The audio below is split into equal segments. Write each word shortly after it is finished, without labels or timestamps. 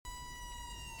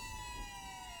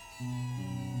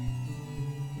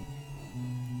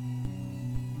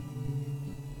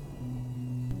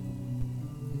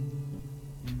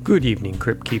Good evening,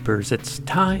 Crypt Keepers. It's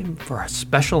time for a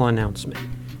special announcement.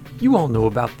 You all know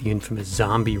about the infamous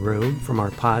Zombie Road from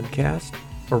our podcast,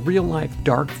 a real-life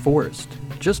dark forest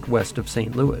just west of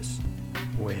St. Louis.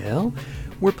 Well,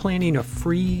 we're planning a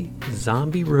free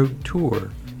Zombie Road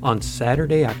tour on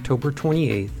Saturday, October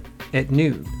 28th at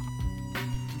noon.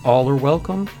 All are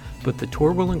welcome, but the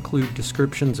tour will include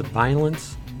descriptions of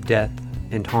violence, death,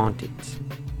 and hauntings.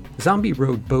 Zombie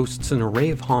Road boasts an array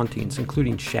of hauntings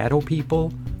including shadow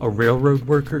people, a railroad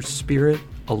worker's spirit,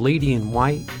 a lady in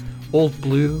white, old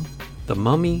blue, the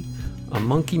mummy, a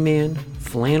monkey man,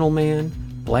 flannel man,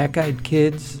 black-eyed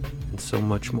kids, and so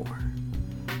much more.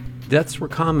 Deaths were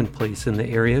commonplace in the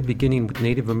area, beginning with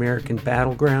Native American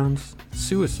battlegrounds,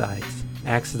 suicides,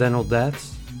 accidental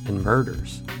deaths, and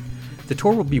murders. The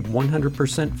tour will be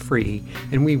 100% free,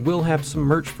 and we will have some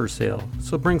merch for sale,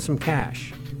 so bring some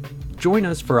cash. Join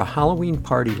us for a Halloween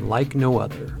party like no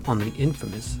other on the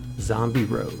infamous Zombie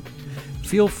Road.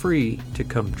 Feel free to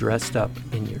come dressed up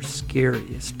in your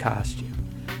scariest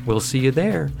costume. We'll see you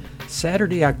there,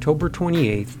 Saturday, October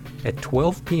 28th at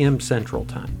 12 p.m. Central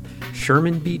Time.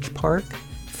 Sherman Beach Park,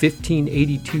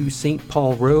 1582 St.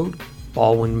 Paul Road,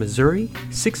 Baldwin, Missouri,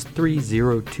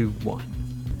 63021.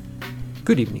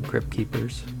 Good evening, Crypt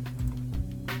Keepers.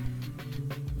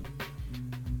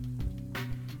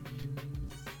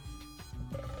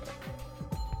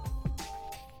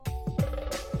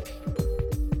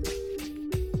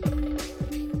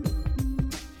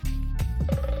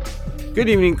 Good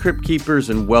evening, Crypt Keepers,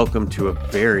 and welcome to a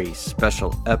very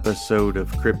special episode of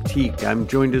Cryptique. I'm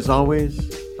joined, as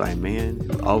always, by a man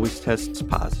who always tests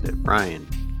positive. Brian,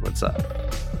 what's up?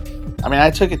 I mean,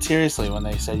 I took it seriously when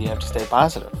they said you have to stay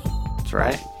positive. That's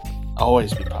right.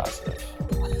 Always be positive.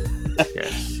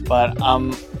 Yes. But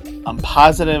I'm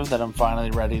positive that I'm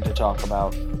finally ready to talk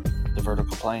about the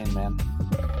vertical plane, man.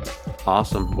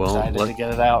 Awesome. Well, excited to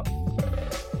get it out.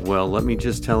 Well, let me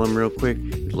just tell him real quick.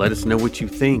 Let us know what you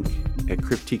think at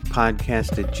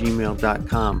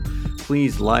cryptiquepodcast@gmail.com.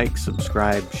 Please like,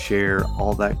 subscribe, share,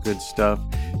 all that good stuff.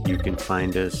 You can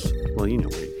find us, well, you know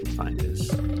where you can find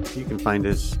us. You can find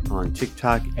us on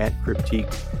TikTok at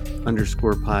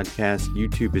cryptique_podcast.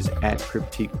 YouTube is at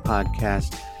Cryptique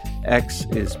Podcast. X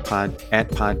is at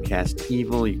Podcast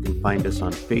Evil. You can find us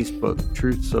on Facebook,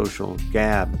 Truth Social,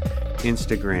 Gab,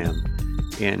 Instagram.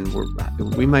 And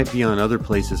we might be on other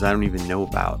places I don't even know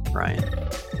about, Ryan.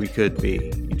 We could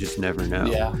be. You just never know.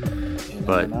 Yeah.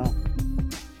 But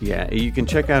yeah, you can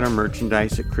check out our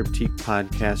merchandise at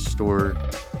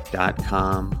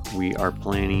cryptiquepodcaststore.com. We are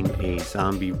planning a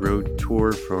Zombie Road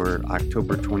tour for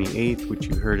October 28th, which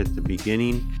you heard at the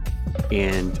beginning.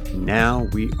 And now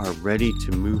we are ready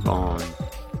to move on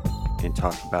and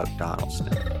talk about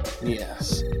Dodleston.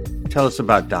 Yes. Tell us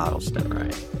about Dodleston,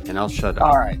 Ryan, and I'll shut up.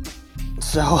 All right.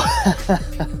 So,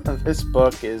 this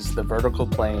book is The Vertical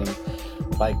Plane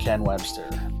by Ken Webster.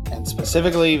 And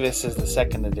specifically, this is the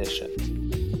second edition.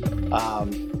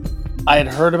 I had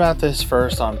heard about this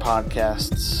first on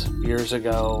podcasts years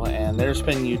ago, and there's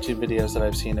been YouTube videos that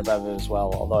I've seen about it as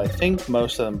well, although I think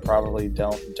most of them probably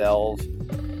don't delve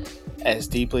as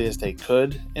deeply as they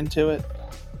could into it.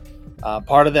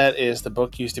 Part of that is the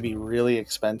book used to be really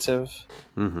expensive.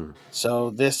 Mm-hmm.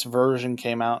 So this version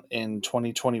came out in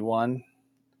 2021.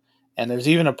 And there's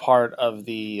even a part of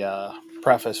the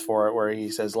preface for it where he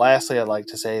says, "Lastly, I'd like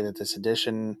to say that this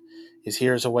edition is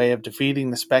here as a way of defeating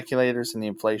the speculators and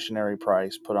the inflationary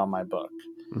price put on my book,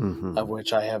 of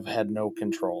which I have had no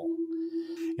control."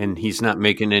 And he's not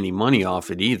making any money off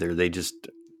it either. They just,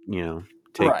 take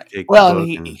the book.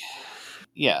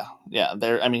 Yeah.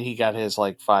 There. I mean, he got his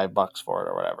like $5 for it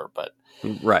or whatever, but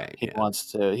right. He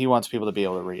wants people to be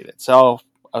able to read it. So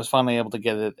I was finally able to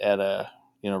get it at a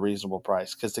reasonable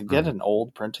price, because to get an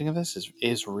old printing of this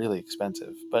is really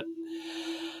expensive. But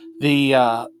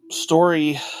the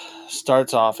story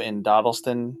starts off in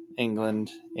Dodleston,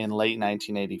 England, in late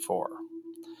 1984,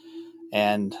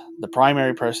 and the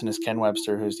primary person is Ken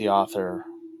Webster, who's the author,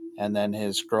 and then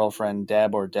his girlfriend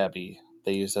Deb or Debbie.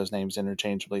 They use those names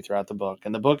interchangeably throughout the book,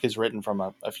 and the book is written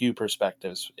from a few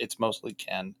perspectives. It's mostly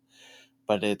Ken,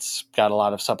 but it's got a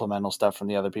lot of supplemental stuff from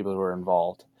the other people who are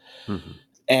involved. Mm-hmm.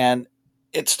 And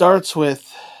it starts with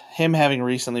him having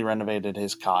recently renovated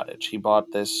his cottage. He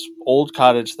bought this old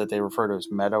cottage that they refer to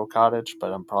as Meadow Cottage,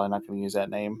 but I'm probably not going to use that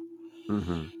name.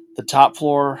 Mm-hmm. The top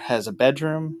floor has a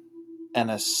bedroom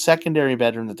and a secondary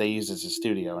bedroom that they use as a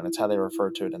studio, and it's how they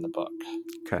refer to it in the book.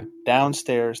 Okay.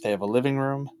 Downstairs, they have a living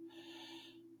room,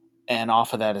 and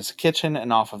off of that is a kitchen,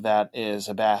 and off of that is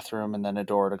a bathroom, and then a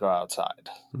door to go outside.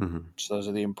 Mm-hmm. So those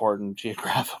are the important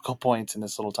geographical points in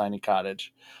this little tiny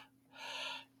cottage.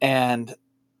 And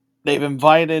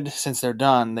since they're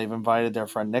done, they've invited their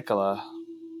friend Nicola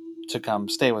to come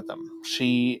stay with them.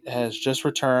 She has just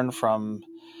returned from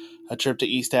a trip to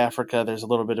East Africa. There's a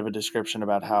little bit of a description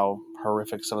about how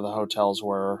horrific some of the hotels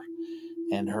were,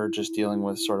 and her just dealing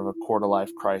with sort of a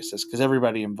quarter-life crisis, because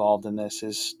everybody involved in this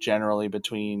is generally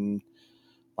between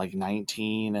like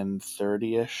 19 and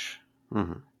 30-ish.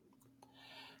 Mm-hmm.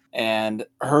 And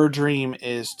her dream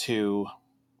is to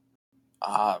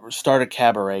start a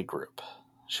cabaret group.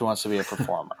 She wants to be a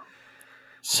performer.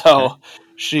 So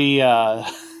Okay.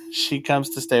 she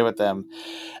comes to stay with them.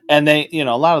 And they, a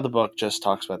lot of the book just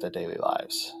talks about their daily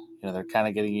lives. They're kind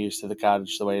of getting used to the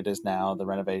cottage the way it is now, the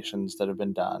renovations that have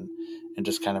been done, and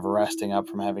just kind of resting up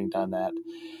from having done that.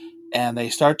 And they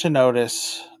start to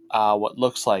notice what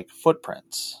looks like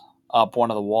footprints up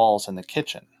one of the walls in the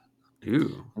kitchen.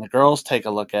 Ooh. And the girls take a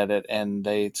look at it and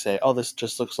they say, oh, this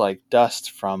just looks like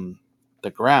dust from the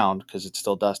ground, because it's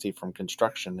still dusty from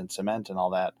construction and cement and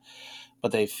all that.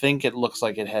 But they think it looks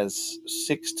like it has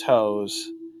 6 toes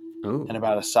Ooh. and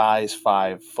about a size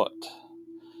 5 foot.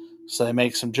 So they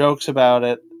make some jokes about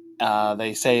it.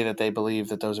 They say that they believe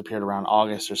that those appeared around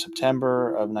August or September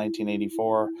of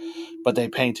 1984, but they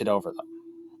painted over them.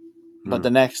 But the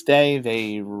next day,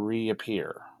 they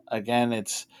reappear. Again,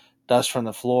 it's dust from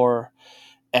the floor,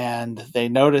 and they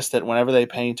notice that whenever they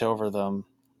paint over them,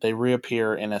 they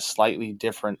reappear in a slightly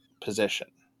different position.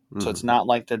 So it's not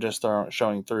like they're just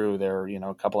showing through. They're,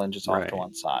 a couple inches off to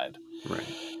one side. Right.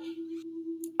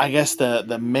 I guess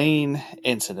the main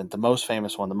incident, the most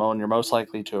famous one, the one you're most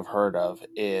likely to have heard of,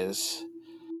 is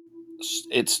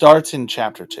it starts in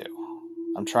chapter 2.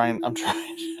 I'm trying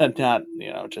to not,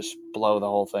 just blow the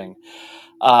whole thing.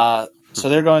 So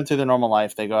they're going through their normal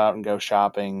life. They go out and go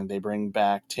shopping. They bring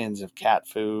back tins of cat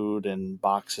food and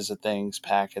boxes of things,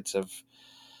 packets of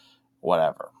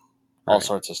whatever, all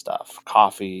sorts of stuff,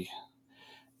 coffee.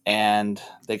 And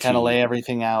they kind of lay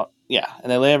everything out. Yeah.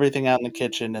 And they lay everything out in the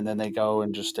kitchen, and then they go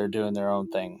and they're doing their own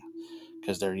thing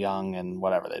because they're young and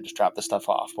whatever. They just drop the stuff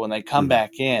off. But when they come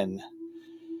back in,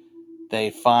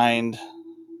 they find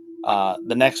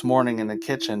the next morning in the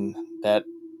kitchen that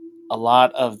a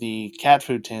lot of the cat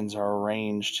food tins are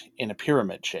arranged in a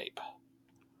pyramid shape.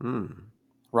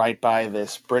 Right by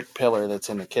this brick pillar that's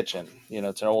in the kitchen.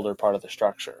 It's an older part of the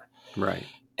structure. Right.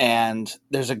 And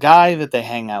there's a guy that they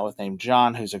hang out with named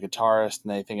John, who's a guitarist,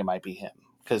 and they think it might be him.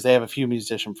 Because they have a few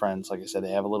musician friends. Like I said,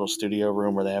 they have a little studio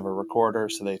room where they have a recorder,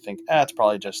 so they think, it's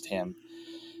probably just him.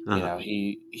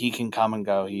 He can come and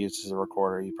go. He uses a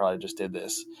recorder. He probably just did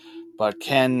this. But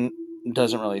Ken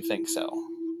doesn't really think so.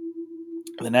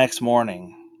 The next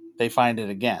morning, they find it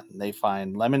again. They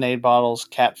find lemonade bottles,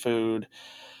 cat food,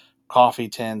 coffee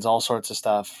tins, all sorts of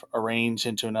stuff arranged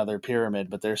into another pyramid.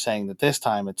 But they're saying that this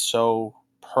time it's so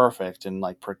perfect and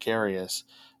like precarious,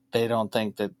 they don't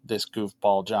think that this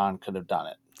goofball John could have done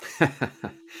it.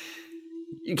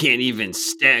 You can't even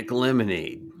stack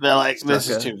lemonade. They're like, this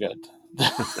is too good.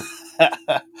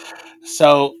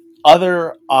 So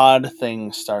other odd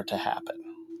things start to happen.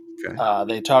 Okay.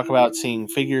 They talk about seeing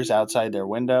figures outside their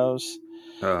windows,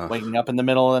 waking up in the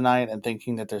middle of the night and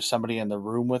thinking that there's somebody in the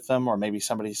room with them, or maybe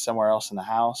somebody somewhere else in the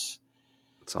house.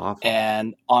 It's awful.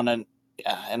 And on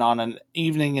an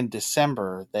evening in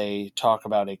December, they talk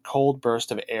about a cold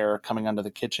burst of air coming under the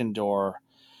kitchen door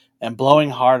and blowing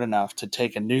hard enough to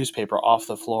take a newspaper off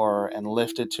the floor and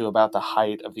lift it to about the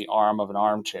height of the arm of an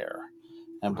armchair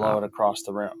and blow it across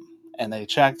the room. And they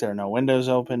check, there are no windows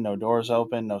open, no doors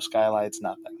open, no skylights,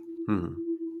 nothing.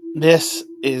 This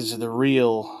is the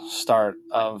real start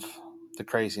of the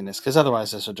craziness, because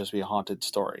otherwise this would just be a haunted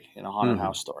story, haunted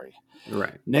house story.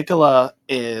 Right. Nicola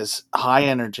is high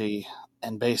energy,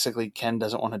 and basically Ken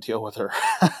doesn't want to deal with her.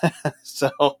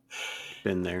 So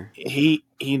been there. He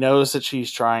knows that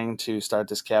she's trying to start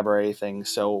this cabaret thing.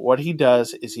 So what he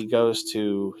does is he goes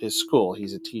to his school.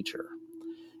 He's a teacher,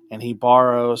 and he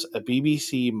borrows a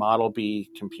BBC Model B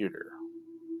computer.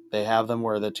 They have them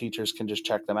where the teachers can just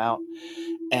check them out.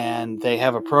 And they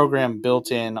have a program built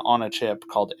in on a chip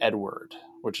called Edward,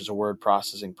 which is a word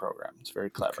processing program. It's very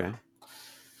clever. Okay.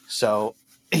 So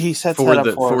he sets that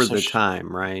up for the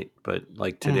time, right? But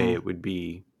like today, it would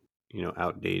be,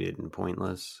 outdated and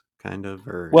pointless, kind of,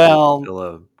 or still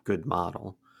a good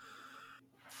model.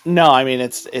 No, I mean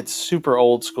it's super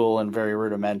old school and very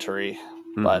rudimentary,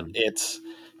 but it's.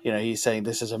 He's saying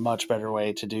this is a much better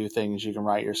way to do things. You can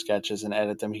write your sketches and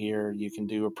edit them here. You can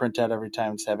do a printout every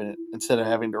time instead of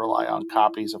having to rely on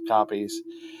copies of copies.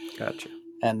 Gotcha.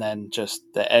 And then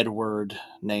just the Edward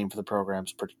name for the program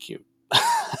is pretty cute.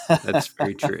 That's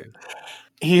very true.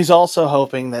 He's also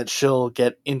hoping that she'll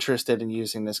get interested in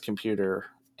using this computer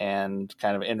and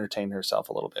kind of entertain herself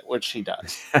a little bit, which she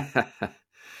does.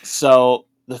 So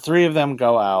the three of them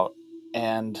go out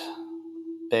and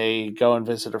they go and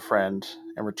visit a friend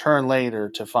and return later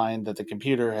to find that the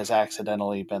computer has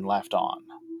accidentally been left on.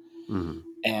 Mm-hmm.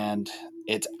 And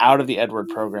it's out of the Edward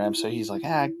program. So he's like,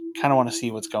 I kind of want to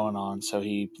see what's going on. So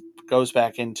he goes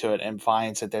back into it and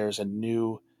finds that there's a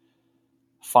new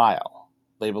file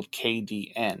labeled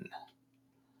KDN.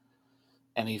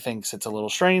 And he thinks it's a little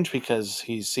strange because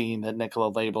he's seen that Nicola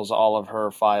labels all of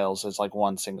her files as like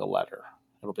one single letter.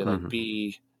 It'll be like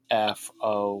B, F,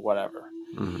 O, whatever.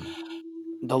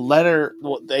 Mm-hmm. The letter,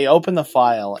 they open the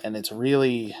file and it's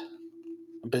really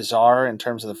bizarre in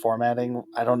terms of the formatting.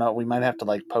 I don't know. We might have to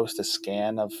like post a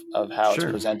scan of how it's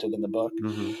presented in the book.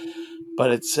 Mm-hmm.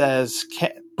 But it says,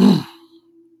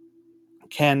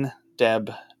 Ken,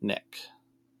 Deb, Nick.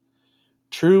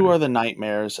 True are the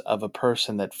nightmares of a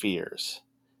person that fears.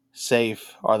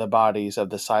 Safe are the bodies of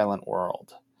the silent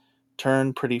world.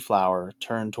 Turn, pretty flower,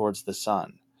 turn towards the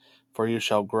sun, for you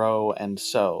shall grow and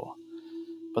sow.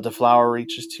 But the flower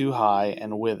reaches too high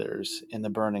and withers in the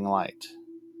burning light.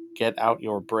 Get out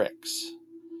your bricks.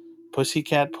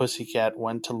 Pussycat, pussycat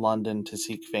went to London to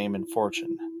seek fame and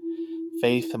fortune.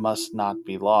 Faith must not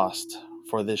be lost,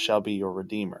 for this shall be your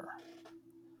redeemer.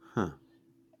 Huh.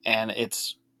 And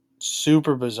it's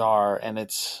super bizarre, and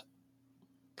it's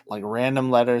like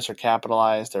random letters are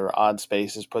capitalized, there are odd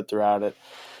spaces put throughout it.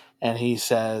 And he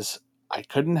says, I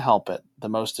couldn't help it. The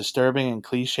most disturbing and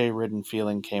cliche-ridden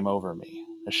feeling came over me.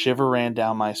 A shiver ran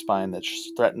down my spine that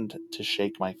threatened to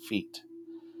shake my feet.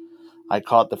 I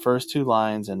caught the first two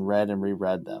lines and read and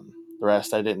reread them. The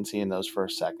rest I didn't see in those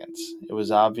first seconds. It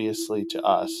was obviously, to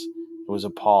us, it was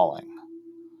appalling.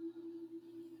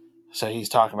 So he's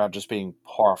talking about just being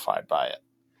horrified by it.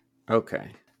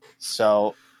 Okay.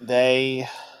 So they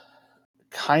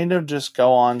kind of just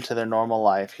go on to their normal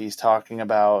life. He's talking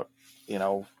about,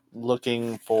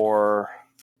 looking for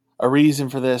a reason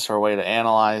for this or a way to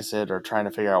analyze it or trying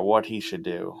to figure out what he should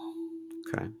do.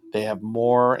 Okay. They have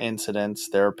more incidents.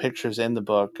 There are pictures in the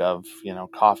book of,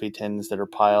 coffee tins that are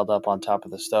piled up on top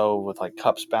of the stove with like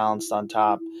cups balanced on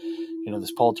top.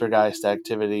 This poltergeist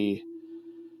activity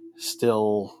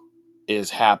still is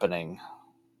happening.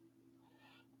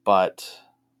 But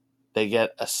they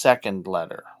get a second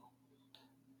letter.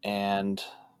 And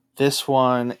this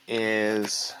one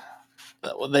is,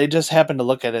 they just happen to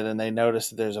look at it and they notice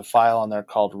that there's a file on there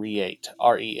called Reate,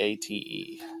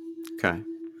 R-E-A-T-E. Okay.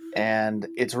 And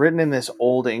it's written in this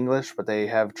old English, but they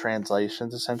have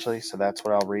translations essentially. So that's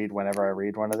what I'll read whenever I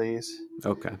read one of these.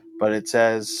 Okay. But it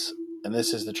says, and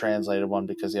this is the translated one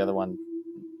because the other one,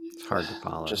 it's hard to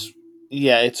follow.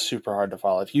 It's super hard to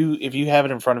follow. If you have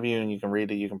it in front of you and you can read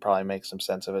it, you can probably make some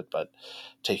sense of it. But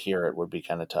to hear it would be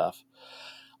kind of tough.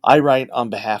 I write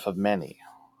on behalf of many.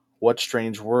 What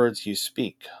strange words you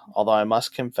speak, although I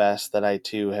must confess that I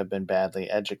too have been badly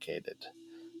educated.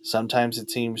 Sometimes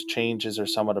it seems changes are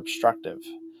somewhat obstructive.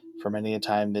 For many a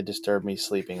time they disturb me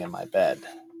sleeping in my bed.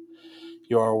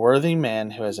 You are a worthy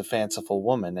man who has a fanciful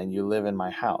woman, and you live in my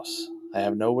house. I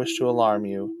have no wish to alarm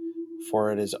you,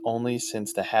 for it is only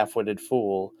since the half-witted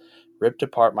fool ripped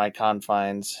apart my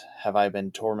confines have I been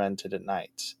tormented at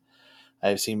night. I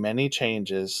have seen many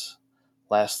changes,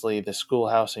 lastly the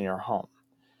schoolhouse in your home.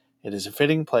 It is a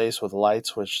fitting place with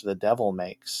lights which the devil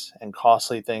makes, and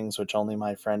costly things which only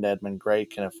my friend Edmund Gray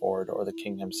can afford, or the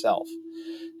king himself.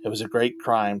 It was a great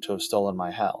crime to have stolen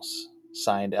my house.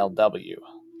 Signed, L.W.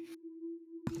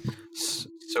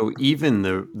 So even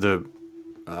the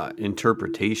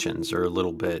interpretations are a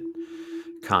little bit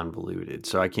convoluted.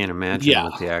 So I can't imagine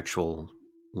what the actual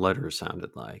letter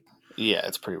sounded like. Yeah,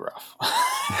 it's pretty rough.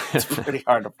 It's pretty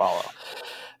hard to follow.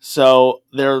 So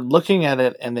they're looking at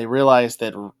it and they realize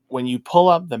that when you pull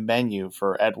up the menu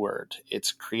for Edward,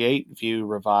 it's create, view,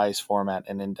 revise, format,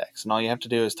 and index. And all you have to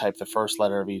do is type the first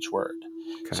letter of each word.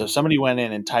 Okay. So if somebody went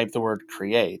in and typed the word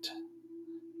create,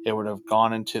 it would have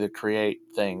gone into the create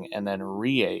thing, and then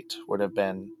Reate would have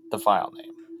been the file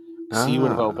name. C would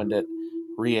have opened it.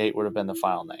 Reate would have been the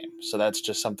file name. So that's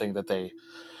just something that they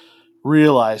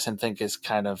realize and think is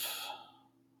kind of,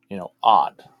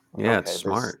 odd. Yeah, it's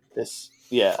smart. This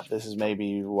is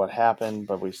maybe what happened,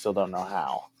 but we still don't know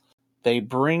how. They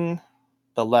bring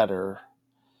the letter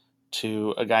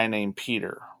to a guy named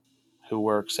Peter who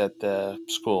works at the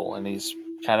school, and he's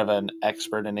kind of an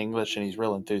expert in English, and he's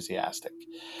real enthusiastic.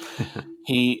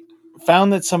 He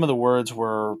found that some of the words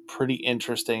were pretty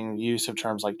interesting, use of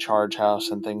terms like charge house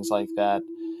and things like that.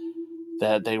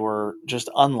 that they were just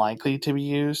unlikely to be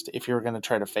used if you were going to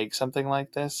try to fake something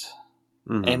like this.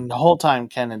 Mm-hmm. And the whole time,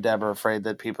 Ken and Deb are afraid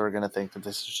that people are going to think that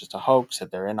this is just a hoax,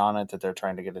 that they're in on it, that they're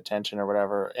trying to get attention or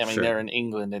whatever. I mean, Sure. they're in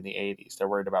England in the 80s. They're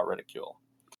worried about ridicule.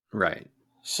 Right.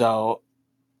 So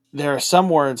there are some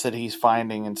words that he's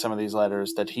finding in some of these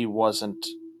letters that he wasn't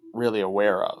really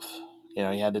aware of. You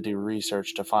know, he had to do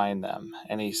research to find them.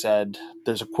 And he said,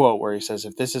 there's a quote where he says,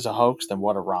 if this is a hoax, then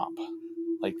what a romp.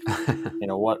 Like, you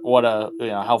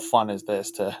know, how fun is this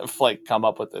to like come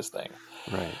up with this thing?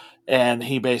 Right. And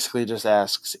he basically just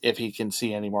asks if he can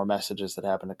see any more messages that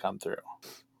happen to come through.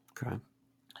 Okay.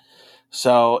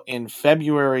 So in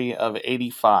February of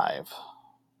 85,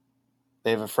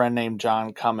 they have a friend named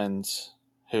John Cummins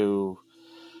who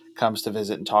comes to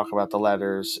visit and talk about the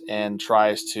letters and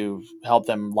tries to help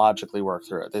them logically work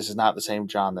through it. This is not the same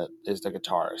John that is the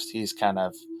guitarist. He's kind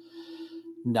of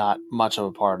not much of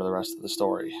a part of the rest of the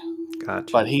story.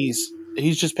 Gotcha. But he's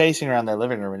just pacing around their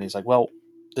living room and he's like, well,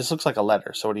 this looks like a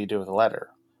letter. So what do you do with a letter?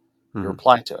 You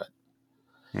reply to it.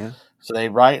 Yeah. So they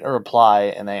write a reply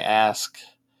and they ask,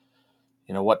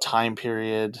 you know, what time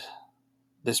period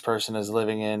this person is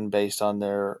living in based on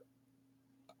their...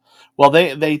 Well,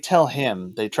 they tell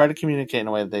him, they try to communicate in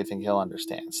a way that they think he'll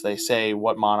understand. So they say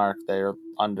what monarch they're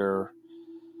under,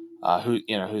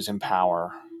 who's in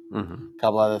power, a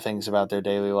couple other things about their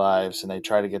daily lives, and they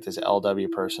try to get this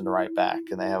LW person to write back,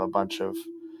 and they have a bunch of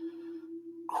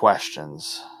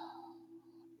questions.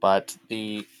 But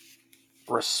the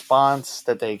response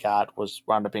that they got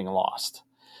wound up being lost.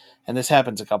 And this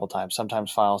happens a couple times.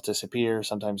 Sometimes files disappear.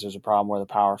 Sometimes there's a problem where the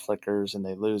power flickers and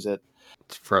they lose it.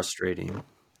 It's frustrating.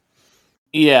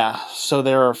 Yeah. So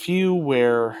there are a few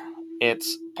where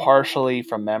it's partially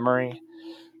from memory.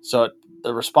 So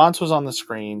the response was on the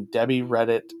screen. Debbie read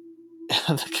it.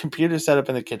 The computer's set up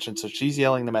in the kitchen, so she's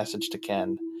yelling the message to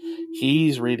Ken.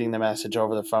 He's reading the message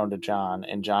over the phone to John,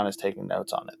 and John is taking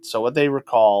notes on it. So what they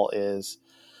recall is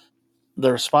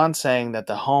the response saying that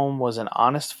the home was an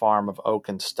honest farm of oak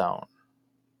and stone.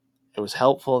 It was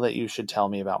helpful that you should tell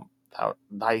me about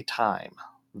thy time,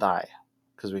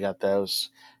 because we got those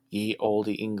ye olde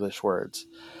English words.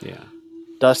 Yeah.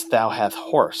 Dost thou hath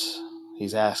horse?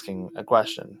 He's asking a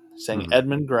question, saying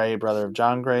Edmund Gray, brother of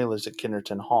John Gray, lives at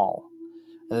Kinnerton Hall.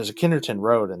 And there's a Kinnerton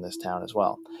Road in this town as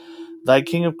well. Thy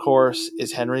king, of course,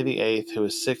 is Henry VIII, who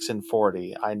is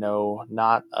 46. I know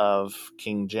not of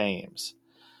King James.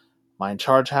 Mine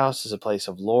charge house is a place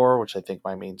of lore, which I think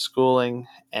might mean schooling,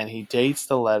 and he dates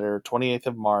the letter 28th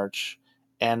of March,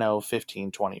 anno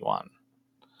 1521.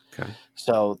 Okay.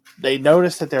 So they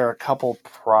notice that there are a couple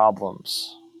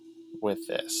problems with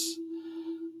this.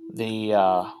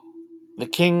 The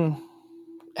king,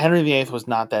 Henry VIII, was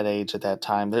not that age at that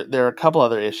time. There are a couple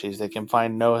other issues. They can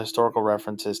find no historical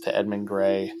references to Edmund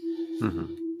Gray,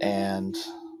 and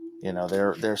you know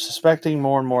they're suspecting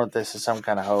more and more that this is some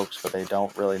kind of hoax, but they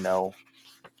don't really know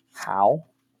how.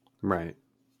 Right.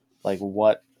 Like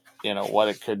what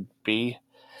it could be.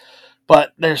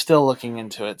 But they're still looking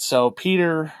into it. So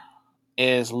Peter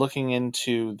is looking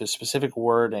into the specific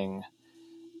wording,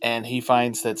 and he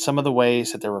finds that some of the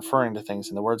ways that they're referring to things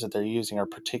and the words that they're using are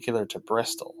particular to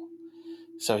Bristol.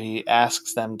 So he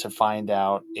asks them to find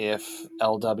out if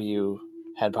LW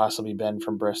had possibly been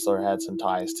from Bristol or had some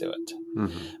ties to it.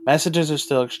 Messages are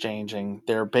still exchanging.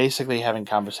 They're basically having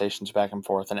conversations back and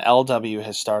forth, and LW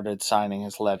has started signing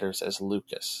his letters as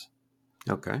Lucas.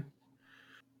 Okay.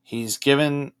 He's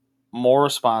given more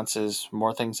responses,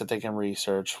 more things that they can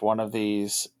research. One of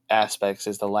these aspects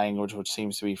is the language, which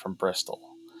seems to be from Bristol.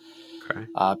 Okay.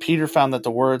 Peter found that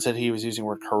the words that he was using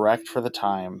were correct for the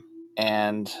time,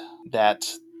 and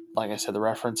that, like I said, the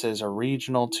references are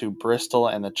regional to Bristol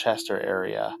and the Chester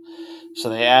area. So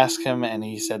they asked him, and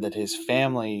he said that his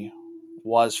family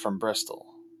was from Bristol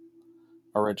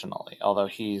originally, although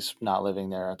he's not living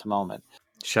there at the moment.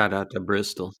 Shout out to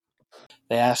Bristol.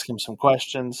 They ask him some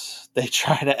questions. They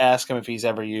try to ask him if he's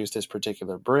ever used this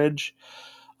particular bridge.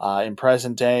 In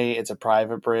present day, it's a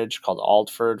private bridge called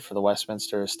Aldford for the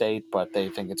Westminster estate, but they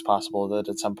think it's possible that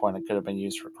at some point it could have been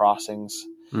used for crossings.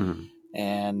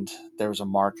 And there was a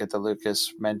market that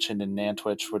Lucas mentioned in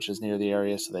Nantwich, which is near the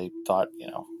area, so they thought,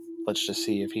 let's just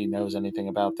see if he knows anything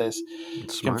about this.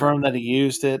 Confirmed that he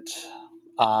used it,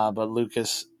 but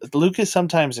Lucas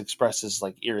sometimes expresses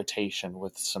like irritation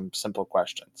with some simple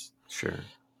questions. Sure.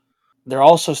 They're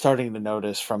also starting to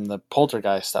notice from the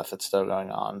poltergeist stuff that's still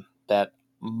going on that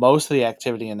most of the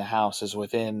activity in the house is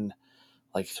within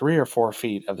like 3 or 4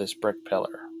 feet of this brick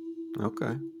pillar.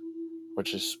 Okay.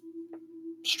 Which is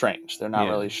strange. They're not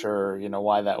really sure,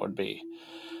 why that would be.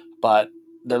 But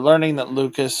they're learning that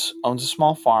Lucas owns a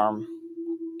small farm,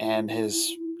 and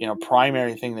his,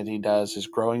 primary thing that he does is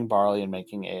growing barley and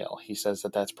making ale. He says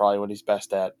that that's probably what he's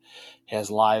best at. He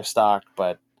has livestock,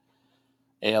 but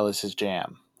ale is his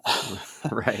jam.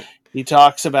 Right. He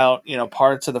talks about,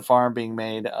 parts of the farm being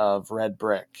made of red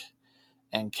brick.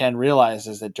 And Ken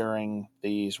realizes that during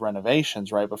these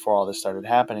renovations, right before all this started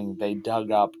happening, they dug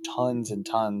up tons and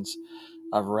tons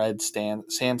of red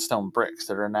sandstone bricks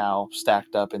that are now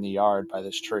stacked up in the yard by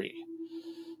this tree.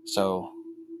 So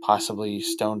possibly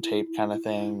stone tape kind of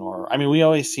thing, or we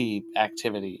always see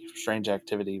strange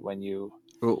activity when you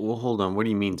Well, hold on. What do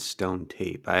you mean stone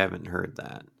tape? I haven't heard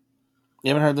that. you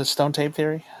haven't heard the stone tape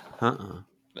theory? Uh-uh.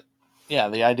 Yeah,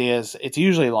 the idea is it's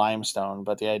usually limestone,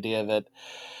 but the idea that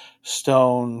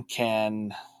stone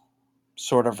can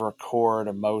sort of record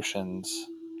emotions.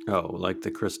 Oh, like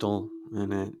the crystal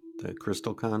in it, the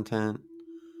crystal content.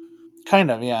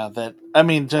 Kind of, yeah.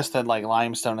 Just that, like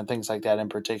limestone and things like that in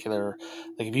particular.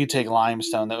 Like if you take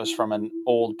limestone that was from an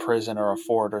old prison or a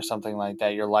fort or something like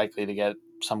that, you're likely to get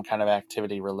some kind of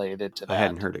activity related to that. I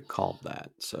hadn't heard it called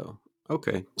that, so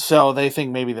okay. So they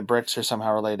think maybe the bricks are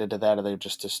somehow related to that, or they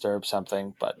just disturbed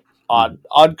something. But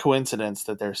odd coincidence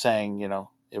that they're saying,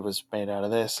 it was made out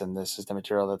of this, and this is the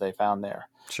material that they found there.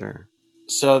 Sure.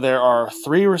 So there are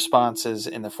 3 responses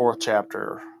in the 4th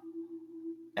chapter,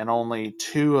 and only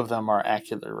 2 of them are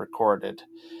accurately recorded.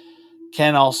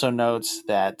 Ken also notes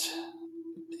that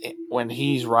when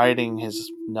he's writing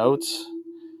his notes,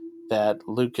 that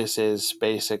Lucas is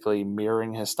basically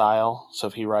mirroring his style. So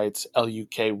if he writes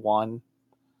LUK1,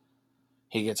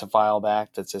 he gets a file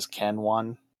back that says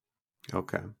Ken1.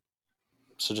 Okay.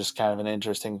 So just kind of an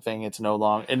interesting thing. It no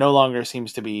longer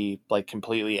seems to be like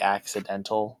completely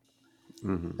accidental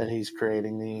that he's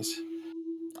creating these.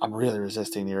 I'm really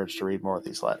resisting the urge to read more of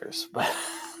these letters, but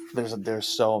there's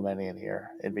so many in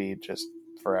here. It'd be just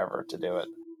forever to do it.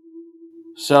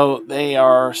 So they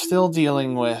are still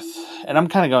dealing with, and I'm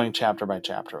kind of going chapter by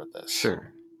chapter with this.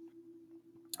 Sure.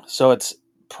 So it's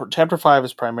chapter 5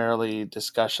 is primarily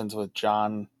discussions with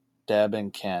John, Deb,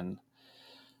 and Ken,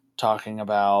 talking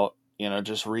about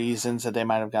just reasons that they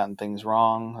might have gotten things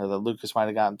wrong, or that Lucas might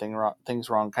have gotten things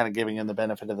wrong, kind of giving him the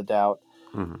benefit of the doubt.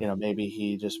 Maybe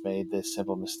he just made this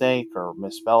simple mistake or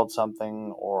misspelled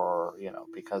something, or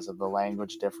because of the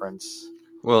language difference.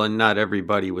 Well, and not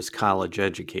everybody was college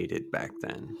educated back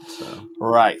then, so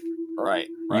right.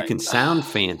 You can sound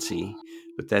fancy,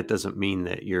 but that doesn't mean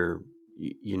that you're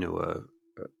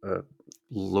a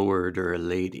lord or a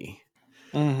lady.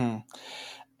 Mm-hmm.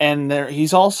 And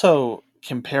he's also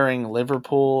comparing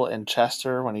Liverpool and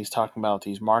Chester when he's talking about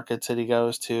these markets that he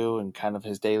goes to and kind of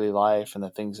his daily life and the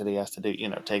things that he has to do,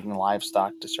 taking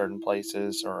livestock to certain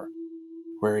places, or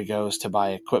where he goes to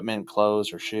buy equipment,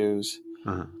 clothes, or shoes.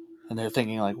 Uh-huh. And they're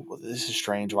thinking like, well, this is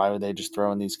strange. Why would they just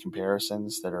throw in these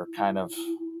comparisons that are kind of,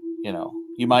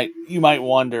 you might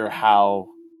wonder how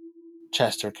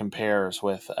Chester compares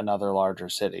with another larger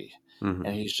city. And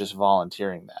he's just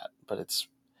volunteering that. But it's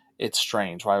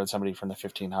strange. Why would somebody from the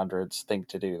 1500s think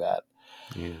to do that?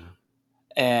 Yeah.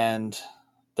 And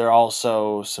there are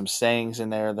also some sayings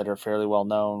in there that are fairly well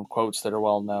known, quotes that are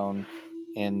well known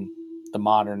in the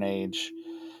modern age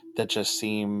that just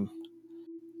seem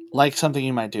like something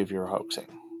you might do if you were hoaxing.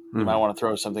 You might want to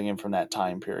throw something in from that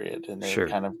time period, and they're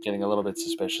kind of getting a little bit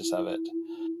suspicious of it.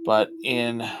 But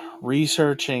in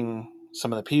researching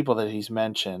some of the people that he's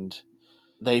mentioned,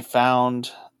 they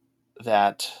found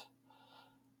that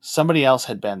somebody else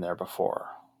had been there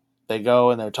before. They go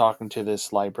and they're talking to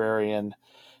this librarian.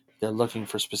 They're looking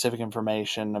for specific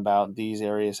information about these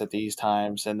areas at these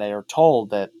times, and they are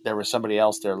told that there was somebody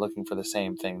else there looking for the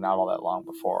same thing not all that long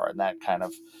before, and that kind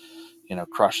of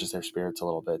crushes their spirits a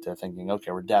little bit. They're thinking,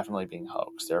 okay, we're definitely being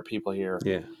hoaxed. There are people here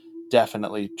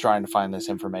definitely trying to find this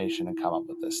information and come up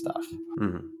with this stuff.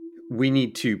 We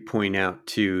need to point out,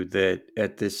 too, that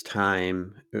at this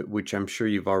time, which I'm sure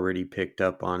you've already picked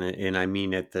up on it, and I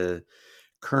mean at the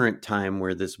current time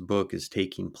where this book is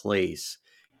taking place,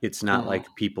 it's not like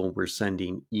people were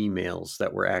sending emails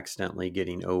that were accidentally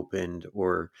getting opened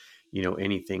or,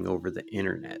 anything over the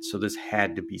internet. So this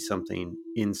had to be something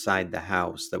inside the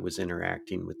house that was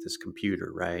interacting with this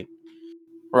computer, right?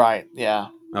 Right, yeah.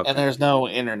 Okay. And there's no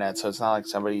internet, so it's not like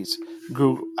somebody's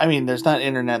Google. There's not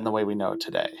internet in the way we know it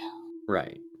today.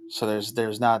 Right. So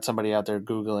there's not somebody out there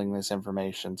Googling this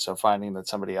information. So finding that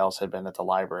somebody else had been at the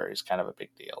library is kind of a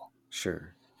big deal.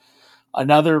 Sure.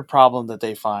 Another problem that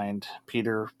they find,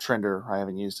 Peter Trinder, I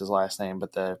haven't used his last name,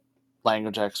 but the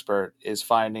language expert, is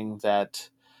finding that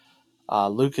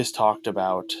Lucas talked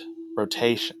about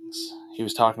rotations. He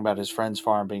was talking about his friend's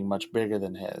farm being much bigger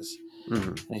than his.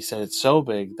 And he said it's so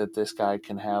big that this guy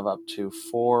can have up to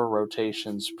 4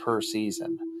 rotations per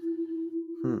season.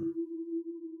 Hmm.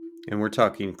 And we're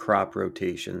talking crop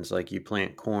rotations, like you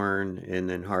plant corn and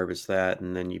then harvest that,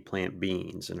 and then you plant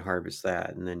beans and harvest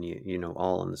that, and then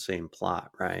all in the same plot,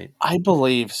 right? I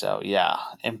believe so, yeah.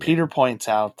 And Yeah. Peter points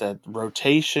out that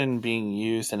rotation being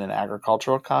used in an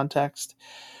agricultural context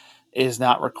is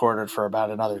not recorded for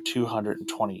about another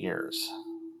 220 years.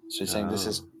 So he's saying this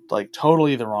is Oh. like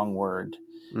totally the wrong word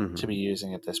to Mm-hmm. be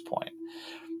using at this point.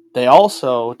 They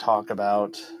also talk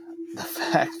about the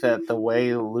fact that the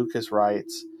way Lucas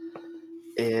writes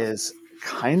is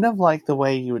kind of like the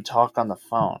way you would talk on the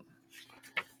phone.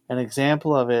 An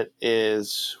example of it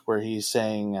is where he's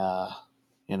saying,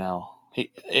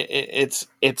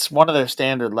 it's one of their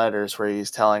standard letters where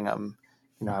he's telling them,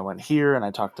 I went here and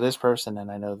I talked to this person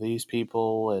and I know these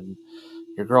people and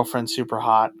your girlfriend's super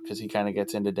hot because he kind of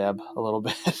gets into Deb a little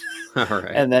bit. All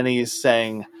right. And then he's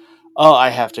saying, oh, I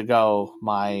have to go.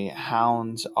 My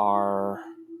hounds are,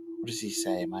 what does he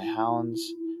say? My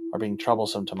hounds are being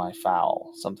troublesome to my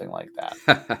fowl, something like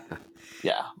that.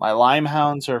 Yeah, my lime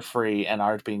hounds are free and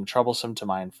are being troublesome to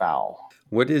mine fowl.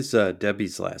 What is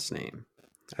Debbie's last name?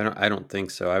 I don't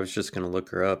think so. I was just gonna look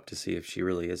her up to see if she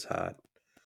really is hot.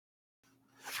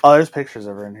 Oh, there's pictures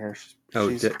of her in here. Oh,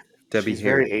 She's Debbie she's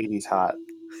very Harry. 80s hot.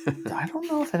 I don't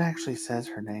know if it actually says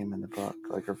her name in the book,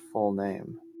 like her full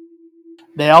name.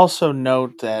 They also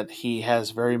note that he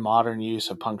has very modern use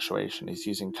of punctuation. He's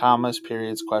using commas,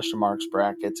 periods, question marks,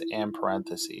 brackets, and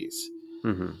parentheses,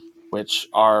 Mm-hmm. which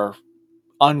are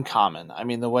uncommon. I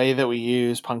mean, the way that we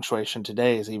use punctuation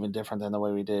today is even different than the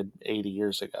way we did 80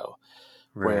 years ago,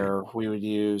 Right. where we would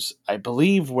use, I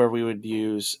believe, where we would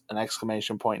use an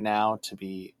exclamation point now to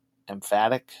be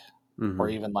emphatic or Mm-hmm.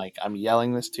 even like, I'm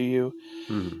yelling this to you.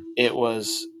 Mm-hmm. It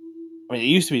was, I mean, it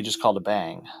used to be just called a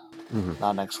bang, Mm-hmm.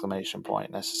 not an exclamation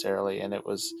point necessarily. And it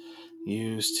was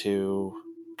used to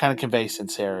kind of convey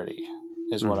sincerity,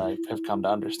 is what Mm-hmm. I have come to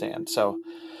understand. So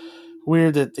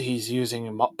weird that he's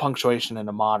using punctuation in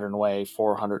a modern way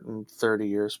 430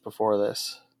 years before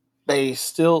this. They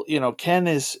still, Ken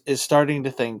is starting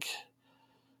to think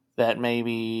that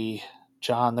maybe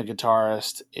John the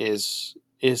guitarist is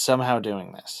somehow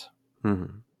doing this.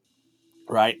 Mm-hmm.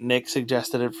 Right? Nick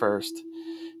suggested it first,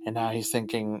 and now he's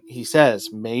thinking, he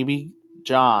says, maybe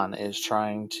John is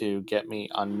trying to get me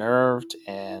unnerved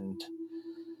and,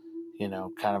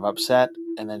 kind of upset.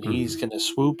 And then he's Mm-hmm. going to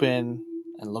swoop in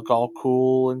and look all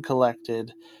cool and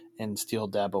collected and steal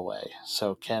Deb away.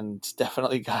 So Ken's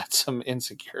definitely got some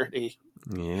insecurity.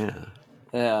 Yeah.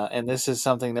 Yeah. And this is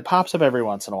something that pops up every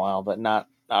once in a while, but not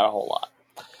a whole lot.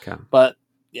 Okay. But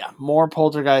yeah, more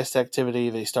poltergeist activity.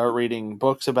 They start reading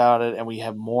books about it, and we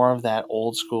have more of that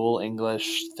old school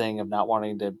English thing of not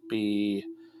wanting to be,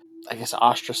 I guess,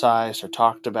 ostracized or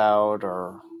talked about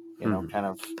or, Mm-hmm. kind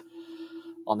of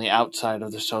on the outside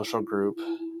of the social group.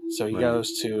 So he Right.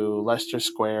 goes to Leicester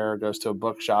Square, goes to a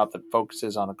bookshop that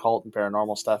focuses on occult and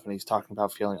paranormal stuff, and he's talking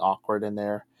about feeling awkward in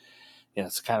there.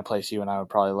 It's the kind of place you and I would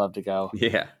probably love to go.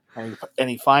 Yeah. And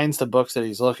he finds the books that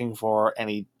he's looking for, and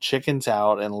he chickens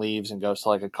out and leaves and goes to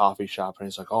like a coffee shop, and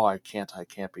he's like, "Oh, I can't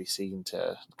be seen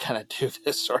to kind of do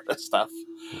this sort of stuff."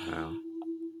 Wow.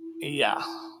 Yeah,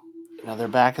 they're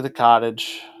back at the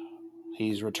cottage.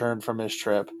 He's returned from his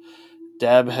trip.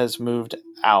 Deb has moved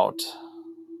out,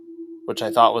 which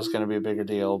I thought was going to be a bigger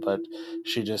deal, but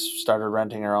she just started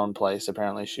renting her own place.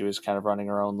 Apparently, she was kind of running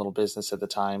her own little business at the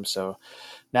time, so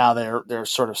now they're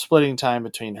sort of splitting time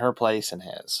between her place and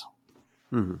his.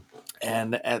 Mm-hmm.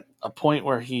 And at a point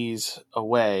where he's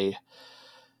away,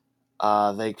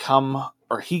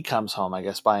 he comes home, I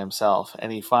guess, by himself,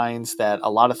 and he finds that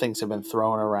a lot of things have been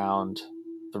thrown around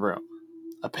the room.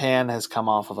 A pan has come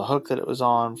off of a hook that it was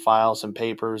on, files and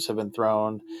papers have been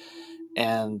thrown,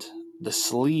 and the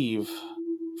sleeve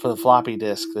for the floppy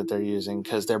disk that they're using,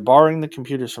 because they're borrowing the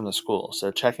computers from the school, so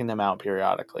they're checking them out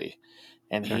periodically,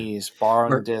 and Okay. he's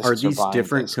borrowing Are disks or these buying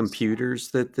different disks.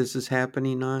 computers that this is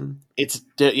happening on? It's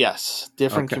yes,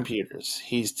 different Okay. computers.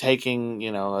 He's taking,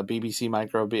 a BBC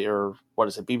Micro B, or what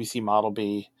is it, BBC Model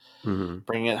B, Mm-hmm.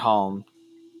 bringing it home,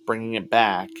 bringing it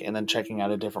back, and then checking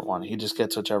out a different one. He just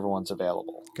gets whichever one's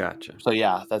available. Gotcha. So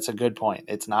yeah, that's a good point.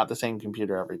 It's not the same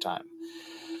computer every time,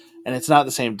 and it's not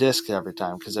the same disk every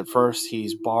time, because at first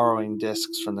he's borrowing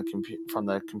disks from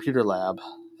the computer lab,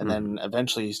 and Mm-hmm. then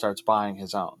eventually he starts buying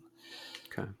his own.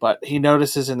 Okay. But he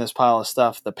notices in this pile of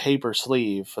stuff the paper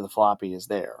sleeve for the floppy is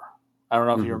there. I don't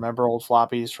know if you Mm-hmm. remember old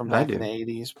floppies from I back in the do.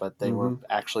 80s, but they Mm-hmm. were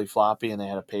actually floppy and they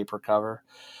had a paper cover.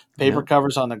 Paper Yep.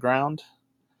 cover's on the ground.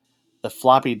 The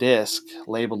floppy disk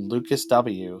labeled Lucas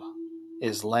W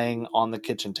is laying on the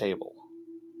kitchen table,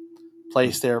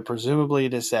 placed there presumably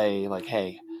to say, like,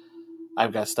 hey,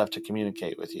 I've got stuff to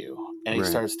communicate with you. And he Right.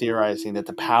 starts theorizing that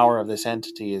the power of this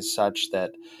entity is such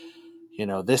that,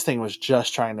 this thing was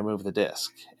just trying to move the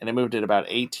disc. And it moved it about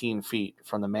 18 feet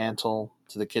from the mantle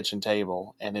to the kitchen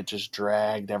table, and it just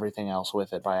dragged everything else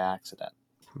with it by accident.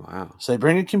 Wow. So they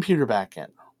bring a computer back in.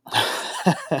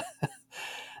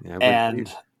 Yeah,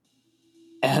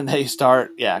 and they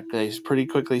pretty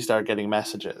quickly start getting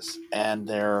messages. And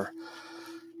they're,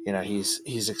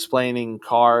 he's explaining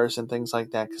cars and things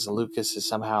like that, because Lucas is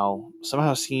somehow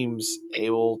seems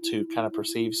able to kind of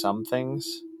perceive some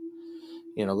things.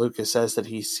 Lucas says that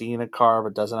he's seen a car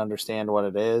but doesn't understand what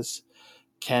it is.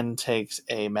 Ken takes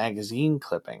a magazine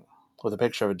clipping with a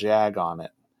picture of a Jag on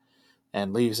it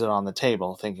and leaves it on the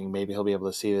table, thinking maybe he'll be able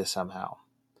to see this somehow.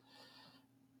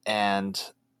 And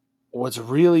what's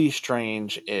really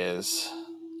strange is,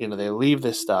 they leave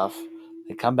this stuff,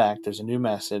 they come back, there's a new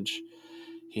message.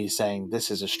 He's saying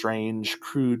this is a strange,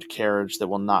 crude carriage that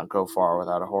will not go far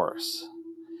without a horse.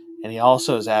 And he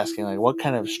also is asking, like, what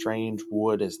kind of strange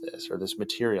wood is this, or this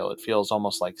material? It feels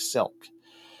almost like silk.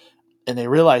 And they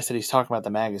realize that he's talking about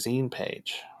the magazine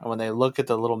page. And when they look at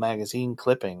the little magazine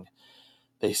clipping,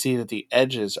 they see that the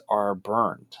edges are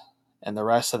burned. And the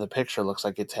rest of the picture looks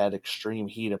like it's had extreme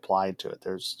heat applied to it.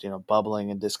 There's, bubbling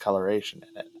and discoloration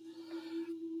in it.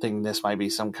 Thinking this might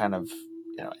be some kind of,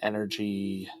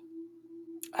 energy,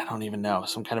 I don't even know,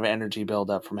 some kind of energy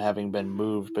buildup from having been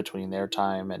moved between their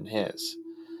time and his.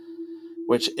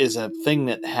 Which is a thing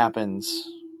that happens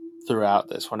throughout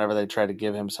this. Whenever they try to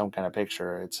give him some kind of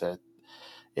picture,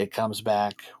 it comes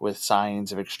back with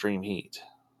signs of extreme heat.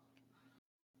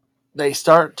 They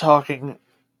start talking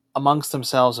amongst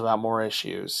themselves about more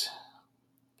issues.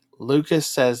 Lucas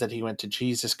says that he went to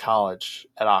Jesus College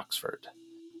at Oxford.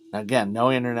 Now, again,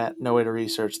 no internet, no way to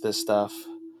research this stuff.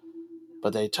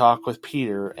 But they talk with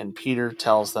Peter, and Peter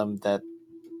tells them that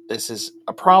this is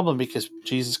a problem because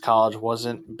Jesus College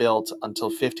wasn't built until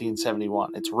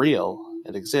 1571. It's real,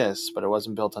 it exists, but it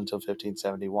wasn't built until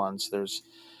 1571. So there's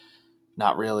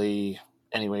not really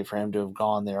any way for him to have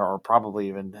gone there or probably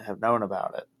even have known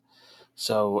about it.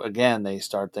 So again, they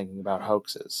start thinking about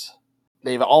hoaxes.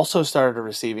 They've also started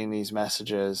receiving these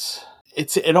messages.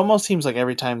 It almost seems like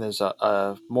every time there's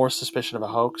a more suspicion of a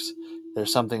hoax,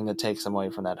 there's something that takes them away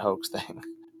from that hoax thing.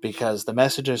 Because the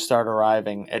messages start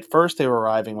arriving. At first, they were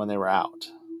arriving when they were out.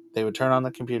 They would turn on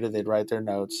the computer, they'd write their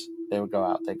notes, they would go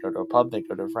out. They'd go to a pub, they'd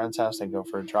go to a friend's house, they'd go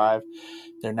for a drive.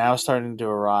 They're now starting to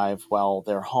arrive while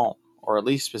they're home, or at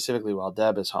least specifically while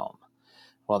Deb is home,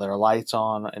 while there are lights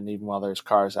on, and even while there's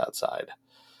cars outside.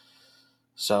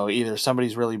 So either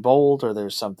somebody's really bold or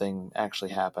there's something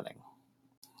actually happening.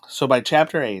 So by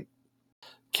chapter 8,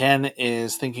 Ken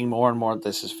is thinking more and more that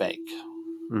this is fake.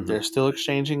 Mm-hmm. They're still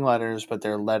exchanging letters, but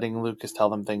they're letting Lucas tell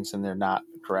them things and they're not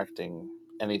correcting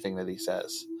anything that he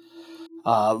says.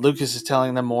 Lucas is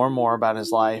telling them more and more about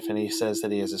his life, and he says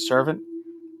that he has a servant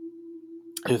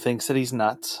who thinks that he's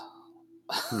nuts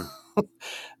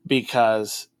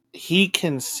because he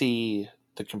can see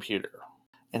the computer.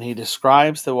 And he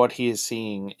describes that what he is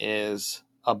seeing is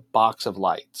a box of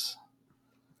lights.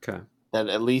 Okay. That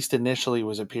at least initially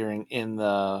was appearing in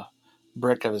the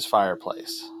brick of his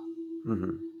fireplace.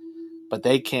 Mm-hmm. But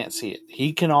they can't see it.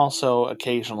 He can also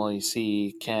occasionally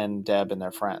see Ken, Deb, and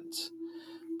their friends.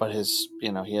 But he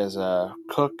has a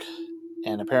cook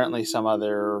and apparently some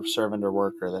other servant or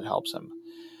worker that helps him.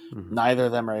 Mm-hmm. Neither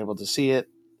of them are able to see it.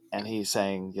 And he's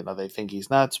saying, they think he's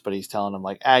nuts, but he's telling them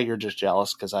like, you're just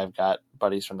jealous because I've got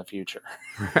buddies from the future.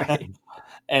 Right.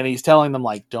 And he's telling them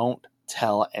like, don't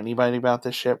tell anybody about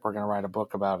this shit. We're going to write a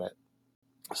book about it.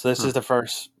 So this is the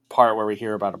first part where we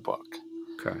hear about a book.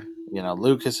 Okay.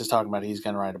 Lucas is talking about he's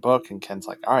going to write a book, and Ken's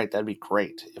like, all right, that'd be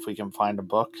great. If we can find a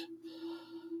book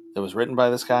that was written by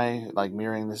this guy, like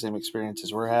mirroring the same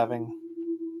experiences we're having,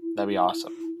 that'd be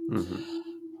awesome. Mm-hmm.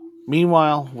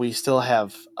 Meanwhile, we still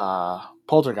have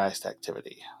poltergeist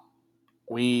activity.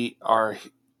 We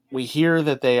hear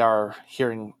that they are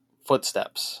hearing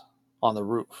footsteps on the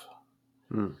roof.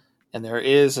 Mm. And there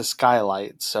is a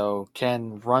skylight, so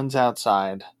Ken runs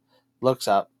outside, looks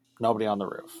up, nobody on the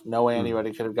roof. No way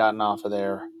anybody could have gotten off of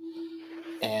there.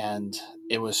 And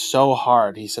it was so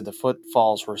hard. He said the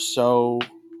footfalls were so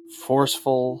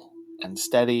forceful and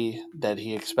steady that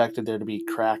he expected there to be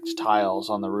cracked tiles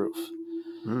on the roof.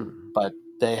 But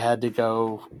they had to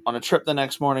go on a trip the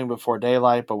next morning before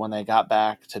daylight, but when they got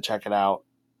back to check it out,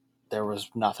 there was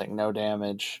nothing, no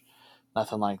damage,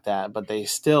 nothing like that. But they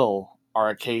still are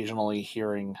occasionally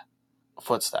hearing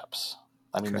footsteps.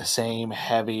 I mean, Okay. the same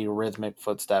heavy rhythmic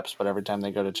footsteps, but every time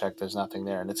they go to check, there's nothing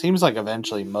there. And it seems like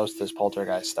eventually most of this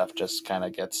poltergeist stuff just kind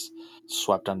of gets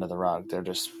swept under the rug.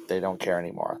 They don't care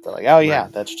anymore. They're like, oh yeah,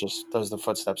 Right. those are the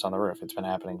footsteps on the roof. It's been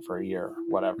happening for a year,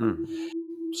 whatever. Mm-hmm.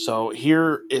 So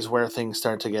here is where things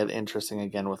start to get interesting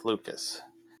again with Lucas.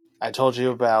 I told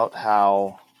you about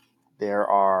how there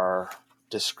are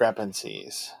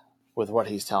discrepancies with what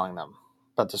he's telling them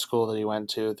about the school that he went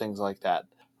to, things like that.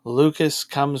 Lucas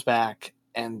comes back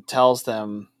and tells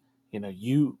them,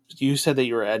 you said that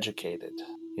you were educated.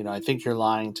 I think you're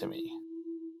lying to me.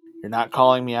 You're not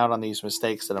calling me out on these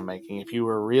mistakes that I'm making. If you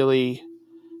were really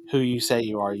who you say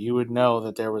you are, you would know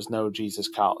that there was no Jesus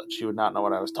College. You would not know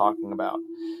what I was talking about.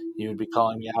 You would be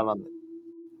calling me out on.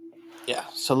 Yeah.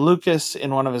 So Lucas,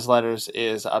 in one of his letters,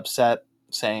 is upset,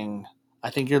 saying, I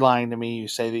think you're lying to me. You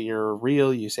say that you're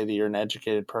real. You say that you're an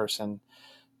educated person,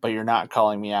 but you're not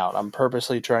calling me out. I'm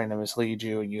purposely trying to mislead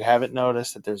you. You haven't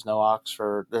noticed that there's no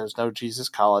Jesus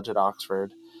College at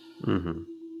Oxford. Mm-hmm.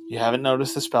 You haven't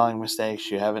noticed the spelling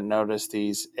mistakes. You haven't noticed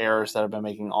these errors that I've been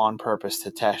making on purpose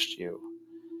to test you.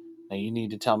 Now you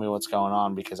need to tell me what's going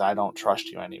on because I don't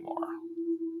trust you anymore.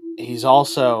 He's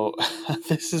also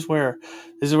this is where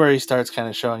he starts kind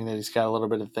of showing that he's got a little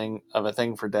bit of a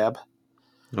thing for Deb,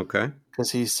 Okay.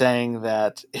 because he's saying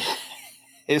that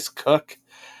his cook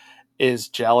is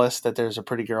jealous that there's a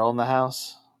pretty girl in the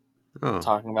house. Oh.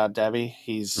 Talking about Debbie,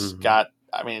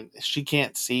 she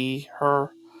can't see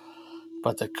her,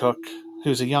 but the cook,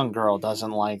 who's a young girl,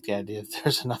 doesn't like the idea that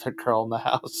there's another girl in the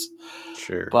house.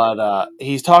 Sure. But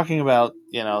he's talking about,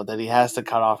 that he has to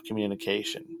cut off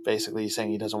communication. Basically, he's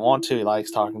saying he doesn't want to. He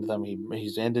likes talking to them.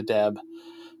 He's into Deb,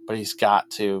 but he's got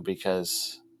to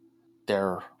because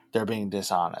they're being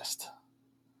dishonest.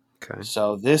 Okay.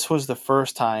 So this was the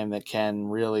first time that Ken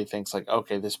really thinks like,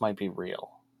 okay, this might be real.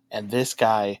 And this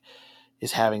guy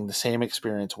is having the same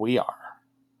experience we are.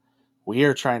 We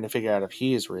are trying to figure out if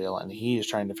he is real, and he is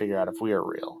trying to figure out if we are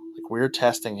real. Like, we're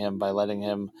testing him by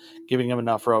giving him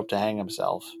enough rope to hang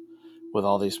himself with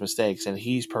all these mistakes, and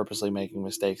he's purposely making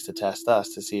mistakes to test us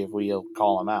to see if we'll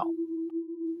call him out.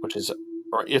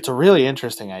 It's a really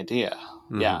interesting idea.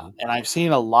 Mm-hmm. Yeah. And I've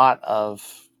seen a lot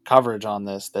of coverage on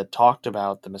this that talked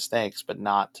about the mistakes, but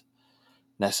not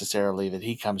necessarily that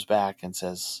he comes back and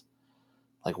says,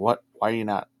 like, why are you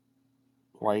not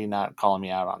calling me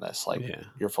out on this? Like, Yeah.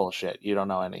 You're full of shit. You don't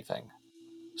know anything.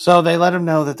 So they let him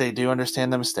know that they do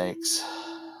understand the mistakes,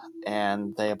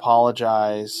 and they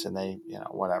apologize, and they,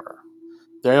 whatever.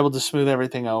 They're able to smooth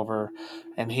everything over,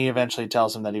 and he eventually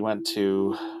tells him that he went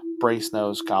to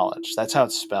Brasenose College. That's how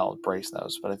it's spelled,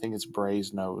 Brasenose, but I think it's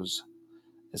Brasenose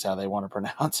is how they want to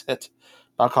pronounce it.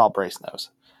 I'll call it Brasenose.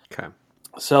 Okay.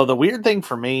 So the weird thing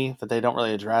for me that they don't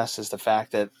really address is the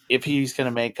fact that if he's going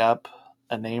to make up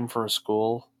a name for a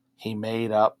school, he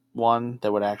made up one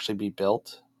that would actually be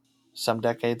built some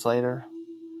decades later.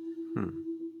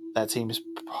 That seems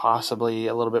possibly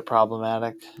a little bit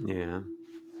problematic. Yeah.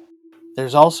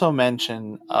 There's also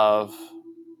mention of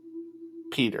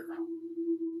Peter.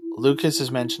 Lucas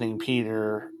is mentioning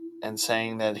Peter and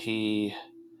saying that he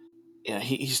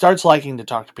starts liking to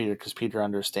talk to Peter because Peter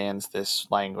understands this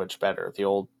language better. The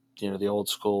old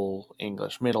school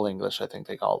English, Middle English, I think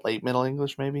they call it, late Middle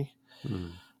English, maybe.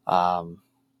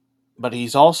 But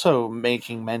he's also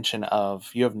making mention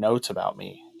of, you have notes about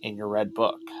me in your red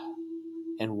book,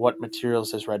 and what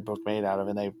materials this red book made out of.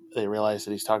 And they realize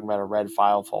that he's talking about a red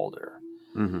file folder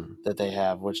that they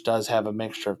have, which does have a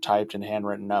mixture of typed and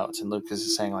handwritten notes. And Lucas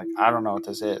is saying, like, I don't know what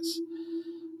this is.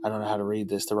 I don't know how to read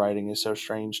this. The writing is so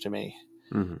strange to me.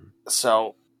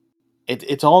 So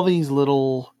it's all these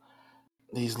little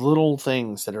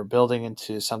things that are building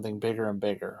into something bigger and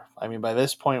bigger. I mean, by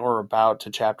this point, we're about to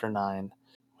chapter 9.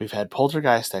 We've had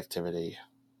poltergeist activity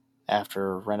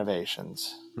after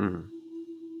renovations.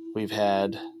 We've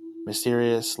had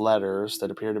mysterious letters that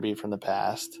appear to be from the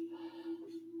past.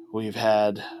 We've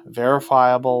had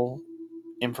verifiable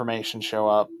information show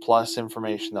up, plus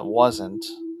information that wasn't.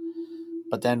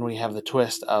 But then we have the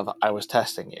twist of, I was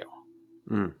testing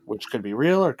you, which could be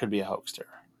real or it could be a hoaxer.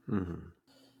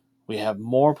 We have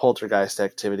more poltergeist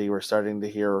activity. We're starting to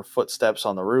hear footsteps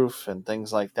on the roof and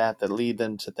things like that lead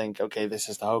them to think, okay, this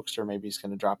is the hoaxer. Maybe he's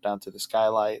going to drop down through the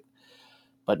skylight.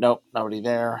 But nope, nobody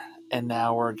there. And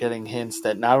now we're getting hints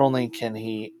that not only can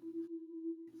he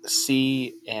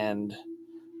see and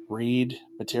read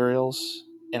materials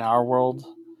in our world,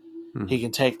 he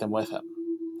can take them with him.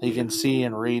 He can see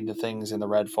and read the things in the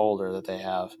red folder that they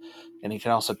have. And he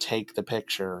can also take the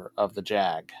picture of the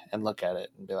Jag and look at it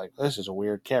and be like, this is a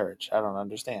weird carriage. I don't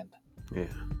understand. Yeah.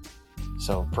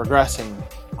 So progressing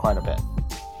quite a bit.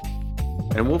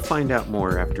 And we'll find out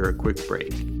more after a quick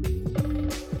break.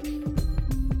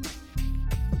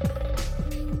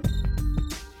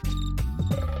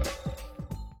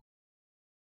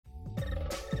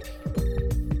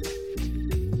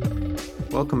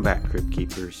 Welcome back, Crypt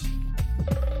Keepers.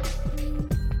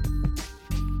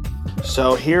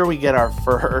 So here we get our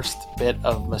first bit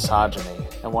of misogyny,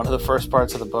 and one of the first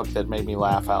parts of the book that made me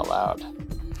laugh out loud.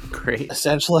 Great.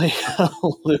 Essentially,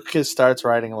 Lucas starts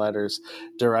writing letters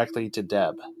directly to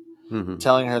Deb,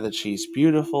 telling her that she's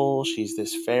beautiful, she's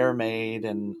this fair maid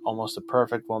and almost a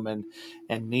perfect woman,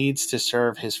 and needs to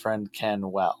serve his friend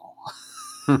Ken well.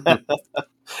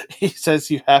 He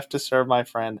says, "You have to serve my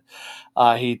friend."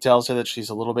 He tells her that she's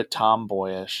a little bit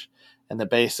tomboyish, and that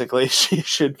basically she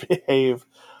should behave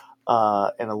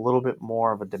in a little bit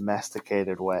more of a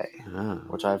domesticated way,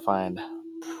 which I find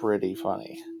pretty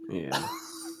funny. Yeah.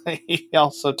 He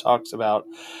also talks about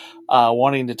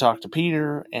wanting to talk to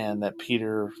Peter, and that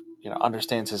Peter,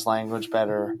 understands his language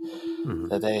better,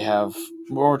 that they have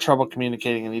more trouble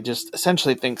communicating, and he just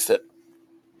essentially thinks that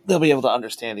they'll be able to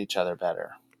understand each other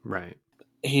better. Right.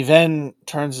 He then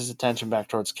turns his attention back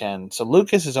towards Ken. So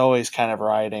Lucas is always kind of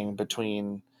riding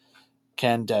between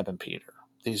Ken, Deb, and Peter.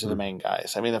 These are the main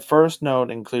guys. I mean, the first note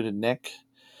included Nick,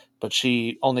 but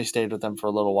she only stayed with them for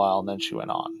a little while, and then she went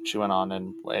on. She went on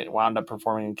and wound up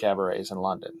performing in cabarets in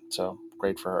London. So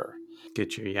great for her.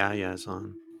 Get your yayas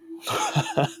on.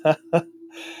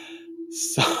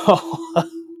 So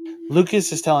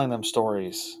Lucas is telling them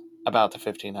stories about the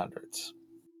 1500s.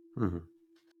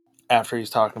 After he's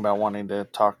talking about wanting to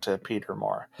talk to Peter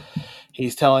more.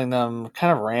 He's telling them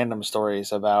kind of random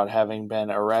stories about having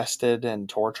been arrested and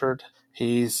tortured.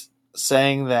 He's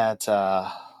saying that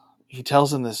he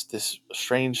tells them this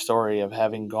strange story of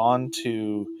having gone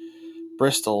to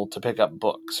Bristol to pick up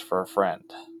books for a friend,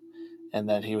 and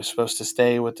that he was supposed to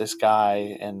stay with this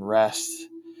guy and rest,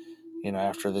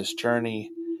 after this journey.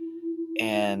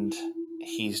 And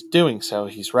he's doing so.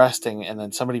 He's resting, and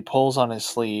then somebody pulls on his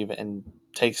sleeve and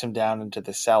takes him down into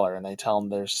the cellar, and they tell him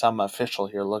there's some official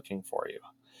here looking for you.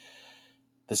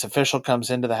 This official comes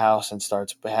into the house and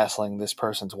starts hassling this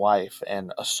person's wife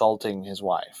and assaulting his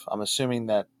wife. I'm assuming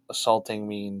that assaulting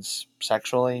means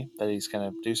sexually, that he's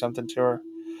going to do something to her.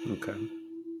 Okay.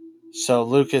 So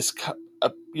Lucas,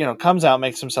 comes out,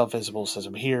 makes himself visible, says,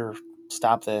 "I'm here,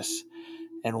 stop this,"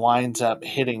 and winds up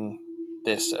hitting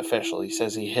this official. He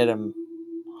says he hit him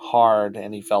hard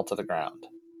and he fell to the ground.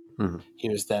 He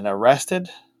was then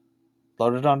arrested,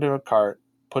 loaded onto a cart,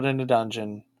 put in a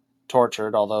dungeon,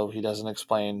 tortured, although he doesn't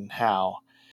explain how.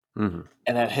 And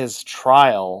at his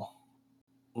trial,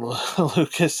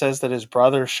 Lucas says that his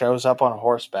brother shows up on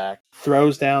horseback,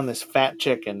 throws down this fat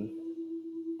chicken,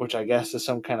 which I guess is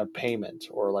some kind of payment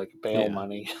or like bail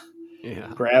money,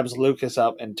 grabs Lucas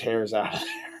up and tears out of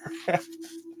there.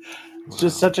 It's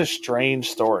just such a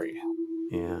strange story.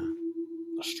 Yeah.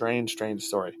 A strange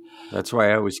story. That's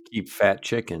why I always keep fat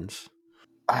chickens.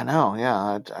 I know,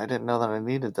 yeah. I didn't know that I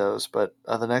needed those, but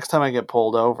the next time I get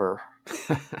pulled over,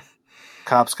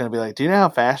 cop's going to be like, "Do you know how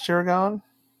fast you were going?"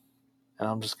 And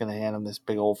I'm just going to hand him this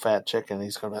big old fat chicken, and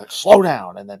he's going to be like, "Slow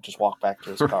down," and then just walk back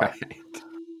to his car.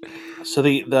 So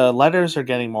the letters are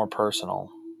getting more personal.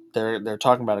 They're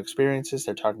talking about experiences,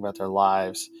 they're talking about their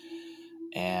lives,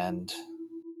 and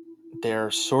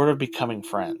they're sort of becoming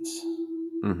friends.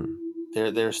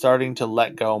 They're starting to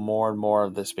let go more and more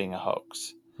of this being a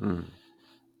hoax.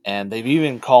 And they've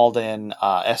even called in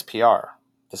SPR,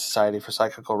 the Society for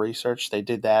Psychical Research. They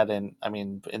did that in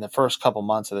the first couple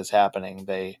months of this happening,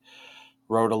 they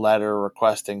wrote a letter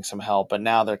requesting some help, but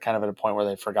now they're kind of at a point where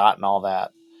they've forgotten all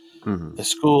that. The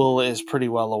school is pretty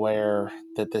well aware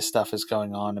that this stuff is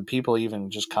going on, and people even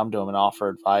just come to them and offer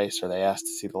advice, or they ask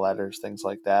to see the letters, things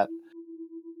like that.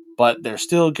 But they're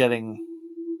still getting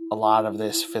a lot of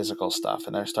this physical stuff,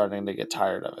 and they're starting to get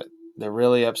tired of it. They're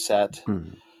really upset,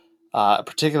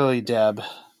 particularly Deb,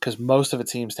 because most of it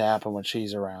seems to happen when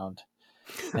she's around.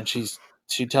 And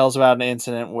she tells about an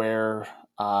incident where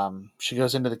she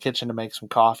goes into the kitchen to make some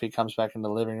coffee, comes back in the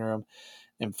living room,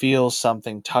 and feels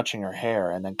something touching her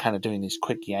hair, and then kind of doing these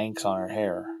quick yanks on her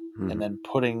hair, and then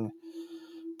putting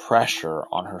pressure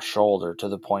on her shoulder to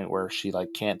the point where she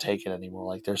can't take it anymore.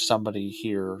 Like there's somebody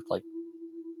here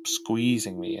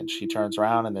squeezing me, and she turns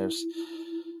around and there's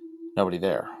nobody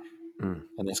there.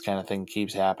 And this kind of thing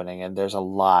keeps happening. And there's a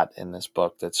lot in this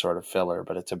book that's sort of filler,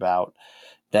 but it's about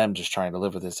them just trying to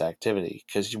live with this activity,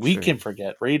 because we can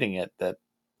forget reading it that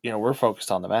we're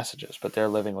focused on the messages, but they're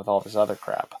living with all this other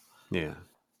crap. Yeah.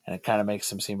 And it kind of makes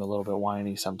them seem a little bit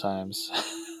whiny sometimes.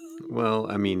 Well,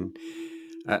 I mean,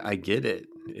 I get it.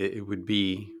 It would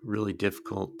be really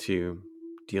difficult to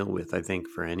deal with, I think,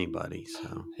 for anybody.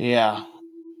 So Yeah.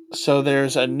 So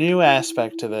there's a new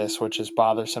aspect to this, which is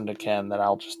bothersome to Ken, that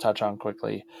I'll just touch on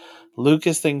quickly.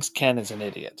 Lucas thinks Ken is an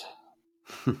idiot,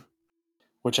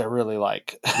 which I really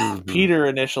like. mm-hmm. Peter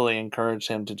initially encouraged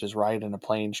him to just write in a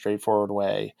plain, straightforward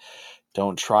way.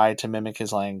 Don't try to mimic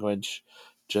his language.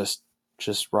 Just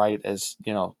write as,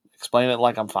 explain it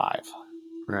like I'm 5.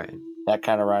 Right. That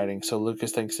kind of writing. So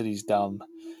Lucas thinks that he's dumb.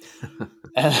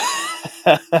 And,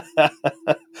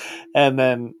 and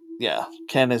then, yeah,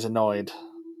 Ken is annoyed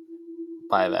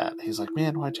by that. He's like,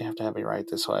 man, why'd you have to have me write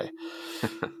this way?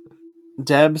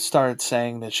 Deb starts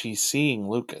saying that she's seeing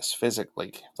Lucas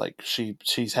physically. Like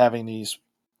she's having these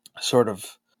sort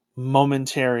of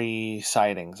momentary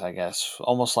sightings, I guess,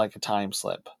 almost like a time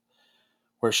slip,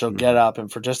 where she'll get up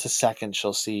and for just a second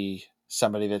she'll see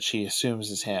somebody that she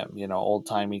assumes is him,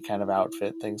 old-timey kind of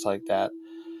outfit, things like that.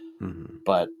 Mm-hmm.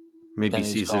 But maybe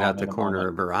sees it out the corner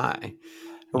of her eye.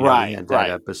 We had that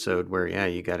episode where,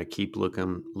 you got to keep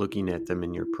looking at them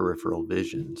in your peripheral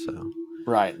vision. So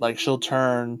right, like she'll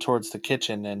turn towards the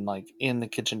kitchen and like in the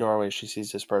kitchen doorway she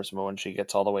sees this person, but when she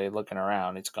gets all the way looking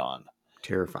around, it's gone.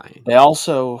 Terrifying. They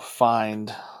also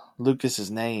find Lucas's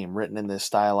name written in this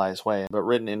stylized way, but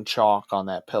written in chalk on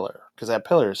that pillar, because that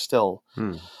pillar is still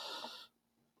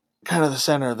kind of the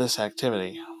center of this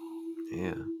activity.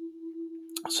 Yeah.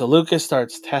 So Lucas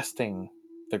starts testing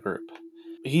the group.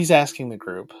 He's asking the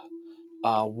group,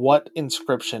 what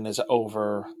inscription is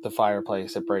over the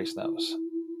fireplace at Brasenose?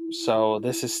 So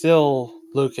this is still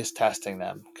Lucas testing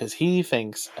them, because he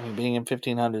thinks, being in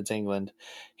 1500s England,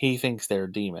 he thinks they're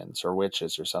demons or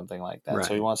witches or something like that. Right.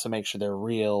 So he wants to make sure they're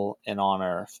real and on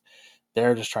Earth.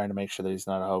 They're just trying to make sure that he's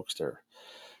not a hoaxer.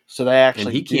 So they actually,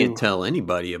 and he can't tell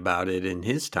anybody about it in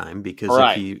his time, because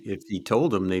if he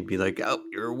told them, they'd be like, "Oh,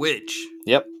 you're a witch."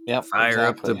 Yep. Fire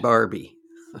up the Barbie.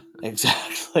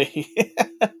 Exactly.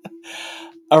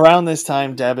 Around this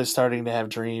time, Deb is starting to have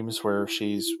dreams where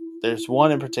there's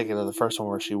one in particular, the first one,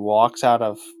 where she walks out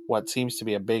of what seems to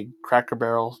be a big Cracker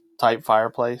Barrel type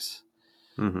fireplace.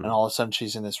 Mm-hmm. And all of a sudden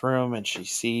she's in this room and she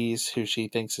sees who she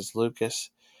thinks is Lucas.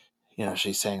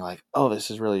 She's saying like, "Oh,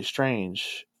 this is really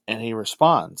strange." And he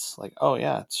responds like, "Oh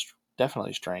yeah, it's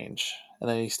definitely strange." And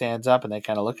then he stands up and they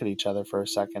kind of look at each other for a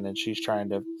second, and she's trying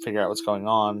to figure out what's going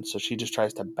on. So she just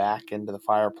tries to back into the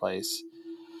fireplace.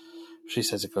 She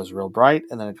says it goes real bright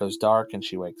and then it goes dark and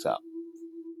she wakes up.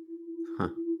 Huh.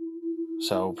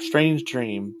 So strange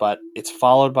dream, but it's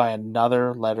followed by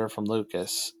another letter from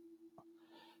Lucas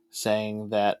saying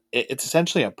that it's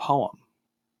essentially a poem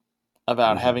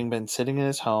about having been sitting in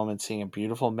his home and seeing a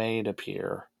beautiful maid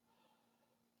appear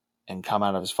and come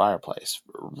out of his fireplace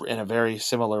in a very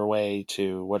similar way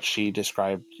to what she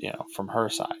described, from her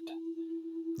side.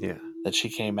 Yeah. That she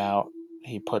came out,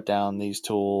 he put down these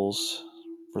tools,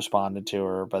 responded to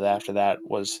her, but after that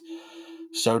was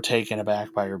so taken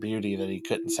aback by her beauty that he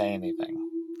couldn't say anything.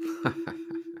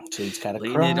 So he's kind of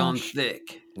lean it on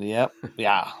thick. Yep.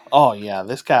 Yeah. Oh yeah.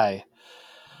 This guy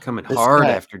coming hard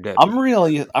after Debbie.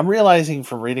 I'm realizing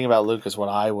from reading about Lucas what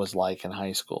I was like in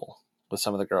high school with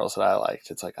some of the girls that I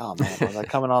liked. It's like, oh man, was I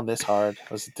coming on this hard?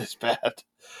 Was it this bad?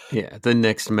 Yeah. The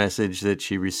next message that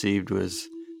she received was,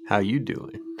 "How you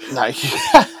doing?"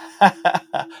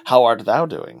 How art thou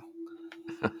doing?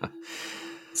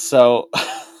 So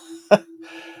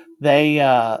they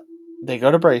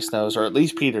go to Brasenose, or at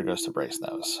least Peter goes to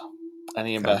Brasenose, and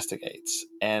he investigates.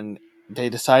 And they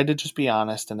decide to just be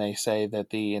honest, and they say that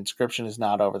the inscription is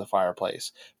not over the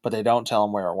fireplace, but they don't tell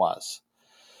him where it was.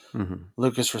 Mm-hmm.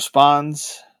 Lucas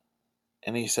responds,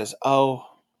 and he says, "Oh,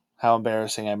 how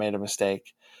embarrassing, I made a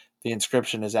mistake. The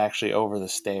inscription is actually over the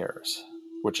stairs,"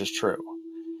 which is true.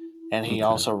 And he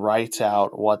also writes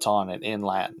out what's on it in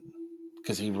Latin,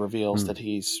 because he reveals that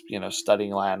he's,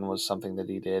 studying Latin was something that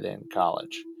he did in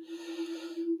college.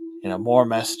 More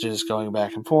messages going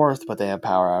back and forth, but they have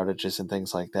power outages and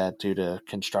things like that due to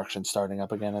construction starting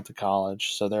up again at the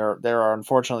college. So there are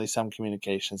unfortunately some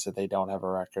communications that they don't have a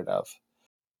record of.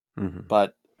 Mm-hmm.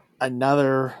 But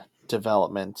another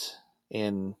development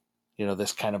in,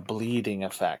 this kind of bleeding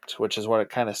effect, which is what it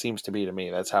kind of seems to be to me,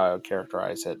 that's how I would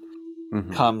characterize it,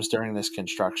 comes during this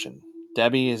construction.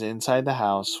 Debbie is inside the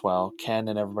house while Ken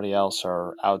and everybody else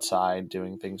are outside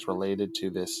doing things related to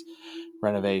this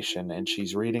renovation, and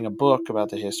she's reading a book about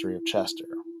the history of Chester.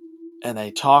 And they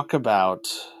talk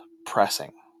about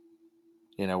pressing,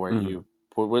 where you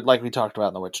would, like we talked about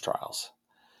in the witch trials.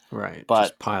 Right. But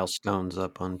just pile stones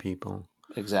up on people.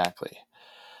 Exactly.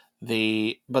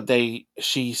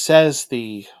 She says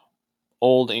the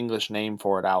old English name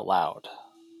for it out loud,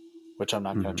 which I'm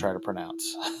not going to Mm-hmm. try to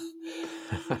pronounce.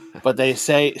 But they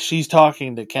say she's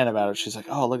talking to Ken about it. She's like,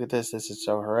 "Oh, look at this. This is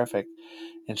so horrific."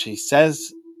 And she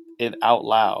says it out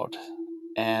loud.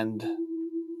 And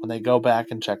when they go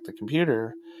back and check the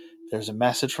computer, there's a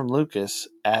message from Lucas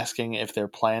asking if they're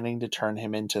planning to turn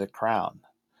him into the crown.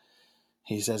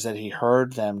 He says that he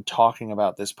heard them talking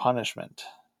about this punishment.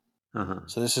 Uh-huh.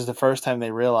 So this is the first time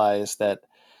they realize that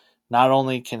not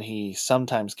only can he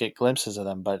sometimes get glimpses of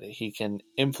them, but he can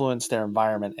influence their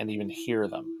environment and even hear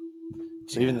them.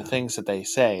 So even the Yeah. things that they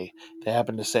say, they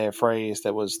happen to say a phrase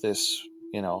that was this,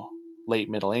 late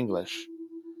Middle English,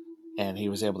 and he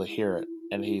was able to hear it.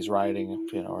 And he's writing,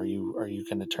 are you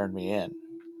going to turn me in? Is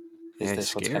Yeah, he's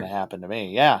this what's going to scared. happen to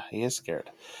me? Yeah, he is scared.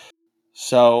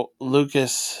 So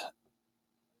Lucas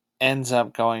ends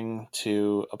up going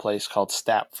to a place called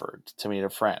Stapford to meet a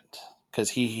friend because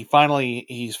he finally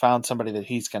he's found somebody that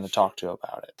he's going to talk to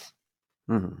about it.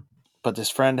 Mm-hmm. But this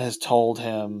friend has told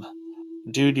him,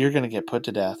 "Dude, you're going to get put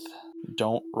to death.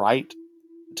 Don't write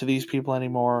to these people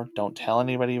anymore. Don't tell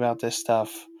anybody about this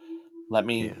stuff. Let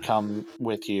me Yeah. come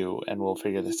with you and we'll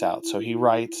figure this out." So he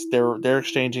writes. They're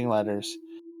exchanging letters.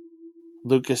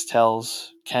 Lucas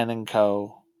tells Ken and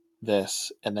Co.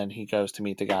 this, and then he goes to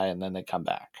meet the guy, and then they come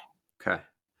back. Okay.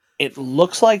 It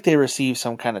looks like they receive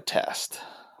some kind of test.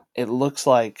 It looks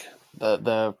like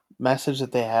the message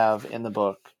that they have in the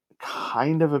book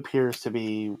kind of appears to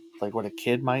be like what a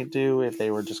kid might do if they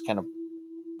were just kind of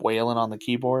wailing on the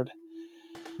keyboard,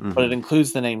 but it Mm-hmm.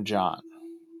 includes the name John.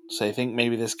 So I think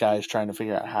maybe this guy is trying to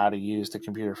figure out how to use the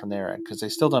computer from their end because they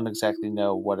still don't exactly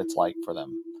know what it's like for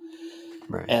them.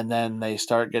 Right. And then they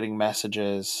start getting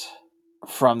messages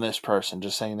from this person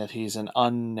just saying that he's an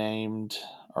unnamed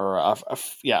or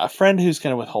a friend who's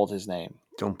going to withhold his name.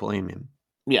 Don't blame him.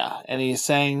 Yeah, and he's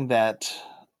saying that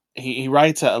he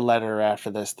writes a letter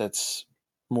after this that's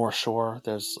more sure.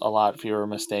 There's a lot fewer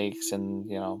mistakes and,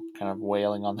 kind of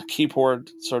wailing on the keyboard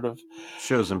sort of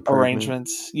Shows improvement.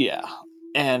 arrangements. Yeah.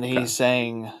 And Okay. he's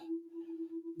saying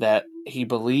that he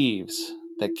believes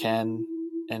that Ken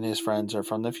and his friends are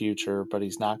from the future, but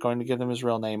he's not going to give them his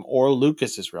real name or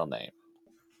Lucas's real name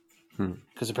Hmm.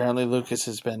 because apparently Lucas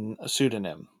has been a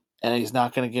pseudonym, and he's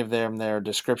not going to give them their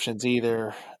descriptions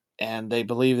either. And they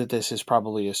believe that this is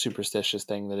probably a superstitious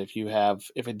thing, that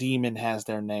if a demon has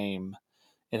their name,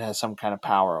 it has some kind of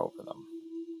power over them,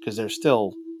 because they're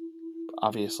still,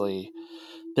 obviously,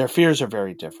 their fears are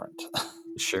very different.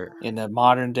 Sure. In the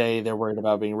modern day, they're worried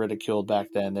about being ridiculed. Back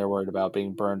then, they're worried about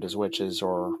being burned as witches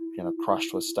or,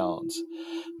 crushed with stones.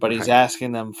 But he's Right.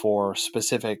 asking them for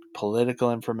specific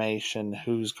political information,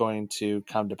 who's going to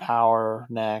come to power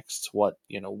next, what,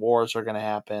 wars are going to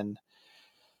happen,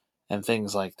 and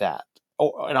things like that.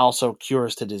 Oh, and also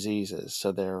cures to diseases.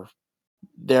 So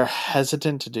they're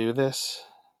hesitant to do this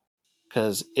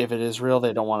because if it is real,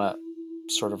 they don't want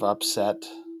to sort of upset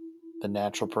the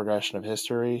natural progression of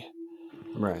history.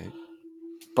 Right.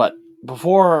 But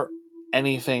before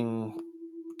anything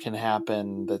can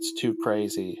happen that's too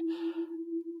crazy,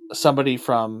 somebody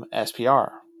from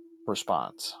SPR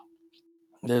responds.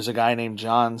 There's a guy named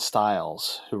John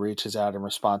Stiles who reaches out in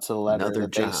response to the letter Another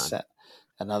that they John. sent.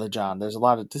 Another John. There's a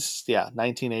lot of this. Yeah,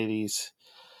 1980s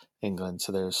England.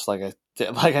 So there's like I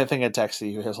think I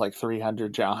texted you. There's like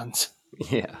 300 Johns.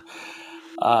 Yeah.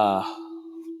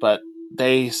 But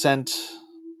they sent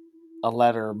a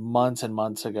letter months and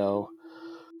months ago,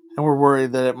 and we're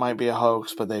worried that it might be a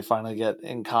hoax. But they finally get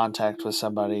in contact with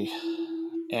somebody,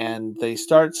 and they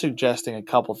start suggesting a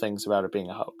couple things about it being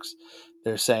a hoax.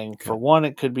 They're saying, for Okay. one,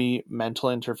 it could be mental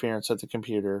interference at the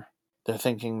computer. They're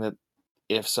thinking that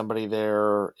if somebody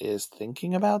there is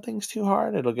thinking about things too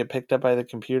hard, it'll get picked up by the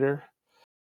computer.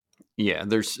 Yeah.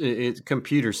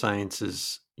 Computer science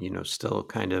is, still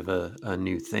kind of a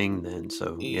new thing then.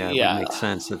 So yeah, it would Yeah, make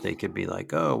sense that they could be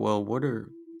like, oh, well, what are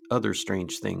other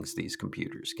strange things these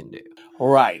computers can do?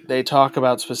 right. They talk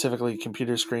about specifically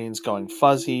computer screens going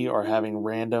fuzzy or having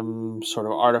random sort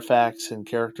of artifacts and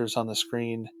characters on the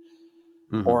screen,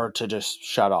 Mm-hmm. or to just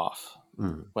shut off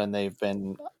Mm-hmm. when they've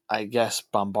been, I guess,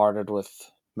 bombarded with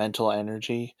mental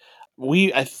energy.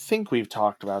 I think we've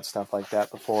talked about stuff like that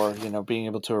before, being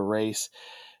able to erase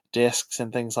discs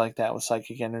and things like that with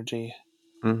psychic energy,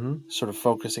 Mm-hmm. sort of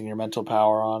focusing your mental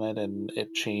power on it, and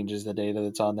it changes the data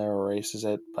that's on there, erases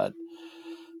it. But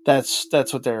that's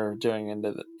what they're doing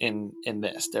in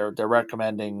this. They're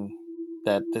recommending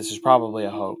that this is probably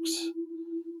a hoax,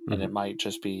 and it Mm-hmm. might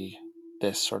just be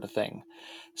this sort of thing.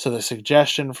 So the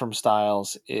suggestion from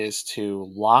Styles is to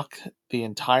lock the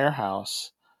entire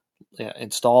house,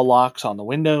 install locks on the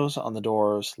windows, on the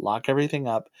doors, lock everything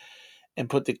up, and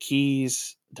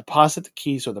deposit the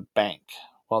keys with a bank,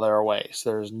 while they're away. So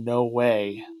there's no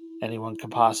way anyone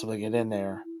could possibly get in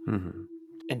there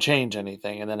and change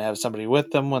anything and then have somebody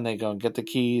with them when they go and get the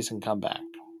keys and come back,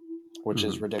 which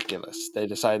is ridiculous. They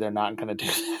decide they're not going to do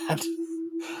that.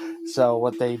 So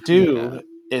what they do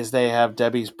is they have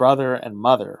Debbie's brother and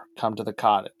mother come to the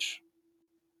cottage.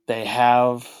 They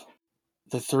have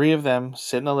the three of them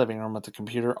sit in the living room with the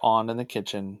computer on in the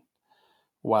kitchen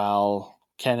while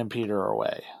Ken and Peter are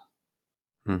away.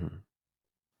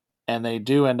 And they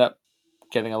do end up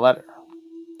getting a letter.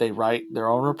 They write their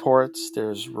own reports.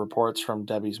 There's reports from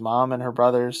Debbie's mom and her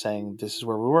brother saying, this is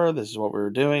where we were. This is what we were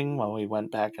doing. When we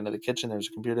went back into the kitchen, there was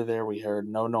a computer there. We heard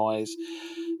no noise.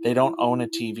 They don't own a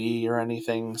TV or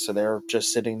anything, so they're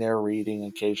just sitting there reading,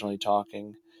 occasionally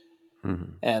talking.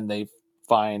 And they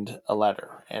find a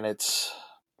letter. And it's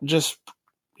just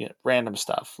random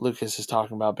stuff. Lucas is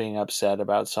talking about being upset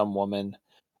about some woman.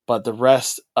 But the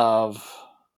rest of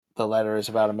the letter is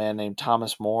about a man named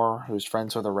Thomas More, who's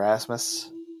friends with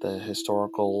Erasmus, the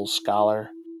historical scholar,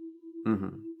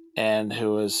 and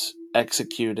who was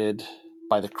executed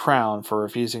by the crown for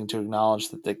refusing to acknowledge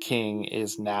that the king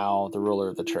is now the ruler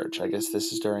of the church. I guess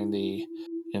this is during the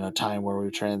time where we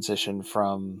transitioned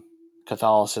from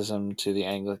Catholicism to the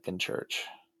Anglican Church.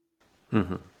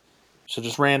 So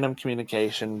just random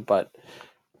communication, but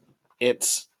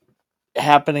it's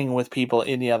happening with people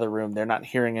in the other room. They're not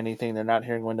hearing anything. They're not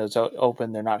hearing windows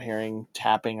open. They're not hearing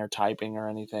tapping or typing or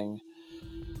anything.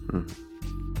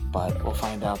 But we'll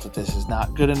find out that this is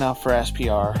not good enough for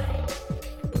SPR.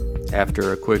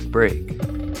 After a quick break.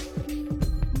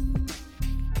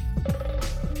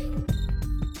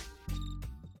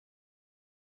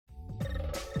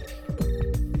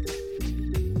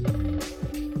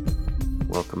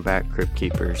 Welcome back, Crypt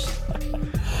Keepers.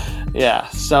 Yeah,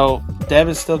 so Deb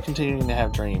is still continuing to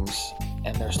have dreams,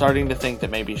 and they're starting to think that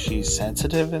maybe she's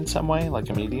sensitive in some way, like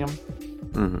a medium.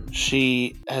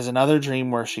 She has another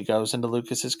dream where she goes into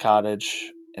Lucas's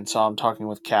cottage and saw him talking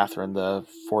with Catherine, the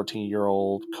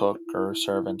 14-year-old cook or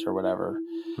servant or whatever.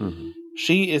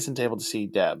 She isn't able to see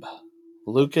Deb.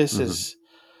 Lucas is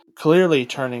clearly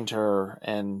turning to her,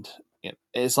 and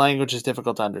his language is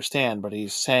difficult to understand, but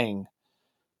he's saying,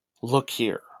 look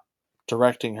here,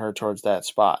 directing her towards that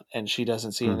spot. And she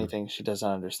doesn't see anything. She doesn't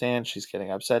understand. She's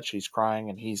getting upset. She's crying,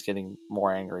 and he's getting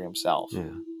more angry himself.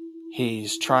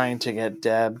 He's trying to get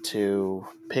Deb to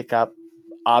pick up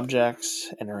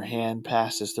objects, and her hand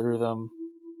passes through them.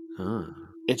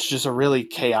 It's just a really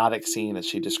chaotic scene that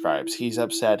she describes. He's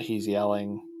upset. He's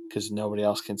yelling because nobody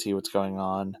else can see what's going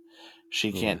on.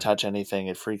 She can't touch anything.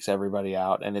 It freaks everybody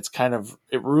out. And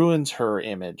it ruins her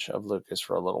image of Lucas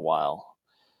for a little while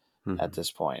at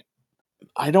this point.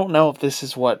 I don't know if this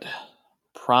is what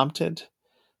prompted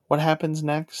what happens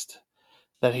next,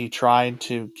 that he tried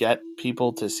to get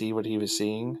people to see what he was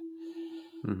seeing.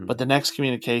 But the next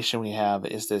communication we have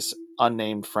is this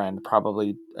unnamed friend,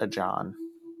 probably a John.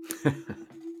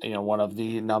 One of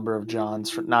the number of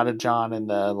Johns, not a John in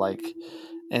the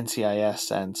NCIS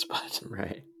sense, but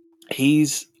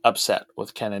he's upset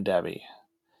with Ken and Debbie.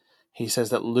 He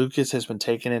says that Lucas has been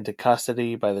taken into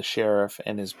custody by the sheriff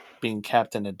and is being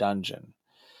kept in a dungeon.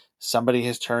 Somebody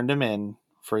has turned him in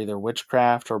for either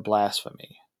witchcraft or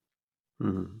blasphemy.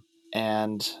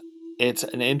 And it's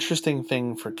an interesting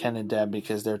thing for Ken and Deb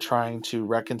because they're trying to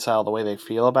reconcile the way they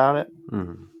feel about it.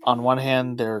 On one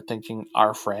hand, they're thinking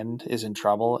our friend is in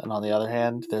trouble. And on the other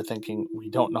hand, they're thinking, we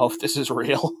don't know if this is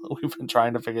real. We've been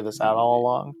trying to figure this out all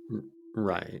along.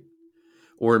 Right.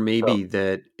 Or maybe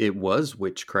that it was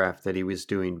witchcraft that he was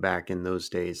doing back in those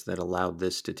days that allowed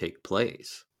this to take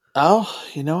place. Oh,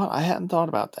 you know what? I hadn't thought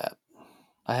about that.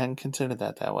 I hadn't considered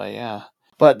that way, yeah.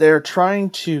 But they're trying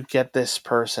to get this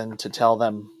person to tell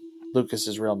them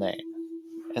Lucas's real name.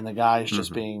 And the guy's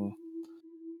just being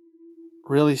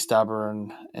really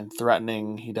stubborn and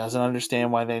threatening. He doesn't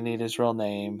understand why they need his real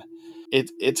name.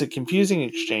 It's a confusing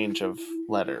exchange of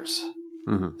letters.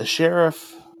 The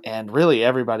sheriff and really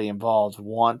everybody involved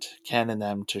want Ken and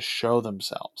them to show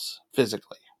themselves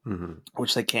physically,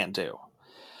 which they can't do.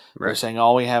 They're saying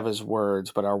all we have is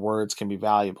words, but our words can be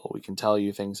valuable. We can tell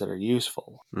you things that are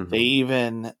useful. They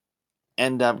even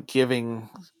end up giving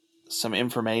some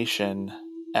information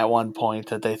at one point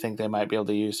that they think they might be able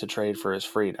to use to trade for his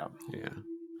freedom.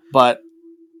 But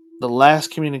the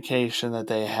last communication that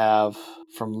they have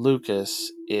from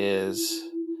Lucas is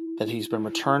that he's been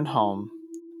returned home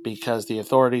because the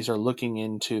authorities are looking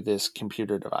into this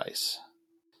computer device.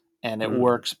 And it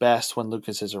works best when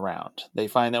Lucas is around. They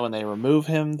find that when they remove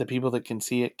him, the people that can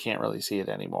see it can't really see it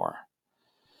anymore.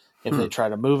 If they try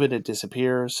to move it, it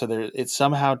disappears. So it's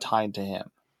somehow tied to him.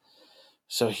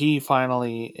 So he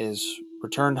finally is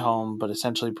returned home, but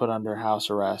essentially put under house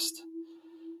arrest.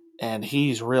 And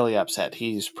he's really upset.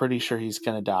 He's pretty sure he's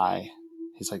going to die.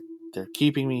 He's like, they're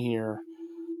keeping me here.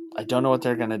 I don't know what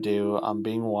they're going to do. I'm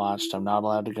being watched. I'm not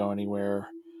allowed to go anywhere.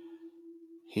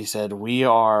 He said, we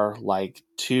are like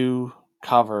two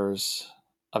covers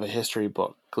of a history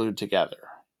book glued together.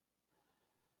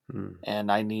 And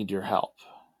I need your help.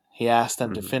 He asked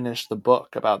them to finish the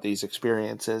book about these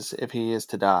experiences if he is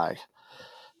to die,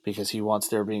 because he wants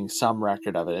there being some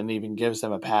record of it, and even gives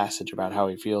them a passage about how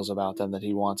he feels about them that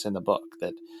he wants in the book,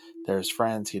 that they're his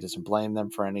friends, he doesn't blame them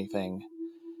for anything,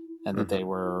 and that they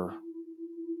were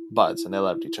buds and they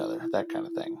loved each other, that kind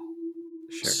of thing.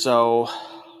 Sure. So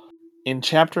in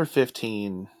chapter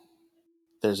 15,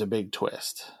 there's a big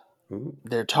twist. Ooh.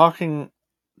 They're talking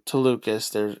to Lucas.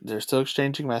 They're still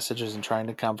exchanging messages and trying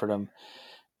to comfort him.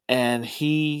 And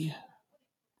he,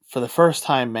 for the first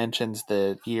time, mentions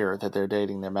the year that they're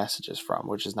dating their messages from,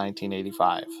 which is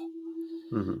 1985.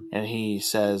 And he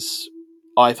says,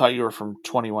 oh, I thought you were from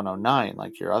 2109,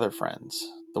 like your other friends,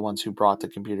 the ones who brought the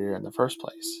computer here in the first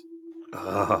place.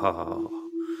 Oh.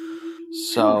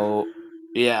 So,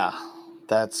 yeah,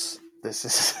 this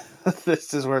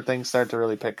is where things start to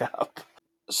really pick up.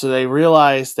 So they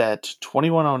realize that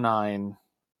 2109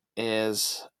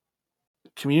 is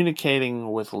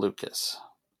communicating with Lucas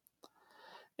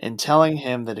and telling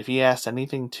him that if he asks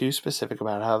anything too specific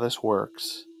about how this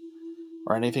works,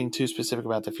 or anything too specific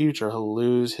about the future, he'll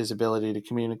lose his ability to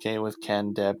communicate with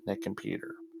Ken, Deb, Nick, and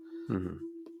Peter.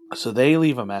 So they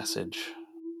leave a message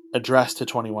addressed to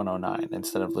 2109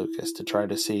 instead of Lucas to try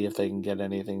to see if they can get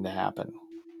anything to happen.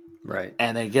 Right.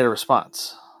 And they get a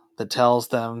response that tells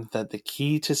them that the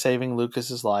key to saving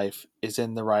Lucas's life is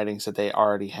in the writings that they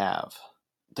already have.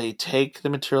 They take the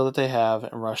material that they have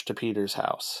and rush to Peter's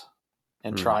house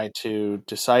and try to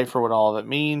decipher what all of it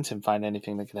means and find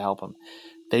anything that can help him.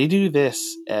 They do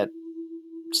this at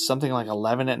something like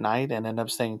 11 at night and end up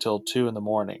staying till 2 in the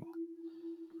morning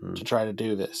to try to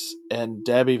do this. And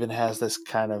Deb even has this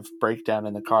kind of breakdown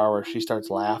in the car where she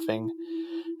starts laughing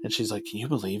and she's like, can you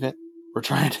believe it? We're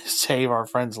trying to save our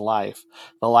friend's life,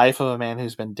 the life of a man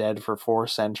who's been dead for 4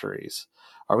 centuries.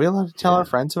 Are we allowed to tell our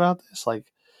friends about this?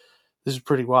 Like, this is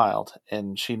pretty wild.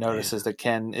 And she notices that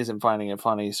Ken isn't finding it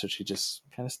funny, so she just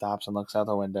kind of stops and looks out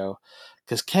the window.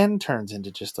 Because Ken turns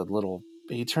into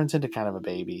he turns into kind of a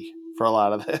baby for a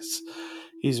lot of this.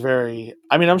 He's very,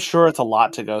 I mean, I'm sure it's a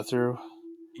lot to go through.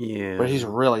 Yeah. But he's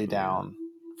really down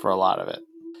for a lot of it.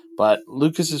 But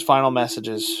Lucas's final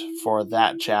messages for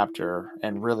that chapter,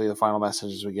 and really the final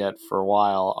messages we get for a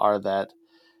while, are that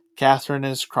Catherine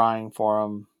is crying for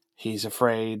him. He's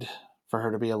afraid for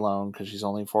her to be alone because she's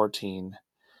only 14.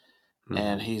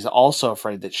 And he's also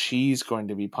afraid that she's going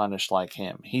to be punished like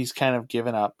him. He's kind of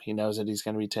given up. He knows that he's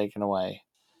going to be taken away.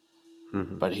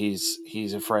 But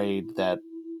he's afraid that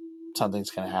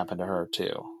something's going to happen to her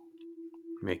too.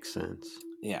 Makes sense.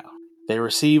 Yeah. They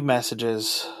receive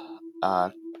messages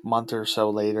a month or so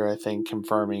later, I think,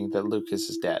 confirming that Lucas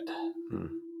is dead.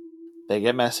 They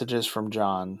get messages from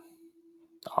John,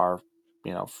 our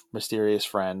mysterious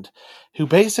friend, who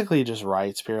basically just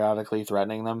writes periodically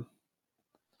threatening them.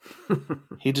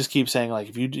 He just keeps saying, like,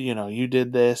 if you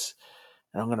did this,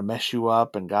 and I'm going to mess you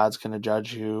up, and God's going to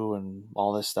judge you, and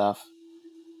all this stuff.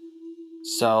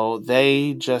 So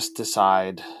they just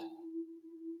decide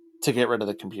to get rid of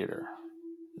the computer.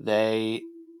 They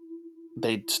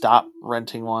stop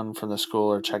renting one from the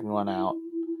school or checking one out.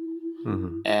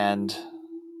 And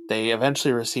they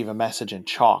eventually receive a message in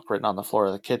chalk written on the floor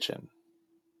of the kitchen.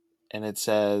 And it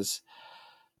says,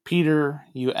 Peter,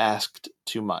 you asked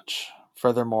too much.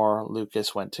 Furthermore,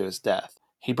 Lucas went to his death.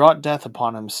 He brought death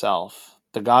upon himself,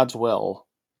 the God's will.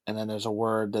 And then there's a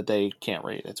word that they can't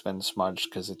read. It's been smudged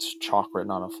because it's chalk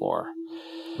written on a floor.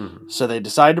 So they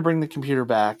decide to bring the computer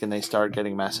back and they start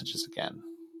getting messages again.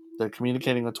 They're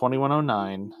communicating with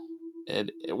 2109,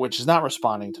 which is not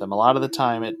responding to them. A lot of the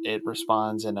time it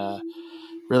responds in a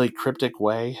really cryptic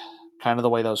way, kind of the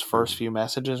way those first few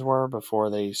messages were before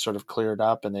they sort of cleared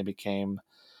up and they became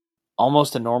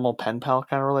almost a normal pen pal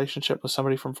kind of relationship with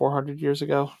somebody from 400 years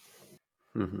ago.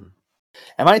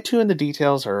 Am I too in the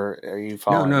details, or are you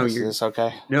following this? Is this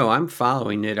okay? No, I'm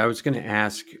following it. I was going to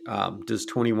ask, does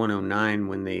 2109,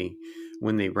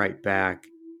 when they write back,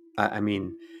 I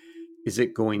mean, is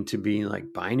it going to be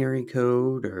like binary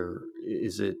code, or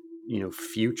is it,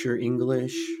 future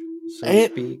English, so to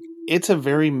speak? It's a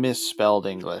very misspelled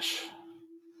English.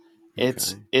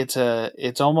 Okay.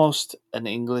 It's almost an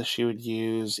English you would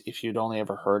use if you'd only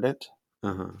ever heard it.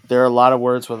 Uh-huh. There are a lot of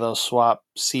words where they'll swap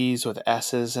C's with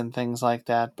S's and things like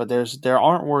that, but there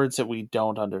aren't words that we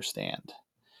don't understand.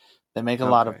 They make a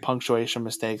lot of punctuation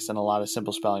mistakes and a lot of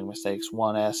simple spelling mistakes.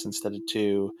 One S instead of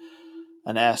two,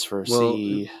 an S for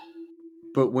C.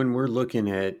 But when we're looking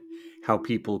at how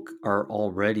people are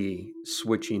already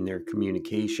switching their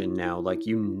communication now, like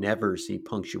you never see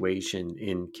punctuation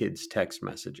in kids' text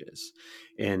messages.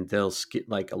 And they'll skip,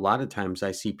 like a lot of times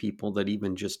I see people that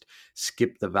even just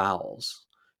skip the vowels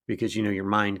because, your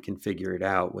mind can figure it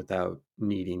out without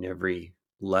needing every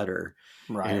letter.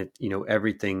 Right. And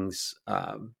everything's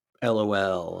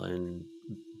LOL and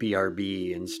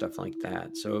BRB and stuff like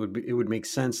that. So it would make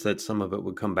sense that some of it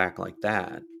would come back like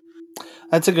that.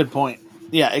 That's a good point.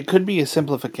 Yeah, it could be a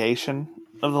simplification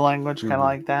of the language, kind of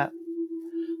like that.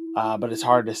 But it's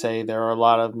hard to say. There are a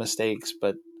lot of mistakes,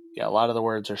 but yeah, a lot of the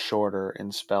words are shorter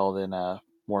and spelled in a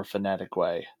more phonetic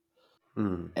way.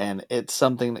 And it's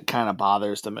something that kind of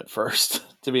bothers them at first,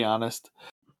 to be honest.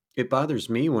 It bothers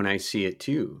me when I see it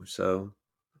too. So,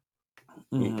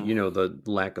 the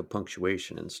lack of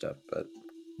punctuation and stuff, but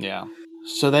yeah.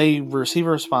 So they receive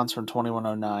a response from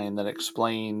 2109 that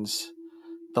explains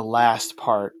the last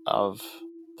part of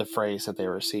the phrase that they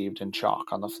received in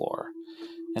chalk on the floor.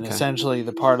 And essentially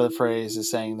the part of the phrase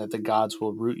is saying that the gods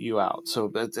will root you out.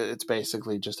 So it's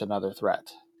basically just another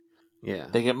threat. Yeah.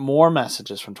 They get more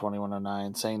messages from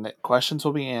 2109 saying that questions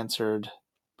will be answered,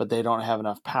 but they don't have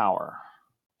enough power.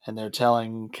 And they're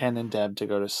telling Ken and Deb to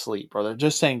go to sleep. Or they're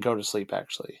just saying go to sleep,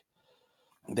 actually.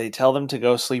 They tell them to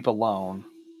go sleep alone.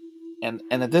 And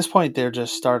at this point, they're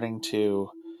just starting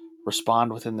to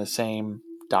respond within the same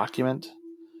document.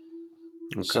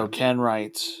 Okay. So Ken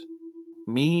writes,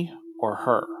 me or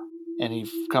her. And he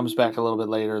comes back a little bit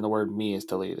later and the word me is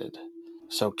deleted.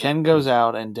 So Ken goes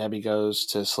out and Debbie goes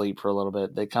to sleep for a little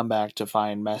bit. They come back to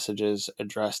find messages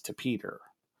addressed to Peter.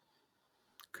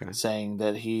 Saying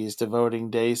that he's devoting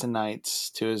days and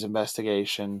nights to his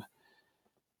investigation.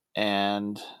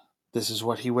 And this is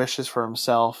what he wishes for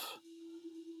himself.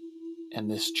 And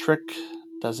this trick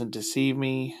doesn't deceive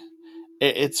me.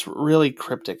 It's really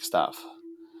cryptic stuff.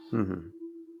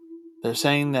 They're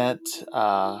saying that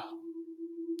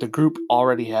the group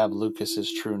already have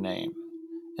Lucas's true name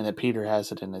and that Peter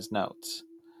has it in his notes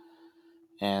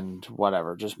and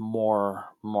whatever, just more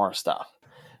stuff.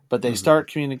 But they start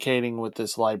communicating with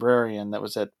this librarian that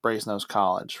was at Brasenose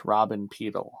College, Robin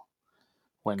Peedle,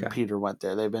 when Peter went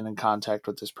there. They've been in contact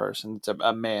with this person. It's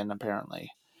a man,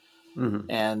 apparently.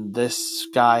 And this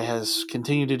guy has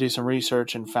continued to do some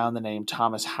research and found the name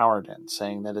Thomas Howardin,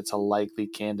 saying that it's a likely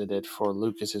candidate for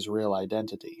Lucas's real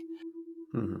identity.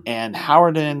 And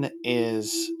Howardin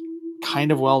is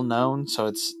kind of well known,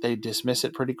 so they dismiss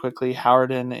it pretty quickly.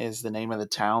 Howardin is the name of the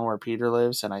town where Peter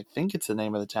lives, and I think it's the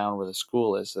name of the town where the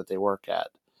school is that they work at.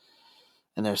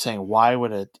 And they're saying, why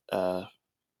would a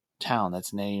town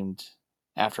that's named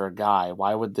after a guy,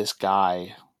 why would this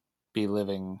guy be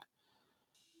living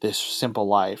this simple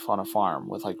life on a farm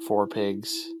with like 4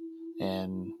 pigs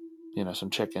and,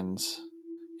 some chickens?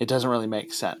 It doesn't really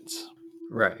make sense.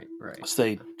 Right. So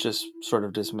they just sort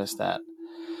of dismiss that.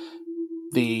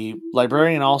 The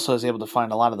librarian also is able to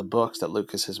find a lot of the books that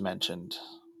Lucas has mentioned.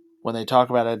 When they talk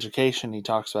about education, he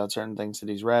talks about certain things that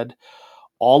he's read.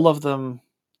 All of them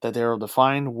that they were able to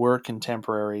find were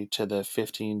contemporary to the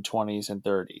 1520s and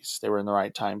 30s. They were in the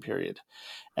right time period.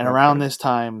 And around this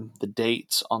time, the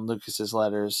dates on Lucas's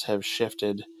letters have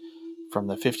shifted from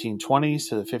the 1520s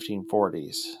to the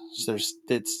 1540s. So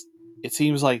it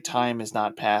seems like time is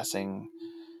not passing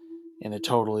in a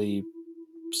totally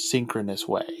synchronous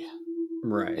way.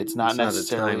 Right. It's not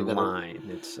necessarily a timeline.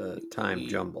 It's a time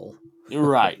jumble.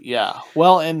 Right, yeah.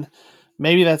 Well, and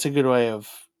maybe that's a good way of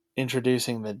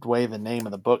introducing the way the name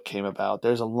of the book came about.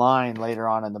 There's a line later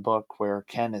on in the book where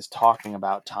Ken is talking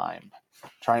about time,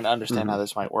 trying to understand how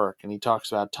this might work. And he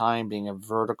talks about time being a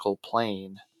vertical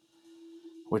plane,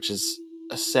 which is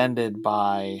ascended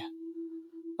by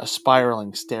a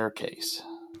spiraling staircase.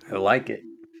 I like it.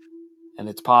 And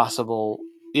it's possible.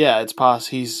 Yeah, it's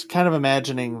possible. He's kind of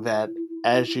imagining that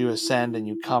as you ascend and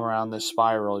you come around this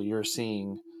spiral, you're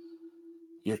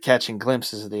catching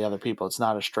glimpses of the other people. It's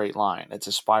not a straight line. It's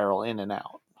a spiral in and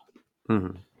out.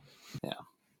 Yeah.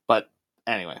 But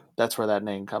anyway, that's where that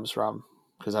name comes from.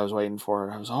 Because I was waiting for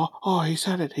it. I was, he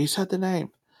said it. He said the name.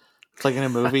 It's like in a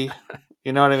movie.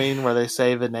 You know what I mean? Where they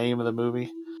say the name of the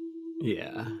movie.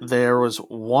 Yeah. There was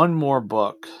one more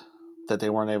book that they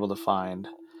weren't able to find,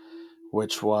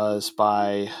 which was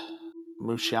by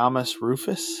Mushiamus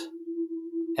Rufus.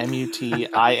 Mutiamus.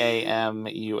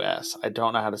 I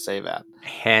don't know how to say that.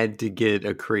 Had to get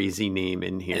a crazy name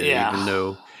in here, even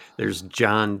though there's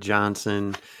John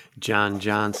Johnson, John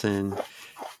Johnson, and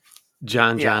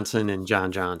John Johnson,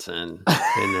 and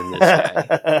then this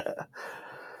guy.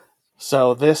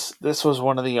 So this was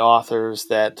one of the authors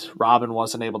that Robin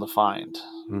wasn't able to find.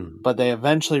 But they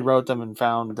eventually wrote them and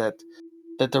found that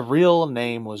the real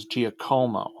name was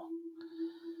Giacomo.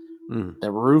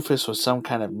 That Rufus was some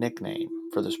kind of nickname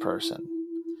for this person.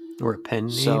 Or a pen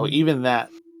name? So even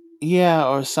that, yeah,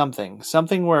 or something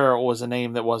where it was a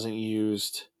name that wasn't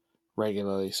used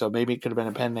regularly. So maybe it could have been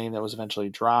a pen name that was eventually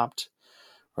dropped,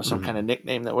 or some kind of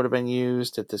nickname that would have been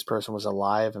used if this person was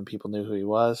alive and people knew who he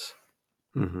was.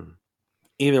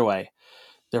 Either way,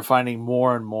 they're finding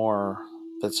more and more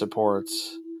that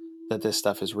supports that this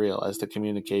stuff is real as the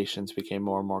communications became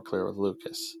more and more clear with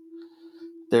Lucas.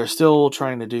 They're still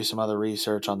trying to do some other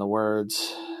research on the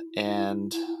words,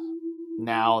 and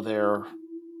now they're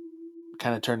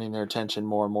kind of turning their attention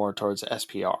more and more towards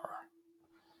SPR.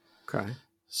 Okay.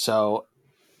 So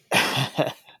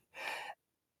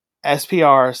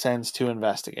SPR sends 2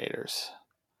 investigators.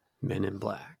 Men in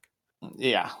Black.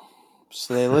 Yeah.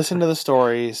 So they listen to the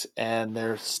stories, and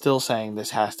they're still saying this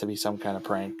has to be some kind of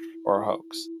prank or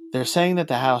hoax. They're saying that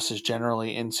the house is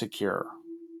generally insecure,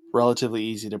 relatively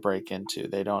easy to break into.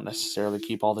 They don't necessarily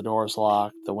keep all the doors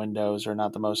locked. The windows are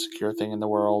not the most secure thing in the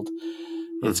world.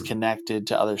 It's connected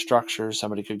to other structures.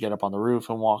 Somebody could get up on the roof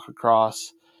and walk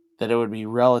across. That it would be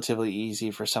relatively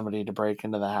easy for somebody to break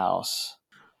into the house.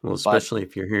 Well, especially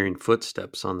if you're hearing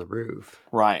footsteps on the roof.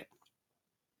 Right.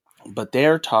 But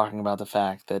they're talking about the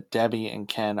fact that Debbie and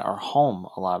Ken are home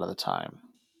a lot of the time.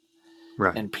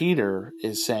 Right. And Peter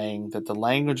is saying that the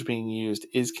language being used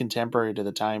is contemporary to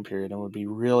the time period and would be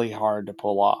really hard to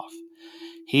pull off.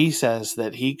 He says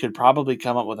that he could probably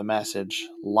come up with a message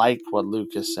like what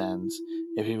Lucas sends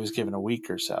if he was given a week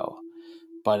or so.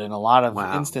 But in a lot of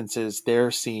instances,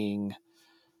 they're seeing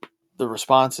the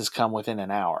responses come within an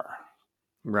hour.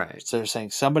 Right. So they're saying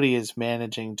somebody is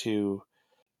managing to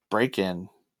break in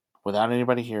without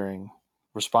anybody hearing,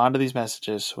 respond to these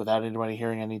messages without anybody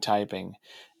hearing any typing,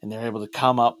 and they're able to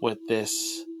come up with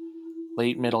this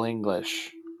late Middle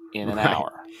English in an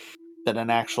hour that an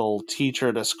actual teacher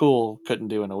at a school couldn't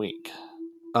do in a week.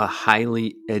 A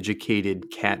highly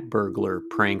educated cat burglar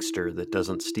prankster that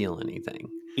doesn't steal anything.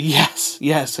 Yes,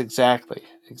 exactly.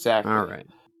 All right.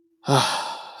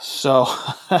 So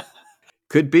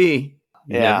could be.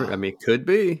 Yeah. Could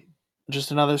be.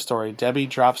 Just another story. Debbie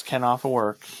drops Ken off of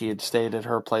work. He had stayed at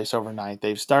her place overnight.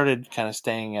 They've started kind of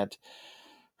staying at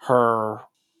her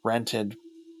rented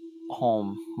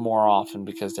home more often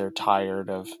because they're tired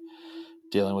of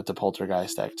dealing with the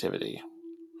poltergeist activity.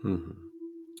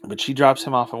 But she drops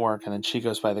him off at work, and then she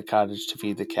goes by the cottage to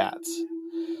feed the cats.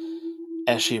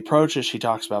 As she approaches, she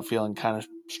talks about feeling kind of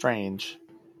strange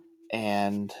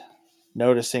and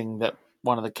noticing that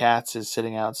one of the cats is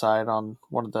sitting outside on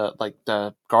one of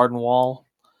the garden wall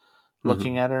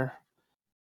looking at her.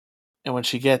 And when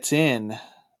she gets in,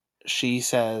 she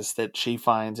says that she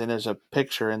finds, and there's a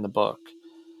picture in the book,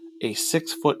 a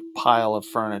 6-foot pile of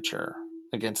furniture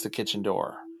against the kitchen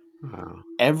door. Wow.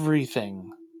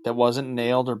 Everything that wasn't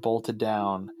nailed or bolted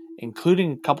down,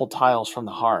 including a couple tiles from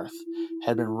the hearth,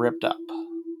 had been ripped up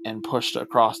and pushed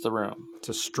across the room. It's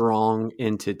a strong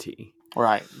entity.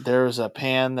 Right. There's a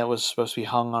pan that was supposed to be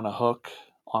hung on a hook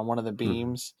on one of the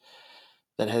beams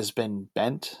that has been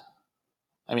bent.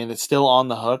 I mean, it's still on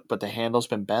the hook, but the handle's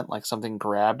been bent, like something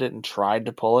grabbed it and tried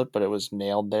to pull it, but it was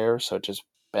nailed there, so it just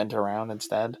bent around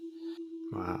instead.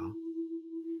 Wow.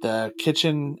 The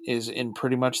kitchen is in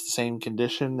pretty much the same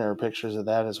condition. There are pictures of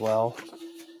that as well.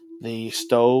 The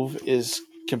stove is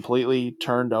completely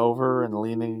turned over and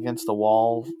leaning against the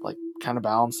wall, like kind of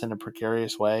balanced in a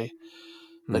precarious way.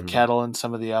 The kettle and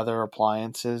some of the other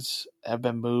appliances have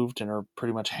been moved and are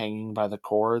pretty much hanging by the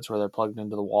cords where they're plugged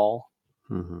into the wall.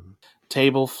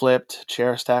 Table flipped,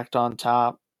 chair stacked on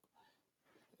top,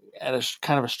 at a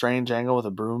kind of a strange angle with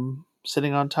a broom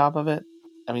sitting on top of it.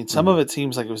 I mean, some of it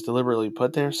seems like it was deliberately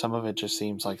put there. Some of it just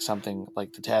seems like something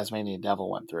like the Tasmanian devil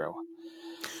went through.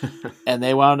 And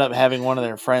they wound up having one of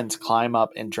their friends climb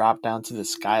up and drop down to the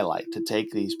skylight to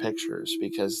take these pictures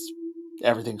because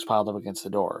everything's piled up against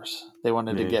the doors. They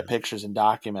wanted to get pictures and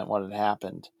document what had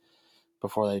happened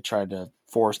before they tried to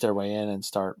force their way in and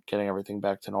start getting everything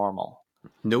back to normal.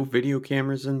 No video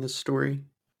cameras in this story?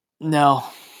 No.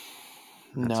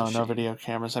 No video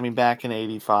cameras. I mean, back in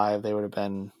 85, they would have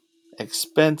been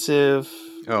expensive.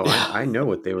 Oh, I know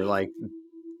what they were like.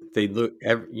 They look,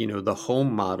 the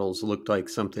home models looked like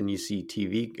something you see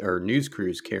TV or news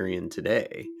crews carrying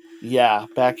today. Yeah,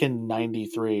 back in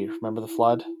 93. Remember the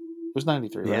flood? It was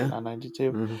 93, right? Not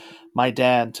 92? My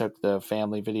dad took the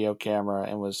family video camera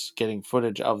and was getting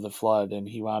footage of the flood, and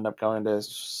he wound up going to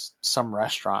some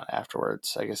restaurant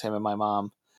afterwards. I guess him and my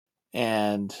mom.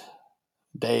 And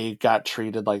they got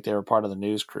treated like they were part of the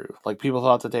news crew. Like, people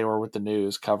thought that they were with the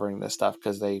news covering this stuff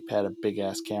because they had a big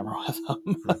ass camera with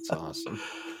them. That's awesome.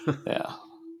 Yeah.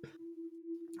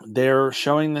 They're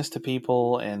showing this to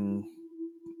people and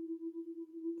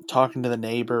talking to the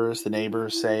neighbors. The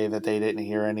neighbors say that they didn't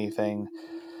hear anything.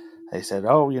 They said,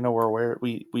 "Oh, we're aware.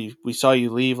 We saw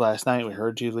you leave last night. We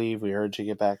heard you leave. We heard you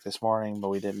get back this morning, but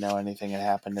we didn't know anything had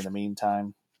happened in the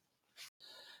meantime."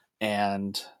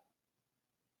 And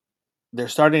they're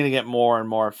starting to get more and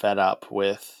more fed up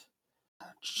with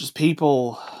just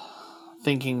people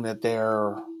thinking that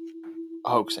they're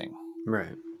hoaxing.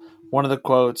 Right. One of the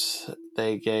quotes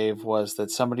they gave was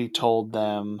that somebody told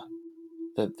them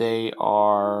that they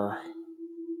are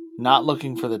not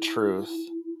looking for the truth,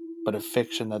 but a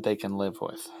fiction that they can live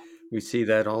with. We see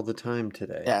that all the time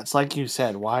today. Yeah, it's like you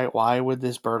said. Why would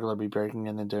this burglar be breaking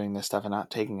in and doing this stuff and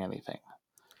not taking anything?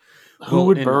 Who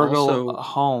would burgle a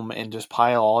home and just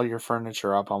pile all your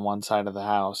furniture up on one side of the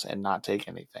house and not take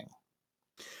anything?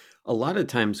 A lot of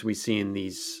times we see in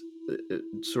these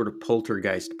sort of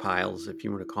poltergeist piles, if you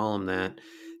want to call them that,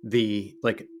 the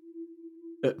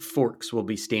forks will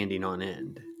be standing on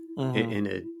end. Mm-hmm. And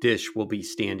a dish will be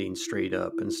standing straight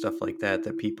up and stuff like that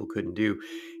people couldn't do.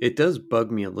 It does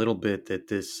bug me a little bit that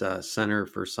this Center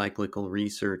for Cyclical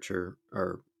Research or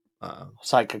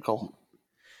Psychical.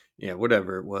 Yeah,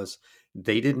 whatever it was,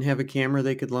 they didn't have a camera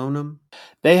they could loan them.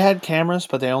 They had cameras,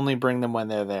 but they only bring them when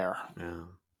they're there. Yeah.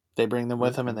 They bring them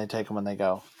with them and they take them when they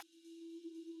go.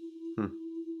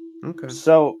 Okay.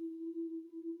 So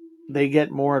they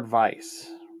get more advice.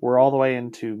 We're all the way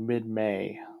into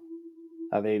mid-May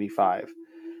of 85.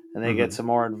 And they get some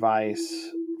more advice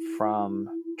from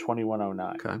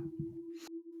 2109. Okay.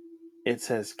 It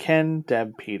says, Ken,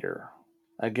 Deb, Peter.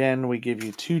 Again, we give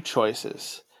you 2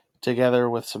 choices, together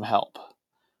with some help.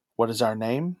 What is our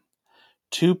name?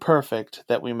 Too perfect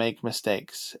that we make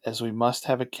mistakes, as we must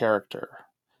have a character.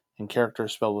 And character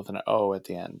is spelled with an O at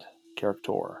the end.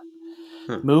 Character.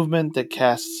 Movement that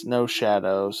casts no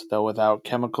shadows, though without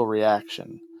chemical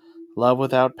reaction. Love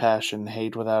without passion,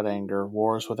 hate without anger,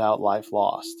 wars without life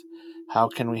lost. How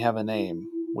can we have a name?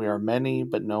 We are many,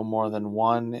 but no more than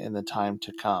one in the time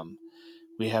to come.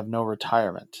 We have no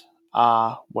retirement.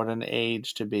 Ah, what an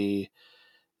age to be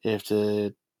if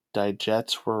the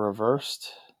digets were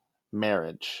reversed.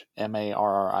 Marriage,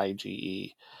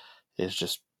 M-A-R-R-I-G-E, is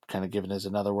just kind of given as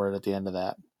another word at the end of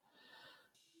that.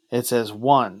 It says,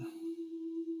 1.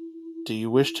 Do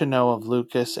you wish to know of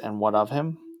Lucas and what of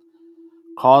him?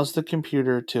 Cause the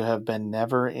computer to have been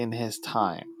never in his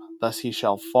time, thus he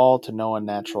shall fall to no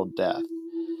unnatural death.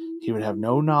 He would have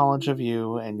no knowledge of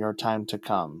you and your time to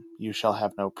come. You shall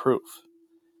have no proof.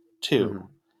 2.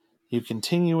 You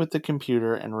continue with the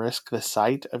computer and risk the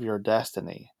sight of your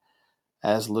destiny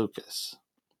as Lucas.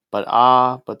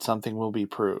 But something will be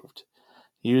proved.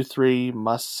 You 3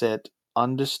 must sit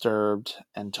undisturbed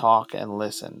and talk and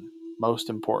listen, most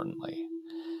importantly.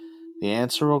 The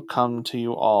answer will come to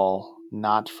you all,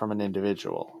 not from an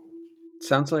individual.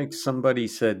 Sounds like somebody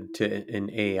said to an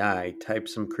AI, type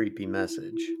some creepy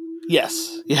message.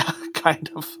 Yes. Yeah, kind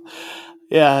of.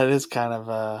 Yeah, it is kind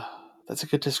of that's a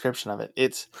good description of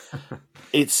it.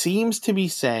 It seems to be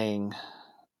saying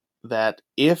that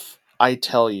if I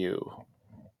tell you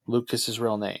Lucas's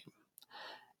real name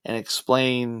and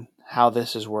explain how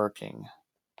this is working,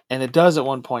 and it does at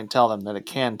one point tell them that it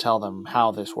can tell them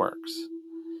how this works.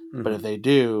 But if they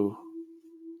do,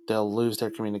 they'll lose their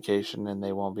communication and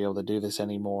they won't be able to do this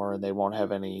anymore and they won't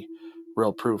have any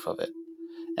real proof of it.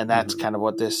 And that's kind of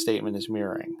what this statement is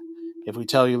mirroring. If we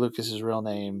tell you Lucas's real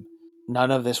name,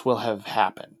 none of this will have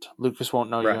happened. Lucas won't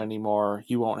know you anymore.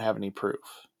 You won't have any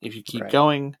proof. If you keep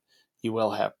going, you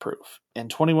will have proof. And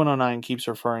 2109 keeps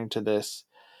referring to this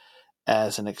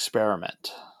as an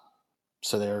experiment.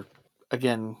 So they're,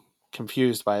 again,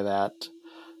 confused by that.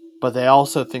 But they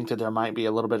also think that there might be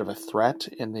a little bit of a threat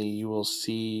in the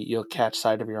you'll catch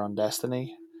sight of your own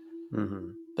destiny.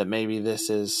 That maybe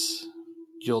this is,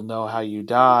 you'll know how you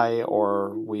die,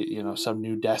 or some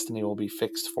new destiny will be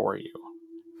fixed for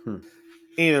you.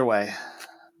 Either way,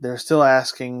 they're still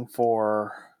asking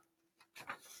for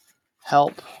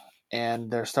help, and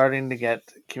they're starting to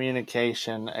get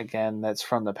communication again that's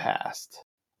from the past.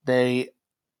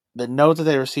 The note that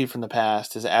they received from the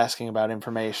past is asking about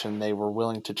information they were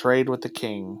willing to trade with the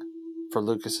king for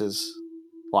Lucas's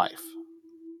life.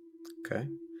 Okay.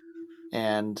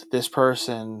 And this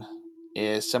person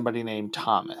is somebody named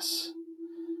Thomas,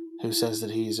 who says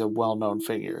that he's a well-known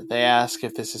figure. They ask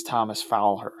if this is Thomas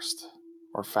Fowlhurst,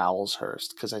 or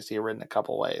Fowlshurst, because I see it written a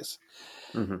couple ways.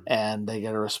 And they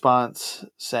get a response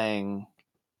saying,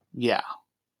 yeah.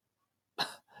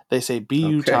 They say, "Be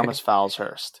you Okay. Thomas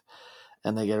Falshurst?"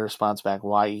 And they get a response back,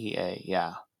 "YEA."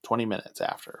 Yeah, 20 minutes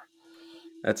after.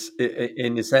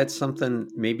 And is that something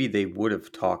maybe they would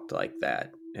have talked like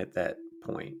that at that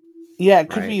point, Yeah, it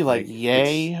could right? be like Like it's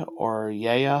yay or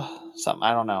yaya, something.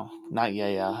 I don't know. Not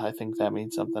yaya. I think that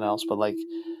means something else. But like,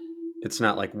 it's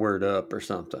not like word up or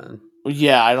something.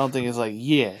 yeah, I don't think it's like Is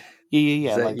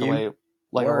yeah, that like the you? way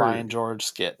like a Ryan Word. George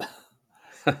skit.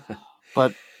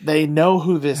 But they know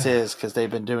who this is because they've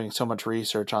been doing so much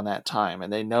research on that time,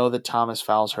 and they know that Thomas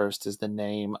Falshurst is the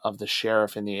name of the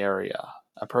sheriff in the area,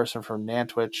 a person from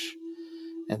Nantwich,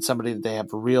 and somebody that they have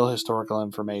real historical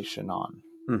information on.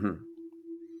 Mm-hmm.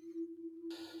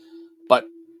 But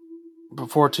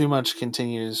before too much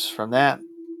continues from that,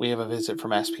 we have a visit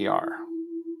from SPR.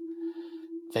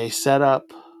 They set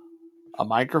up a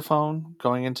microphone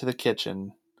going into the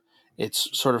kitchen. It's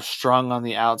sort of strung on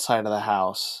the outside of the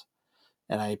house,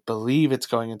 and I believe it's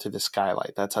going into the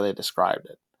skylight. That's how they described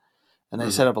it. And they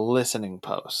set Mm-hmm. up a listening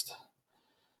post.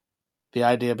 The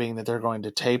idea being that they're going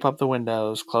to tape up the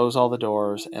windows, close all the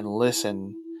doors, and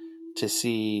listen to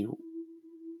see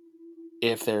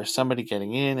if there's somebody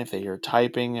getting in, if they hear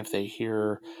typing, if they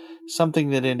hear something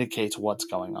that indicates what's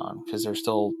going on, because they're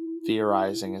still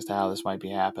theorizing as to how this might be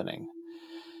happening.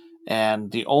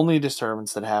 And the only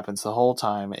disturbance that happens the whole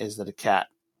time is that a cat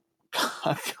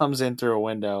comes in through a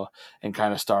window and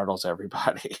kind of startles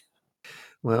everybody.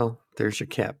 Well, there's your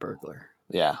cat burglar.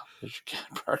 Yeah, there's your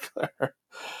cat burglar.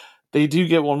 They do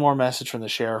get one more message from the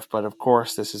sheriff, but of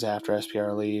course this is after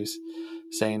SPR leaves,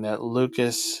 saying that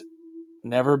Lucas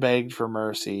never begged for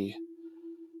mercy,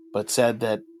 but said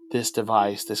that this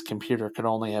device, this computer, could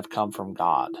only have come from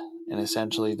God, and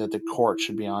essentially that the court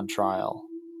should be on trial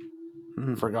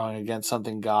for going against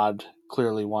something God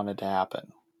clearly wanted to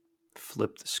happen.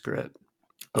 Flip the script.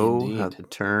 Oh, how Indeed. the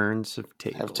turns have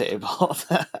Have tabled.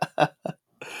 tabled.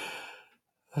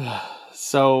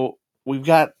 So we've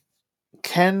got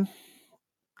Ken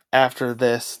after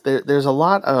this. There's a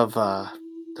lot of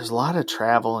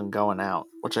travel and going out,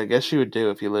 which I guess you would do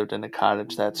if you lived in a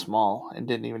cottage that small and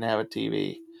didn't even have a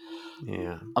TV.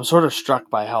 Yeah. I'm sort of struck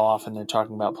by how often they're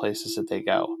talking about places that they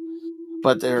go.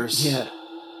 But there's Yeah.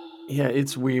 Yeah,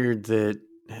 it's weird that,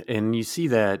 and you see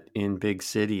that in big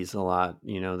cities a lot.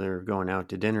 They're going out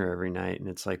to dinner every night, and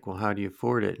it's like, well, how do you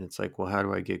afford it? And it's like, well, how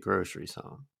do I get groceries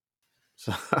home?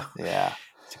 So yeah.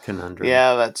 it's a conundrum.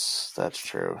 Yeah, that's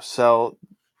true. So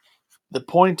the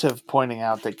point of pointing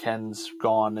out that Ken's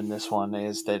gone in this one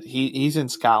is that he's in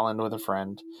Scotland with a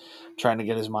friend trying to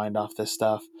get his mind off this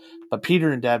stuff. But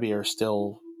Peter and Debbie are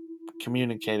still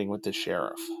communicating with the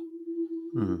sheriff.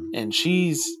 Mm. And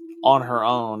she's on her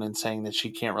own and saying that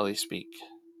she can't really speak.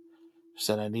 She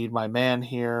said, "I need my man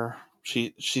here."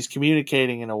 She's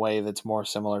communicating in a way that's more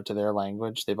similar to their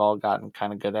language. They've all gotten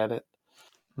kind of good at it.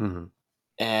 Mm-hmm.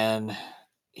 And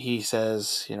he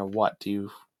says, "What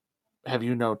have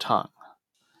you no tongue?"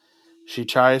 She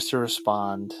tries to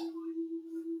respond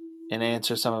and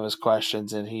answer some of his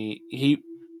questions, and he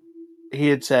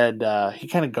had said he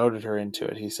kind of goaded her into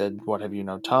it. He said, "What, have you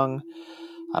no tongue?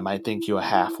 I might think you a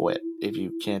half-wit if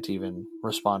you can't even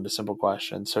respond to simple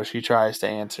questions." So she tries to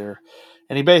answer,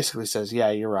 and he basically says, "Yeah,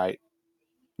 you're right.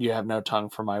 You have no tongue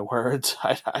for my words.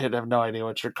 I have no idea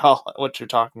what you're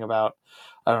talking about.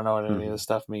 I don't know what any of Mm-hmm. this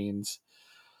stuff means."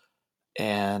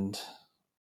 And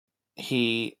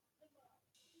he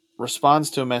responds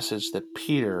to a message that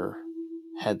Peter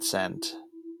had sent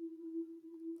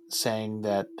saying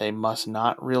that they must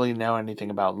not really know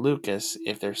anything about Lucas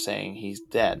if they're saying he's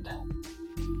dead.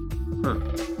 Huh.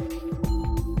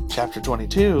 Chapter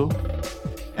 22.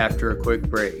 After a quick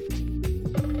break.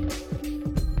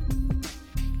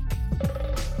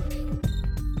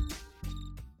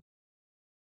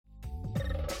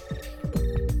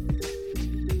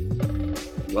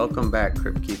 Welcome back,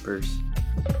 Crypt Keepers.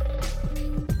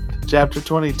 Chapter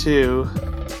 22.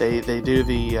 They do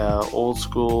the old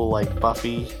school like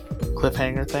Buffy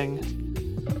cliffhanger thing.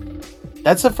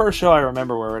 That's the first show I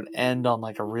remember where it would end on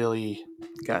like a really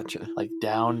Gotcha. like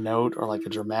down note or like a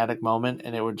dramatic moment,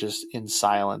 and it would just in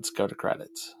silence go to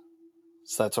credits.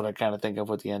 So that's what I kind of think of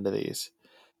with the end of these.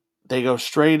 They go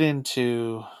straight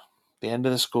into the end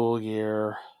of the school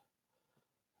year.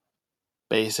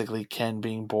 Basically, Ken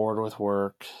being bored with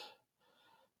work.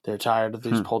 They're tired of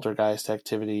these poltergeist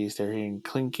activities. They're hearing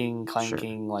clinking,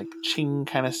 clanking, like ching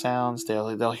kind of sounds.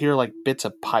 They'll hear like bits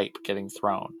of pipe getting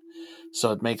thrown.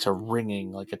 So it makes a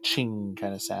ringing, like a ching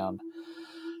kind of sound.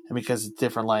 And because it's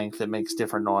different length, it makes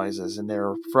different noises. And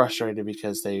they're frustrated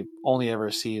because they only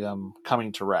ever see them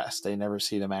coming to rest. They never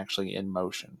see them actually in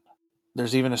motion.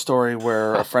 There's even a story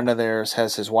where a friend of theirs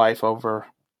has his wife over,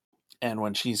 And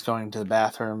when she's going to the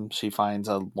bathroom, she finds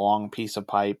a long piece of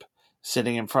pipe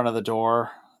sitting in front of the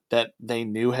door that they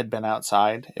knew had been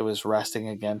outside. It was resting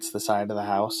against the side of the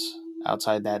house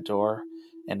outside that door,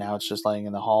 and now it's just laying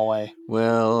in the hallway.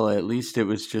 Well, at least it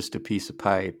was just a piece of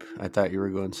pipe. I thought you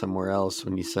were going somewhere else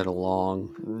when you said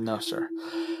along. No, sir.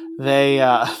 They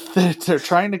they're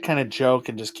trying to kind of joke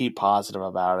and just keep positive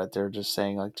about it. They're just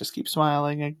saying, like, just keep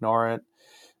smiling, ignore it,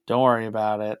 don't worry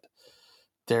about it.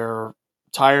 They're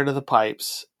tired of the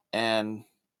pipes, and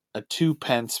a 2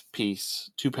 pence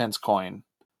coin,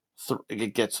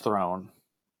 it gets thrown,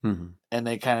 and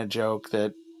they kind of joke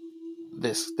that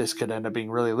this could end up being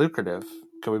really lucrative.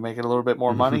 Could we make it a little bit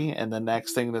more money? And the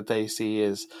next thing that they see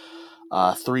is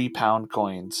 3 pound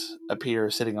coins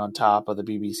appear sitting on top of the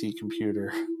BBC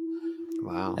computer.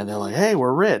 Wow. And they're like, hey,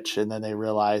 we're rich. And then they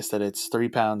realize that it's 3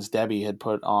 pounds Debbie had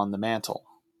put on the mantle.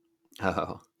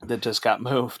 Oh. That just got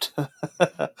moved.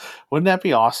 Wouldn't that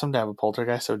be awesome to have a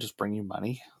poltergeist that would just bring you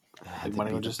money? Like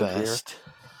money would just appear.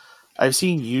 I've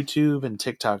seen YouTube and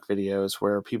TikTok videos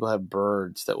where people have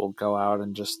birds that will go out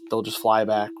and they'll just fly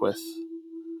back with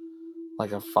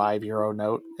like a €5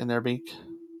 note in their beak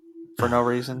for no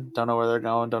reason. Don't know where they're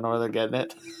going. Don't know where they're getting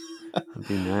it. That'd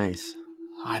be nice.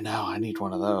 I know. I need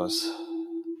one of those.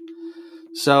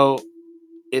 So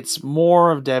it's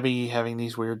more of Debbie having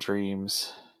these weird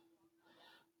dreams,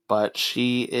 but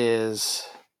she's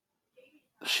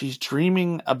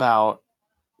dreaming about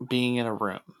being in a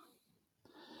room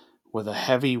with a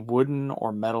heavy wooden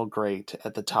or metal grate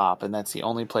at the top, and that's the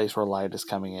only place where light is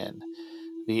coming in.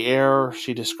 The air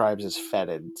she describes as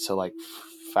fetid, so like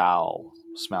foul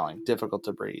smelling, difficult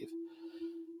to breathe.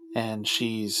 And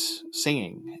she's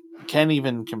singing. Ken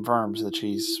even confirms that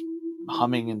she's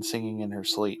humming and singing in her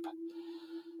sleep.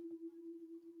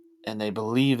 And they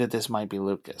believe that this might be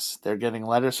Lucas. They're getting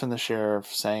letters from the sheriff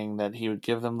saying that he would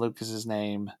give them Lucas's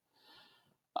name.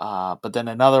 But then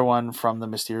another one from the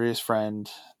mysterious friend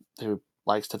who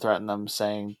likes to threaten them,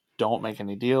 saying, don't make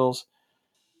any deals.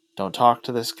 Don't talk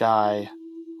to this guy.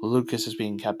 Lucas is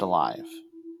being kept alive.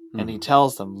 And he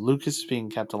tells them Lucas is being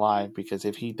kept alive because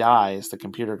if he dies, the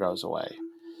computer goes away.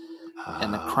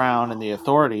 And the Crown and the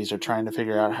authorities are trying to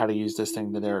figure out how to use this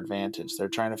thing to their advantage. They're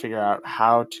trying to figure out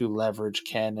how to leverage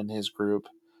Ken and his group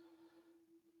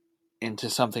into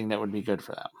something that would be good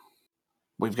for them.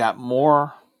 We've got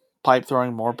more pipe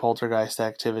throwing, more poltergeist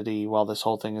activity while this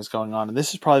whole thing is going on. And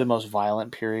this is probably the most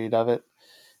violent period of it.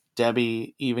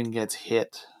 Debbie even gets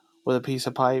hit with a piece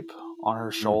of pipe on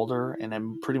her shoulder, and it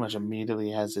pretty much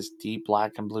immediately has this deep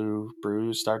black and blue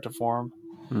bruise start to form.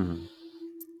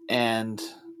 And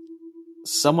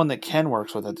someone that Ken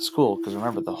works with at the school, because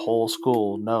remember, the whole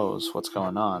school knows what's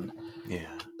going on,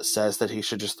 says that he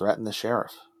should just threaten the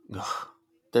sheriff.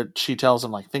 That she tells him,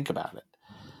 like, think about it.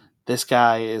 This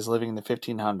guy is living in the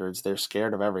 1500s. They're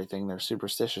scared of everything. They're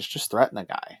superstitious. Just threaten the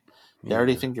guy. They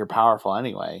already think you're powerful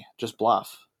anyway. Just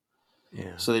bluff.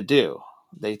 So they do.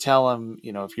 They tell him,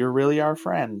 if you're really our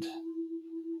friend,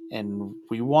 and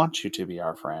we want you to be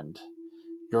our friend,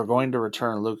 you're going to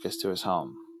return Lucas to his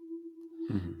home.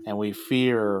 And we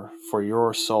fear for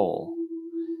your soul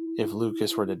if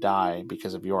Lucas were to die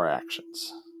because of your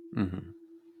actions.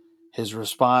 His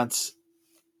response,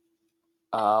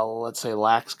 let's say,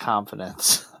 lacks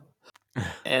confidence.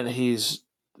 And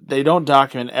they don't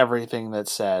document everything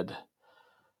that's said,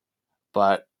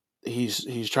 but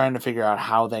he's trying to figure out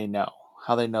how they know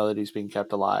that he's being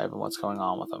kept alive and what's going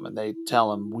on with him. And they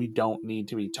tell him, we don't need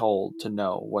to be told to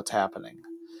know what's happening.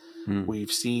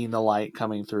 We've seen the light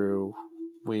coming through.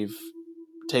 We've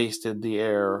tasted the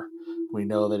air. We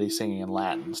know that he's singing in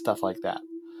Latin, stuff like that.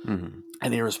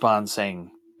 And he responds saying,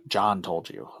 John told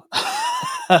you.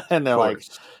 And they're like,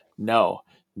 no,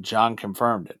 John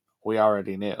confirmed it. We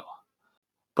already knew.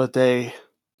 But they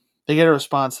get a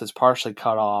response that's partially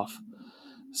cut off,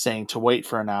 saying to wait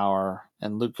for an hour,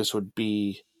 and Lucas would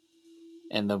be,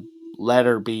 and the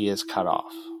letter B is cut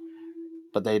off.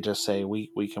 But they just say,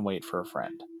 we can wait for a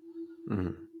friend.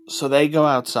 So they go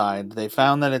outside. They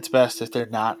found that it's best if they're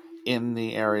not in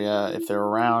the area. If they're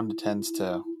around, it tends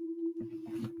to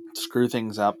screw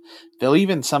things up. They'll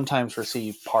even sometimes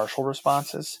receive partial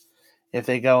responses. If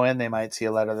they go in, they might see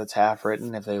a letter that's half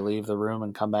written. If they leave the room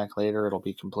and come back later, it'll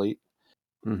be complete.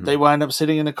 They wind up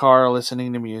sitting in the car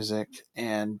listening to music,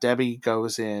 and Debbie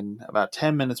goes in about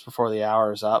 10 minutes before the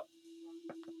hour is up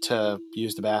to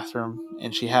use the bathroom,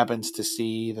 and she happens to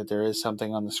see that there is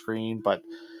something on the screen, but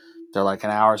they're like, an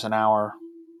hour's an hour.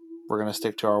 We're going to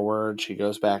stick to our word. She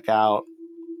goes back out.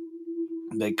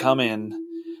 They come in,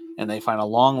 and they find a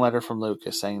long letter from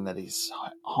Lucas saying that he's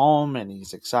home, and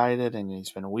he's excited, and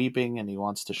he's been weeping, and he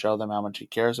wants to show them how much he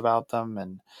cares about them,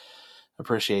 and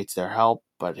appreciates their help,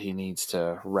 but he needs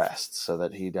to rest so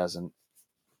that he doesn't,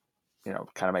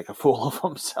 kind of make a fool of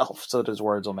himself, so that his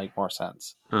words will make more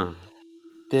sense.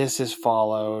 This is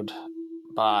followed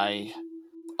by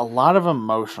a lot of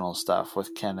emotional stuff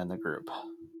with Ken in the group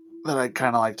that I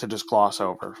kind of like to just gloss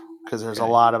over, because there's a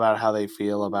lot about how they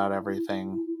feel about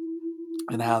everything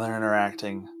and how they're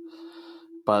interacting.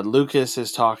 But Lucas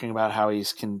is talking about how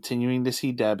he's continuing to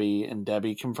see Debbie, and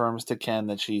Debbie confirms to Ken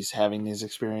that she's having these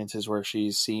experiences where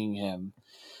she's seeing him,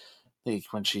 like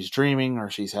when she's dreaming,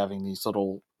 or she's having these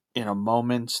little,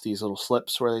 moments, these little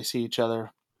slips where they see each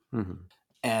other. Mm-hmm.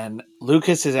 And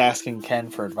Lucas is asking Ken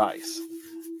for advice.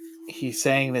 He's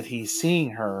saying that he's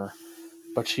seeing her,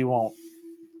 but she won't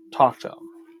talk to him.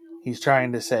 He's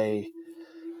trying to say,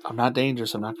 I'm not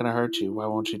dangerous. I'm not going to hurt you. Why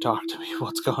won't you talk to me?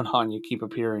 What's going on? You keep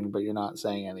appearing, but you're not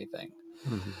saying anything.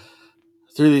 Mm-hmm.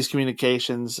 Through these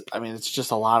communications, it's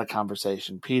just a lot of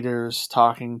conversation. Peter's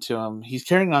talking to him. He's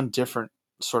carrying on different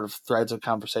sort of threads of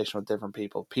conversation with different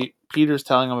people. Peter's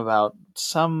telling him about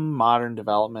some modern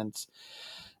developments,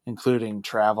 including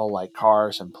travel like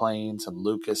cars and planes, and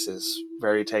Lucas is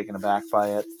very taken aback by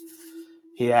it.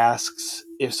 He asks,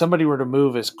 if somebody were to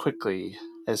move as quickly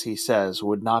as he says,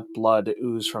 would not blood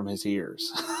ooze from his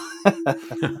ears?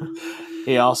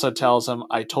 He also tells him,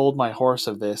 I told my horse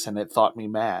of this, and it thought me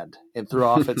mad. It threw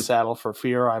off its saddle for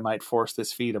fear I might force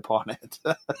this feat upon it.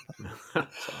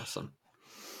 That's awesome.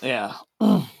 Yeah.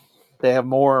 They have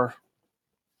more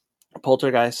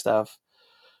poltergeist stuff.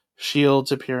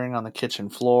 Shields appearing on the kitchen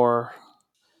floor,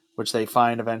 which they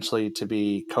find eventually to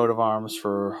be coat of arms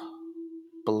for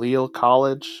Balliol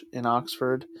College in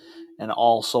Oxford and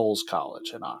All Souls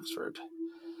College in Oxford.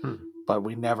 But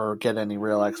we never get any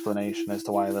real explanation as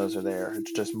to why those are there.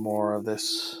 It's just more of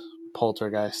this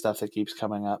poltergeist stuff that keeps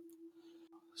coming up.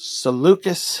 So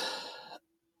Lucas,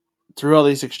 through all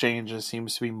these exchanges,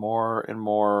 seems to be more and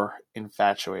more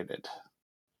infatuated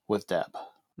with Deb.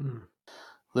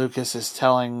 Lucas is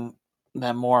telling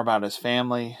them more about his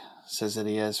family, says that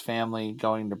he has family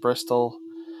going to Bristol,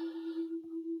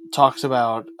 talks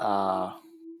about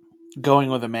going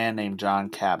with a man named John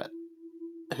Cabot,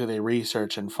 who they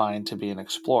research and find to be an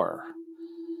explorer.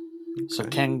 Okay. So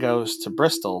Ken goes to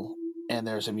Bristol, and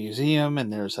there's a museum,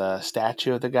 and there's a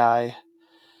statue of the guy,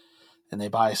 and they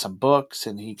buy some books,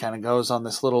 and he kind of goes on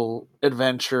this little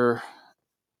adventure,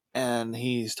 and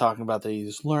he's talking about that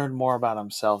he's learned more about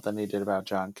himself than he did about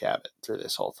John Cabot through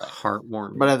this whole thing.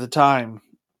 Heartwarming. But at the time,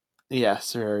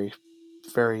 yes, very,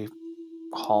 very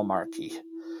hallmarky.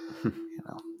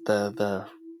 The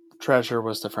treasure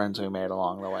was the friends we made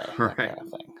along the way, that kind of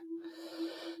thing.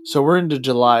 So we're into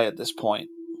July at this point,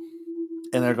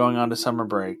 and they're going on to summer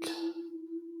break,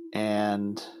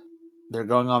 and they're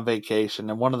going on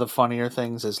vacation. And one of the funnier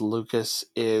things is Lucas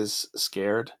is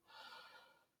scared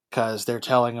because they're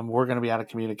telling him, we're going to be out of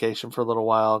communication for a little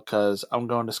while because I'm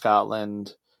going to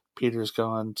Scotland, Peter's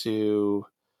going to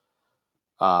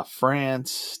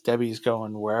France, Debbie's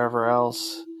going wherever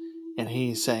else. And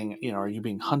he's saying, are you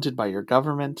being hunted by your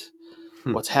government?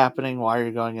 What's happening? Why are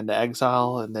you going into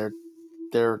exile? And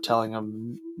they're telling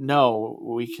him, no,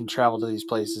 we can travel to these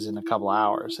places in a couple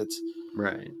hours.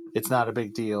 It's not a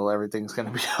big deal. Everything's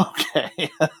going to be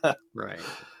okay. Right.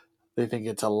 They think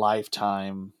it's a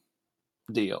lifetime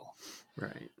deal.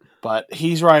 Right. But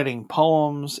he's writing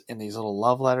poems and these little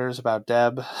love letters about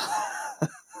Deb.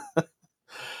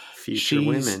 Future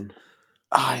women.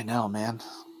 I know, man.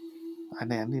 I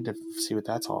need to see what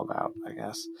that's all about, I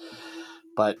guess.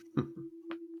 But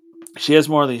she has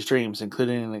more of these dreams,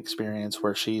 including an experience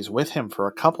where she's with him for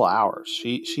a couple hours.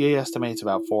 She estimates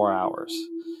about 4 hours.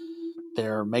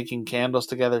 They're making candles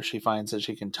together. She finds that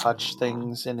she can touch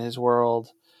things in his world.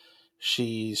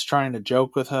 She's trying to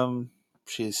joke with him.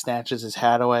 She snatches his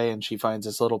hat away, and she finds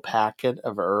this little packet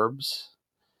of herbs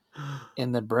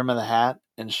in the brim of the hat.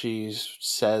 And she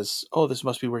says, oh, this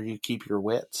must be where you keep your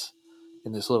wits,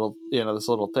 in this little, this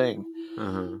little thing.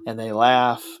 Uh-huh. And they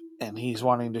laugh, and he's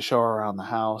wanting to show her around the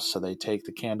house. So they take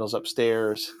the candles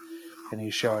upstairs, and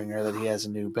he's showing her that he has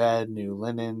a new bed, new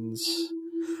linens,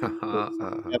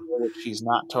 which she's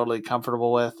not totally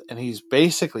comfortable with. And he's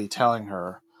basically telling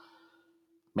her,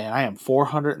 man, I am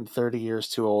 430 years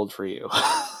too old for you.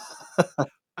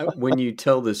 When you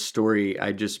tell this story,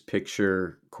 I just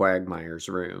picture Quagmire's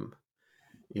room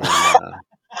in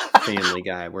Family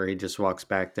Guy, where he just walks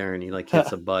back there and he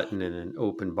hits a button and an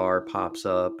open bar pops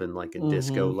up and a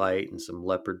disco light and some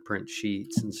leopard print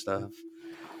sheets and stuff.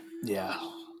 Yeah.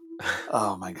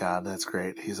 Oh my God, that's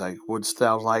great. He's like, wouldst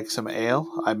thou like some ale?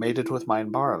 I made it with mine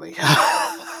barley.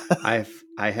 I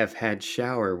have had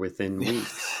shower within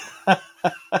weeks.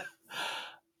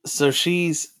 So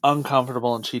she's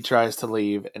uncomfortable and she tries to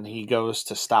leave, and he goes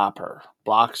to stop her,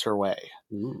 blocks her way.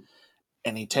 Ooh.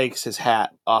 And he takes his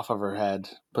hat off of her head,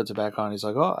 puts it back on. He's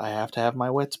like, "Oh, I have to have my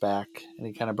wits back." And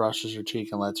he kind of brushes her cheek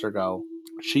and lets her go.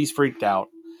 She's freaked out,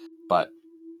 but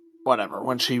whatever.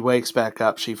 When she wakes back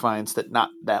up, she finds that not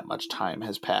that much time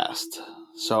has passed.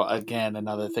 So again,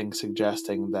 another thing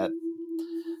suggesting that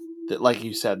like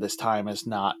you said, this time is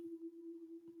not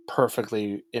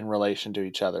perfectly in relation to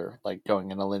each other, like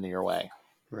going in a linear way.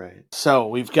 Right. So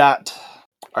we've got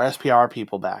our SPR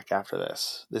people back after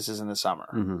this. This is in the summer.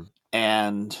 Mm-hmm.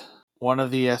 And one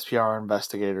of the SPR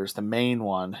investigators, the main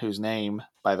one, whose name,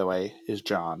 by the way, is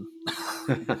John,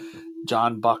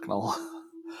 John Bucknell.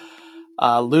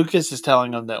 Lucas is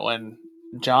telling him that when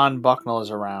John Bucknell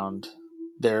is around,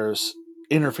 there's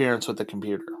interference with the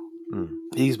computer. Mm.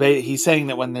 He's saying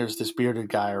that when there's this bearded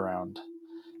guy around,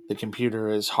 the computer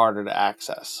is harder to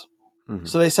access. Mm-hmm.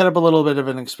 So they set up a little bit of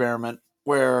an experiment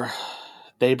where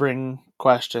they bring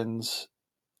questions,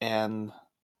 and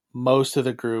most of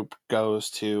the group goes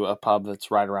to a pub that's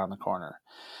right around the corner.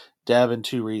 Deb and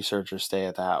 2 researchers stay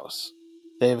at the house.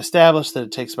 They've established that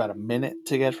it takes about a minute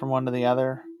to get from one to the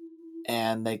other,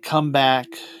 and they come back.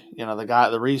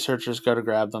 The researchers go to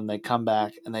grab them. They come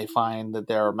back and they find that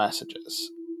there are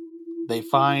messages. They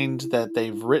find that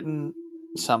they've written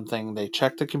something. They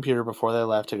checked the computer before they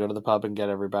left to go to the pub and get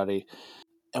everybody.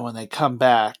 And when they come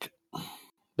back,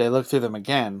 they look through them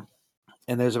again,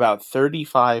 and there's about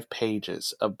 35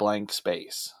 pages of blank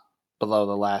space below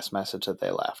the last message that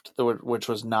they left, which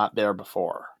was not there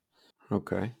before.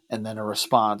 Okay. And then a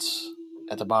response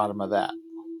at the bottom of that.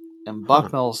 And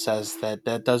Bucknell says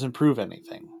that doesn't prove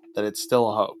anything, that it's still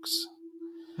a hoax.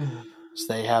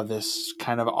 So they have this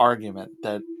kind of argument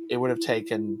that it would have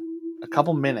taken a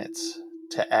couple minutes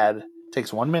to add. It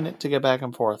takes 1 minute to get back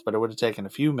and forth, but it would have taken a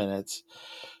few minutes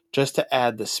just to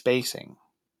add the spacing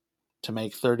to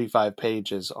make 35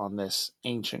 pages on this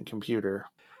ancient computer.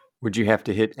 Would you have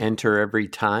to hit enter every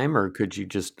time, or could you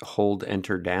just hold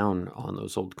enter down on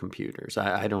those old computers?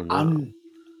 I don't know.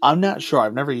 I'm not sure.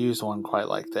 I've never used one quite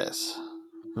like this.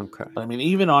 Okay. But I mean,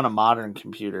 even on a modern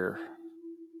computer,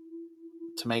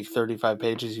 to make 35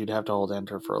 pages, you'd have to hold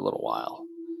enter for a little while.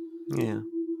 Yeah.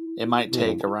 It might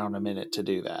take around a minute to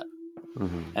do that.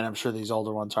 Mm-hmm. And I'm sure these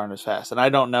older ones aren't as fast. And I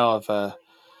don't know if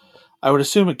I would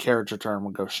assume a character term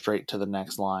would go straight to the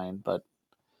next line, but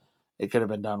it could have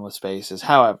been done with spaces.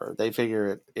 However, they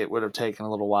figure it would have taken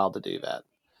a little while to do that.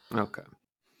 Okay.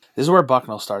 This is where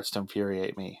Bucknell starts to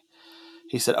infuriate me.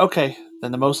 He said, okay,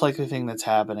 then the most likely thing that's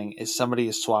happening is somebody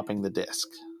is swapping the disk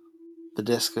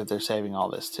that they're saving all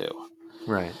this to.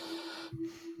 Right.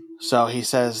 So he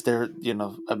says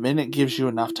a minute gives you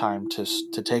enough time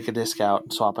to take a disk out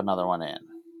and swap another one in.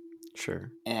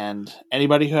 Sure. And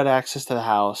anybody who had access to the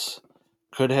house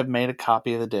could have made a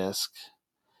copy of the disk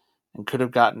and could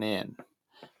have gotten in.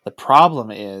 The problem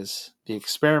is the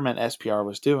experiment SPR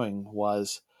was doing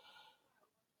was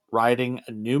writing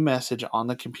a new message on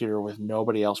the computer with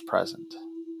nobody else present,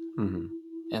 Mm-hmm.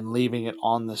 and leaving it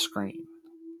on the screen.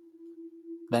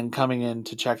 Then coming in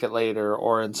to check it later,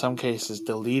 or in some cases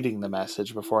deleting the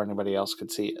message before anybody else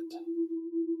could see it.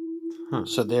 Huh.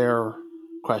 So their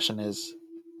question is,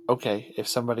 okay, if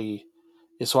somebody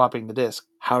is swapping the disk,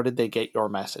 how did they get your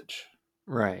message?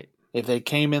 Right. If they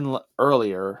came in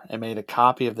earlier and made a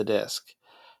copy of the disk,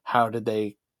 how did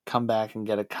they come back and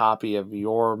get a copy of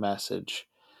your message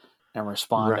and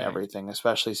respond to everything,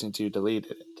 especially since you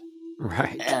deleted it?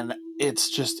 Right. And it's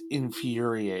just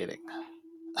infuriating.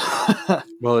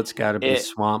 Well, it's got to be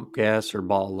swamp gas or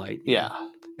ball lightning. Yeah.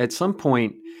 At some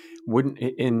point,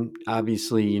 and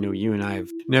obviously, you and I have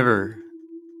never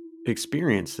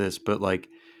experienced this, but like,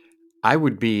 I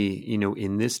would be,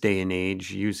 in this day and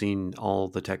age, using all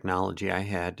the technology I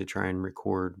had to try and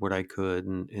record what I could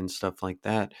and stuff like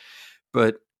that.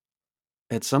 But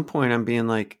at some point, I'm being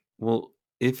like, well,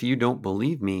 if you don't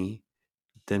believe me,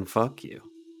 then fuck you.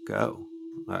 Go.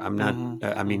 I'm not,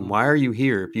 I mean, why are you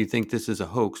here? If you think this is a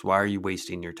hoax, why are you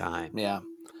wasting your time? Yeah.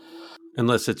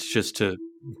 Unless it's just to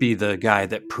be the guy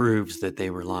that proves that they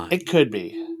were lying. It could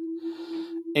be.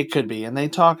 And they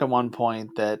talk at one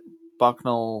point that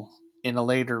Bucknell, in a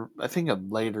later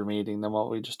meeting than what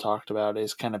we just talked about,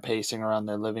 is kind of pacing around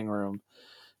their living room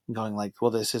and going like,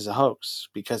 well, this is a hoax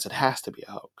because it has to be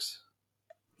a hoax.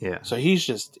 Yeah. So he's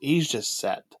just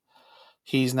set.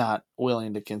 He's not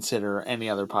willing to consider any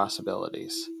other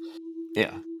possibilities.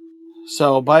 Yeah.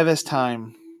 So by this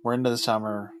time, we're into the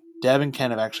summer. Deb and Ken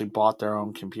have actually bought their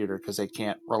own computer because they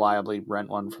can't reliably rent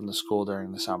one from the school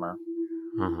during the summer.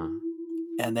 Uh-huh.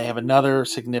 And they have another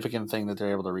significant thing that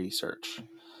they're able to research.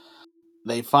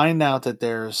 They find out that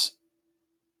there's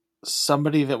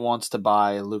somebody that wants to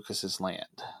buy Lucas's land.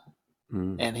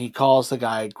 Mm. And he calls the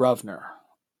guy Grosvenor.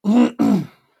 Okay.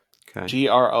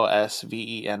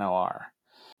 Grosvenor.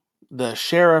 The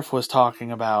sheriff was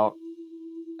talking about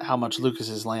how much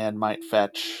Lucas's land might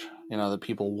fetch. You know, the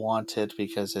people want it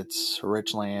because it's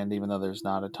rich land, even though there's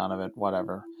not a ton of it,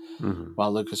 whatever,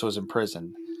 while Lucas was in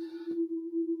prison.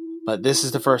 But this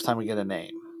is the first time we get a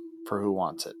name for who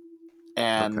wants it.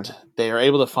 And they are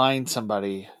able to find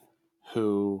somebody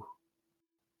who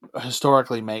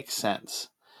historically makes sense.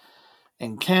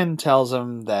 And Ken tells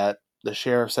him that the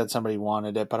sheriff said somebody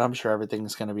wanted it, but I'm sure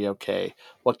everything's going to be okay.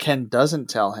 What Ken doesn't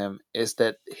tell him is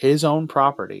that his own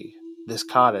property, this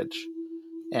cottage,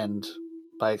 and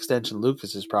by extension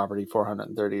Lucas's property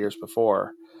 430 years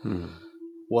before,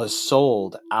 was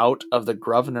sold out of the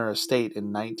Grosvenor estate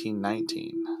in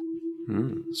 1919.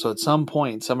 So at some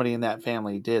point, somebody in that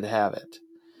family did have it.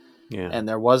 Yeah. And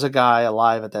there was a guy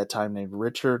alive at that time named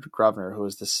Richard Grosvenor, who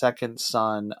was the second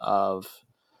son of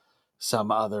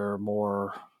some other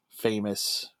more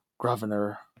famous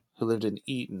Grosvenor who lived in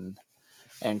Eton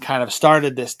and kind of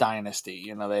started this dynasty.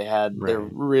 You know, they're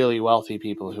really wealthy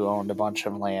people who owned a bunch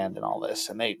of land and all this,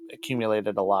 and they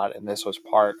accumulated a lot, and this was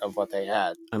part of what they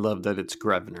had. I love that it's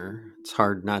Grosvenor. It's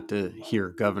hard not to hear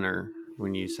governor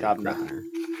when you say Grosvenor.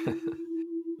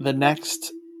 The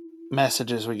next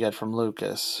messages we get from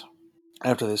Lucas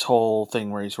after this whole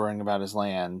thing where he's worrying about his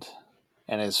land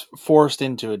and is forced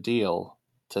into a deal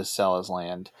to sell his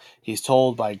land, he's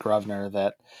told by Grosvenor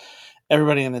that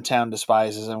everybody in the town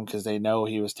despises him because they know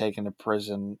he was taken to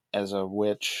prison as a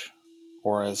witch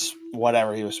or as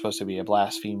whatever he was supposed to be, a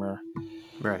blasphemer.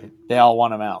 Right. They all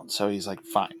want him out. So he's like,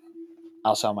 fine,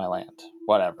 I'll sell my land,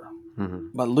 whatever.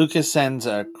 But Lucas sends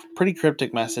a pretty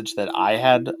cryptic message that I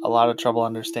had a lot of trouble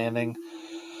understanding.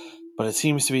 But it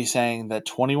seems to be saying that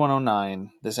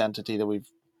 2109, this entity that we've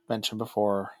mentioned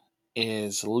before,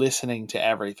 is listening to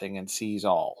everything and sees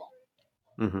all.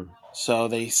 So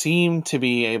they seem to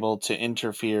be able to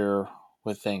interfere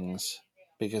with things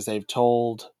because they've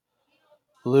told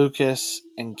Lucas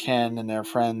and Ken and their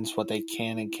friends what they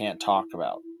can and can't talk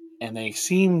about. And they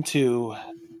seem to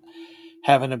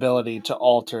have an ability to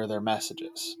alter their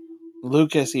messages.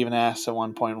 Lucas even asks at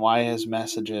one point why his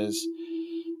messages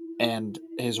and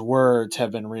his words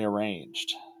have been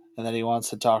rearranged, and that he wants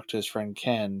to talk to his friend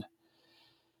Ken.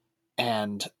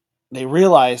 And they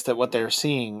realize that what they're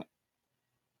seeing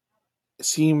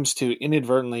seems to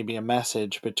inadvertently be a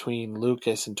message between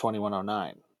Lucas and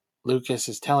 2109. Lucas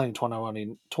is telling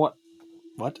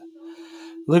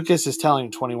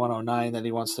 2109 that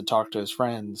he wants to talk to his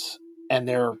friends, and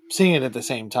they're seeing it at the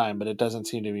same time, but it doesn't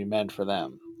seem to be meant for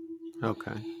them.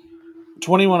 Okay.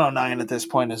 2109 at this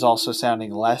point is also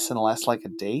sounding less and less like a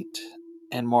date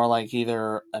and more like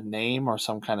either a name or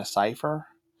some kind of cipher.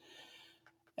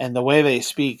 And the way they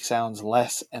speak sounds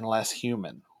less and less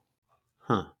human.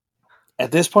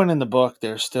 At this point in the book,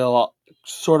 they're still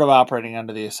sort of operating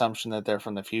under the assumption that they're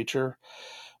from the future.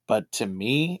 But to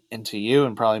me and to you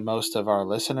and probably most of our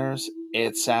listeners,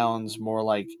 it sounds more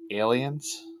like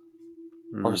aliens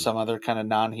or some other kind of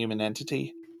non-human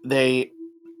entity. They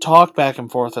talk back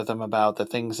and forth with them about the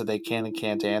things that they can and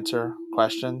can't answer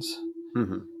questions.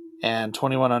 And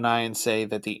 2109 say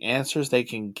that the answers they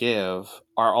can give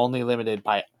are only limited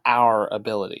by our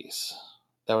abilities.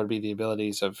 That would be the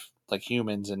abilities of like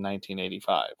humans in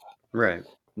 1985. Right.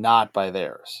 Not by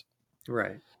theirs.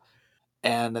 Right.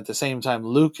 And at the same time,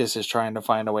 Lucas is trying to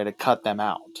find a way to cut them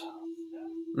out.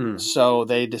 So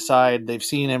they decide they've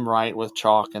seen him write with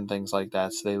chalk and things like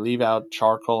that. So they leave out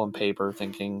charcoal and paper,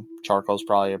 thinking charcoal's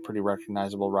probably a pretty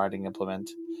recognizable writing implement.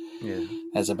 Yeah.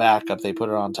 As a backup, they put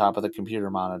it on top of the computer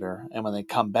monitor. And when they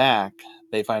come back,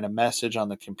 they find a message on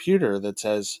the computer that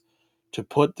says to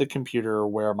put the computer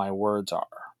where my words are.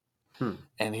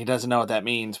 And he doesn't know what that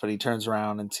means, but he turns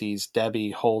around and sees Debbie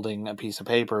holding a piece of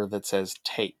paper that says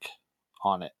take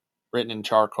on it, written in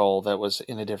charcoal that was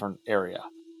in a different area.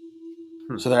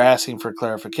 So they're asking for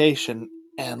clarification,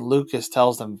 and Lucas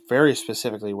tells them very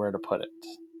specifically where to put it.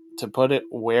 To put it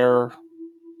where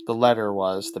the letter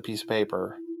was, the piece of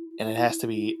paper, and it has to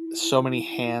be so many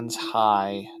hands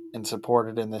high and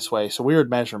supported in this way. So weird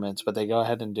measurements, but they go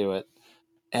ahead and do it.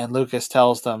 And Lucas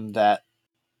tells them that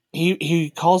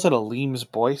he calls it a Leames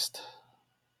Boist.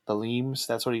 The Leames,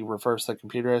 that's what he refers to the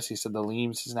computer as. He said the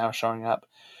Leames is now showing up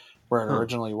where it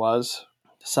originally was.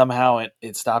 Somehow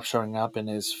it stopped showing up in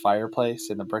his fireplace,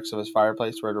 in the bricks of his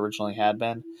fireplace where it originally had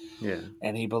been. Yeah.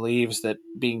 And he believes that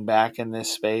being back in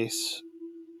this space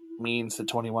means that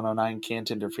 2109 can't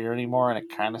interfere anymore, and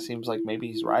it kind of seems like maybe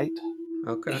he's right.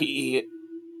 Okay. He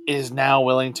is now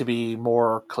willing to be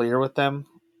more clear with them,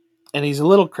 And he's a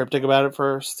little cryptic about it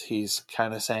first. He's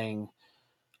kind of saying,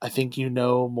 I think you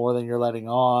know more than you're letting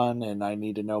on, and I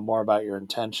need to know more about your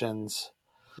intentions.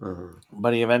 Uh-huh.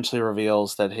 But he eventually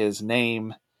reveals that his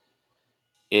name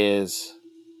is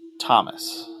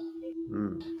Thomas.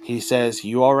 Mm. He says,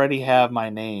 you already have my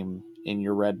name in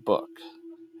your red book.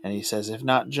 And he says, if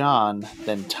not John,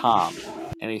 then Tom.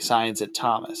 And he signs it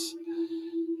Thomas.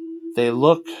 They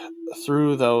look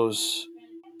through those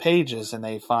pages and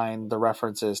they find the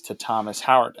references to Thomas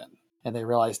Howardin. And they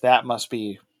realize that must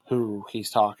be who he's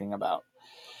talking about.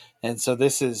 And so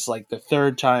this is like the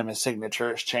third time his signature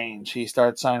has changed. He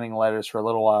starts signing letters for a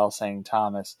little while saying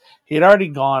Thomas. He had already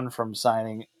gone from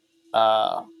signing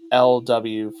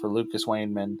LW for Lucas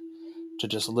Wainman to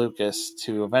just Lucas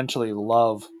to eventually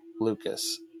Love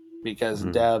Lucas because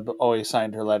Mm-hmm. Deb always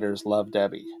signed her letters Love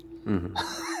Debbie. Mm-hmm.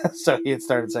 So he had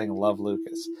started saying Love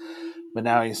Lucas. But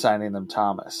now he's signing them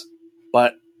Thomas.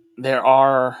 But there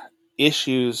are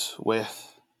issues with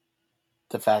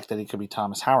the fact that he could be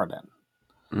Thomas Howardin.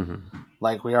 Mm-hmm.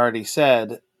 Like we already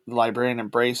said, the librarian at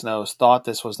Brasenose thought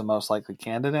this was the most likely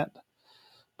candidate,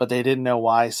 but they didn't know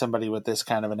why somebody with this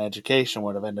kind of an education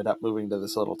would have ended up moving to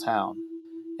this little town.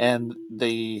 And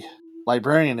the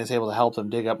librarian is able to help them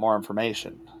dig up more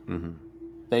information. Mm-hmm.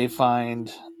 They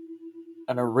find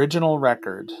an original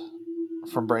record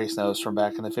from Brasenose from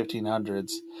back in the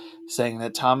 1500s saying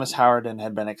that Thomas Howardin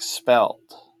had been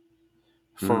expelled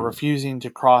for refusing to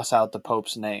cross out the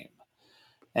Pope's name.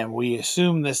 And we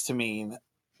assume this to mean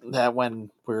that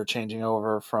when we were changing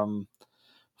over from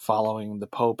following the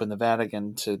Pope and the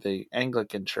Vatican to the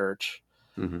Anglican Church,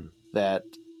 Mm-hmm. that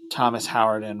Thomas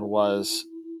Howardin was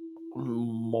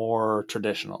more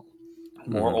traditional,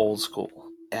 more old school.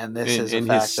 And this is a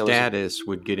And his fact that was status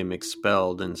would get him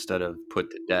expelled instead of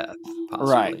put to death,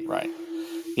 possibly. right.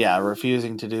 Yeah,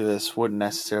 refusing to do this wouldn't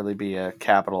necessarily be a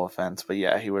capital offense, but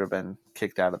yeah, he would have been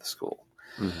kicked out of the school.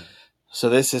 Mm-hmm. So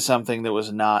this is something that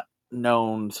was not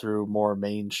known through more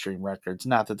mainstream records.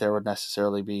 Not that there would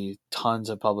necessarily be tons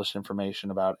of published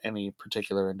information about any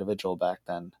particular individual back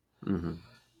then. Mm-hmm.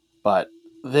 But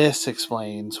this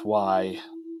explains why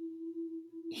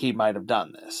he might have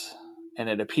done this. And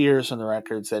it appears from the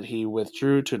records that he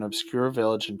withdrew to an obscure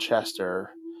village in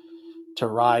Chester to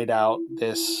ride out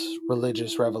this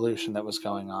religious revolution that was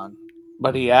going on.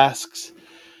 But he asks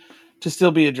to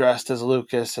still be addressed as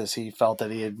Lucas, as he felt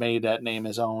that he had made that name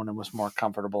his own and was more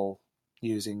comfortable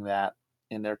using that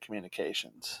in their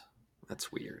communications.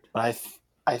 That's weird. But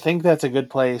I think that's a good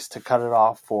place to cut it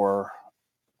off for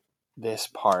this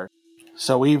part.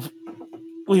 So we've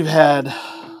had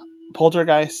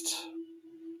poltergeist,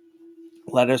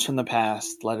 letters from the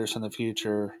past, letters from the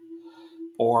future,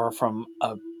 or from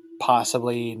a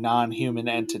possibly non-human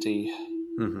entity.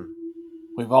 Mm-hmm.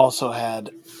 We've also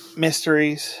had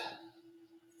mysteries,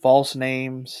 false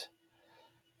names.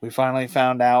 We finally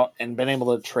found out and been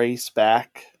able to trace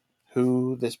back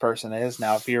who this person is.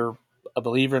 Now, if you're a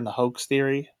believer in the hoax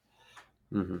theory,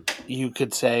 Mm-hmm. you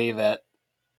could say that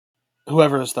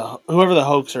whoever the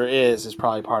hoaxer is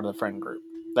probably part of the friend group.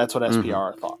 That's what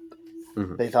SPR thought.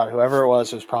 Mm-hmm. They thought whoever it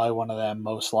was probably one of them,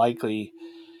 most likely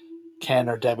Ken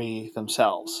or Debbie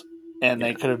themselves. And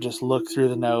they could have just looked through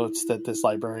the notes that this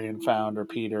librarian found, or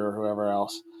Peter, or whoever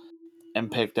else,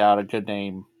 and picked out a good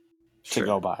name to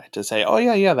go by, to say, oh,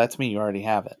 yeah, that's me. You already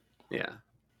have it. Yeah.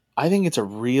 I think it's a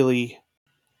really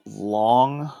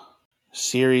long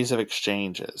series of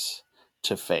exchanges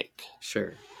to fake.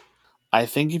 Sure. I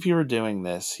think if you were doing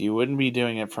this, you wouldn't be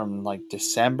doing it from like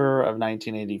December of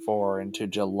 1984 into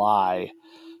July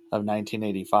of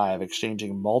 1985,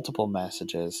 exchanging multiple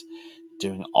messages,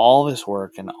 doing all this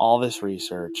work and all this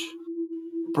research,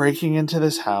 breaking into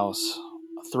this house,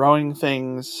 throwing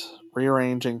things,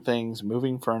 rearranging things,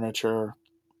 moving furniture,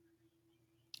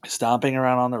 stomping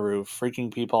around on the roof,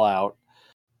 freaking people out,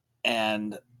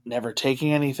 and never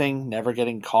taking anything, never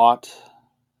getting caught,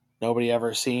 nobody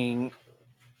ever seeing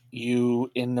you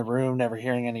in the room, never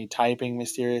hearing any typing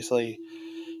mysteriously.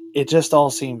 It just all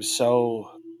seems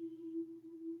so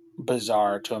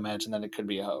bizarre to imagine that it could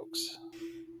be a hoax.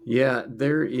 Yeah,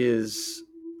 there is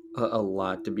a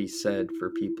lot to be said for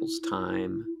people's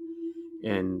time.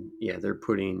 And yeah, they're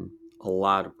putting a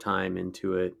lot of time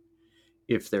into it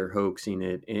if they're hoaxing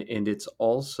it. And it's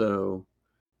also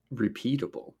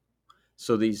repeatable.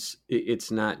 So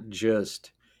it's not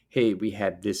just, hey, we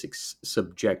had this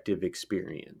subjective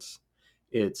experience.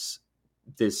 It's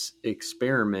this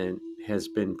experiment has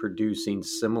been producing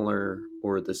similar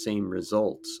or the same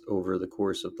results over the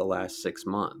course of the last 6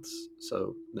 months.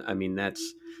 So, I mean,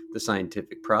 that's the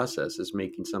scientific process, is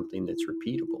making something that's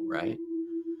repeatable, right?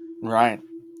 Right.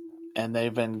 and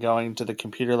they've been going to the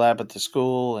computer lab at the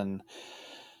school and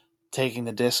taking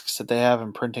the discs that they have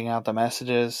and printing out the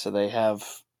messages. So they have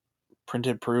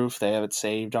printed proof. They have it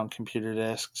saved on computer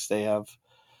disks. They have,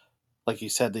 like you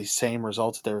said, these same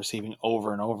results that they're receiving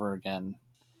over and over again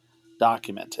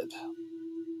documented.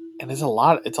 And it's a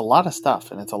lot of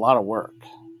stuff, and it's a lot of work.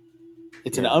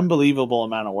 It's an unbelievable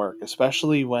amount of work,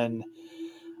 especially when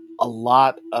a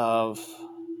lot of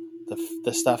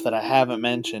the stuff that I haven't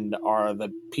mentioned are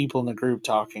the people in the group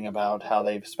talking about how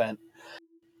they've spent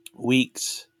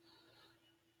weeks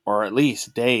or at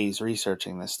least days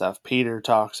researching this stuff. Peter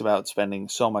talks about spending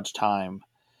so much time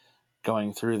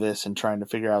going through this and trying to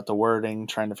figure out the wording,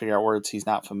 trying to figure out words he's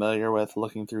not familiar with,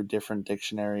 looking through different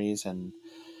dictionaries and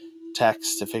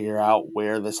texts to figure out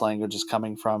where this language is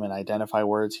coming from and identify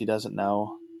words he doesn't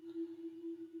know.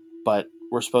 But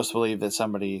we're supposed to believe that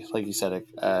somebody, like you said,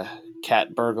 a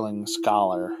cat burgling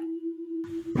scholar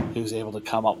who's able to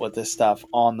come up with this stuff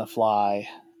on the fly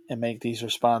and make these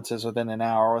responses within an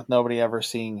hour with nobody ever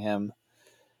seeing him.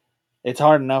 It's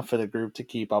hard enough for the group to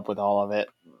keep up with all of it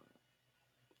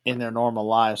in their normal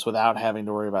lives without having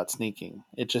to worry about sneaking.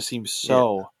 It just seems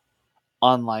so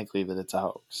unlikely that it's a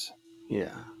hoax.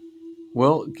 Yeah.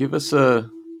 Well, give us a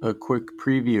quick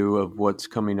preview of what's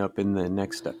coming up in the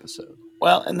next episode.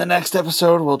 Well, in the next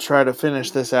episode, we'll try to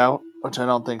finish this out, which I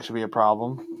don't think should be a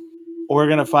problem. We're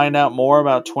going to find out more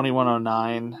about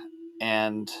 2109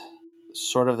 and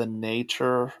sort of the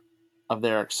nature of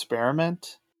their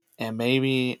experiment, and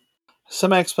maybe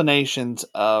some explanations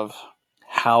of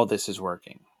how this is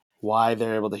working, why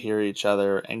they're able to hear each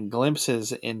other, and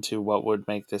glimpses into what would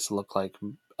make this look like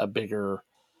a bigger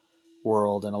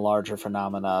world and a larger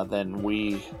phenomena than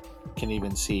we can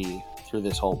even see through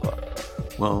this whole book.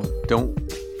 Well, don't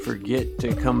forget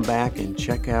to come back and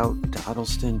check out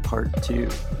Dodleston Part 2.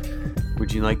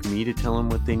 Would you like me to tell them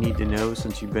what they need to know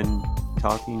since you've been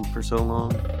talking for so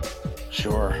long?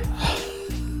 Sure.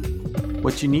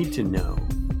 What you need to know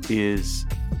is,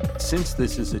 since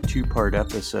this is a 2-part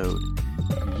episode,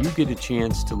 you get a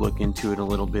chance to look into it a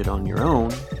little bit on your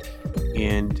own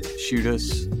and shoot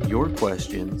us your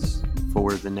questions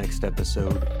for the next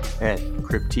episode at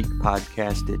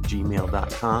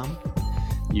cryptiquepodcast@gmail.com.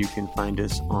 You can find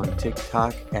us on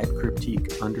TikTok at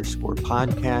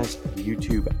cryptique_podcast,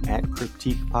 YouTube at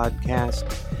Cryptique Podcast.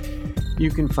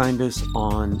 You can find us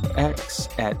on X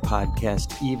at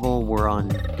Podcast Evil. We're on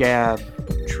Gab,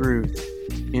 Truth,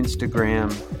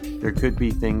 Instagram. There could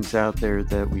be things out there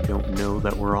that we don't know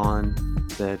that we're on,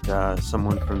 that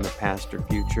someone from the past or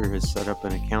future has set up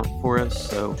an account for us,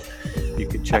 so you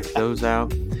can check those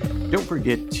out. Don't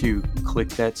forget to click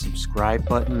that subscribe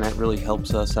button. That really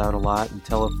helps us out a lot. And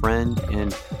tell a friend,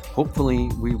 and hopefully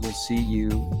we will see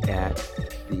you at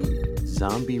the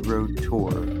Zombie Road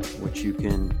Tour, which you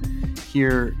can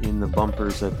hear in the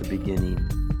bumpers at the beginning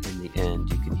and the end.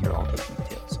 You can hear all the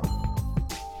details on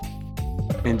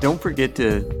it. And don't forget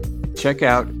to check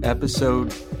out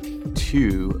episode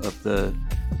 2 of the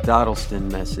Dodleston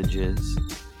messages.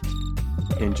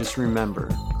 And just remember,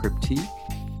 Cryptique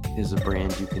is a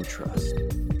brand you can trust.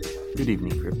 Good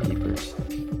evening, Crypt Keepers.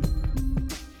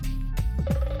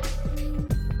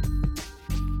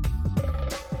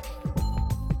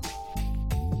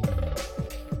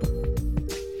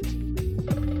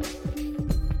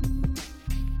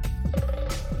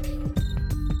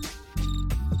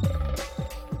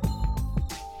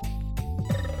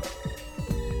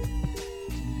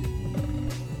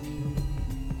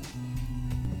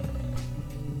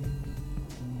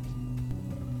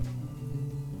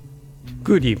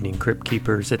 Good evening, Crypt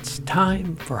Keepers. It's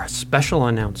time for a special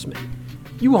announcement.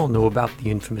 You all know about the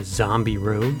infamous Zombie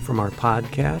Road from our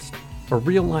podcast, a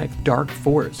real-life dark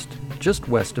forest just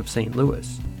west of St.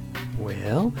 Louis.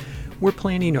 Well, we're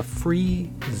planning a free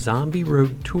Zombie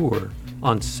Road tour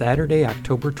on Saturday,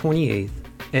 October 28th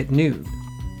at noon.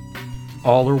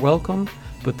 All are welcome,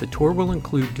 but the tour will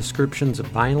include descriptions of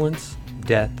violence,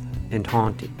 death, and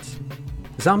hauntings.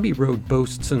 Zombie Road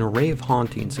boasts an array of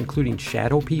hauntings, including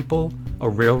shadow people, a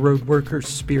railroad worker's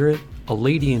spirit, a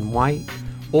lady in white,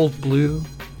 old blue,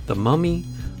 the mummy,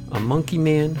 a monkey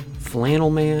man,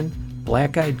 flannel man,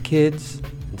 black-eyed kids,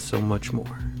 and so much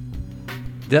more.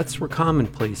 Deaths were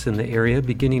commonplace in the area,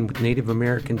 beginning with Native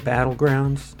American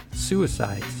battlegrounds,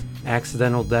 suicides,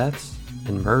 accidental deaths,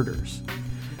 and murders.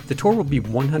 The tour will be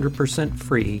 100%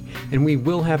 free, and we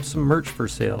will have some merch for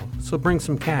sale, so bring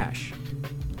some cash.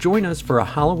 Join us for a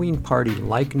Halloween party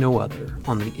like no other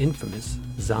on the infamous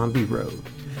Zombie Road.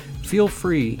 Feel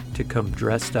free to come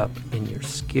dressed up in your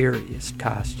scariest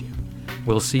costume.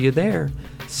 We'll see you there,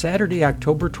 Saturday,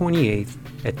 October 28th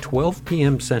at 12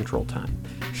 p.m. Central Time,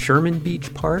 Sherman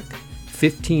Beach Park,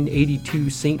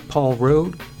 1582 St. Paul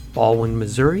Road, Baldwin,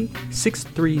 Missouri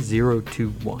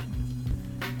 63021.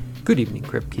 Good evening,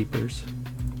 Crypt Keepers.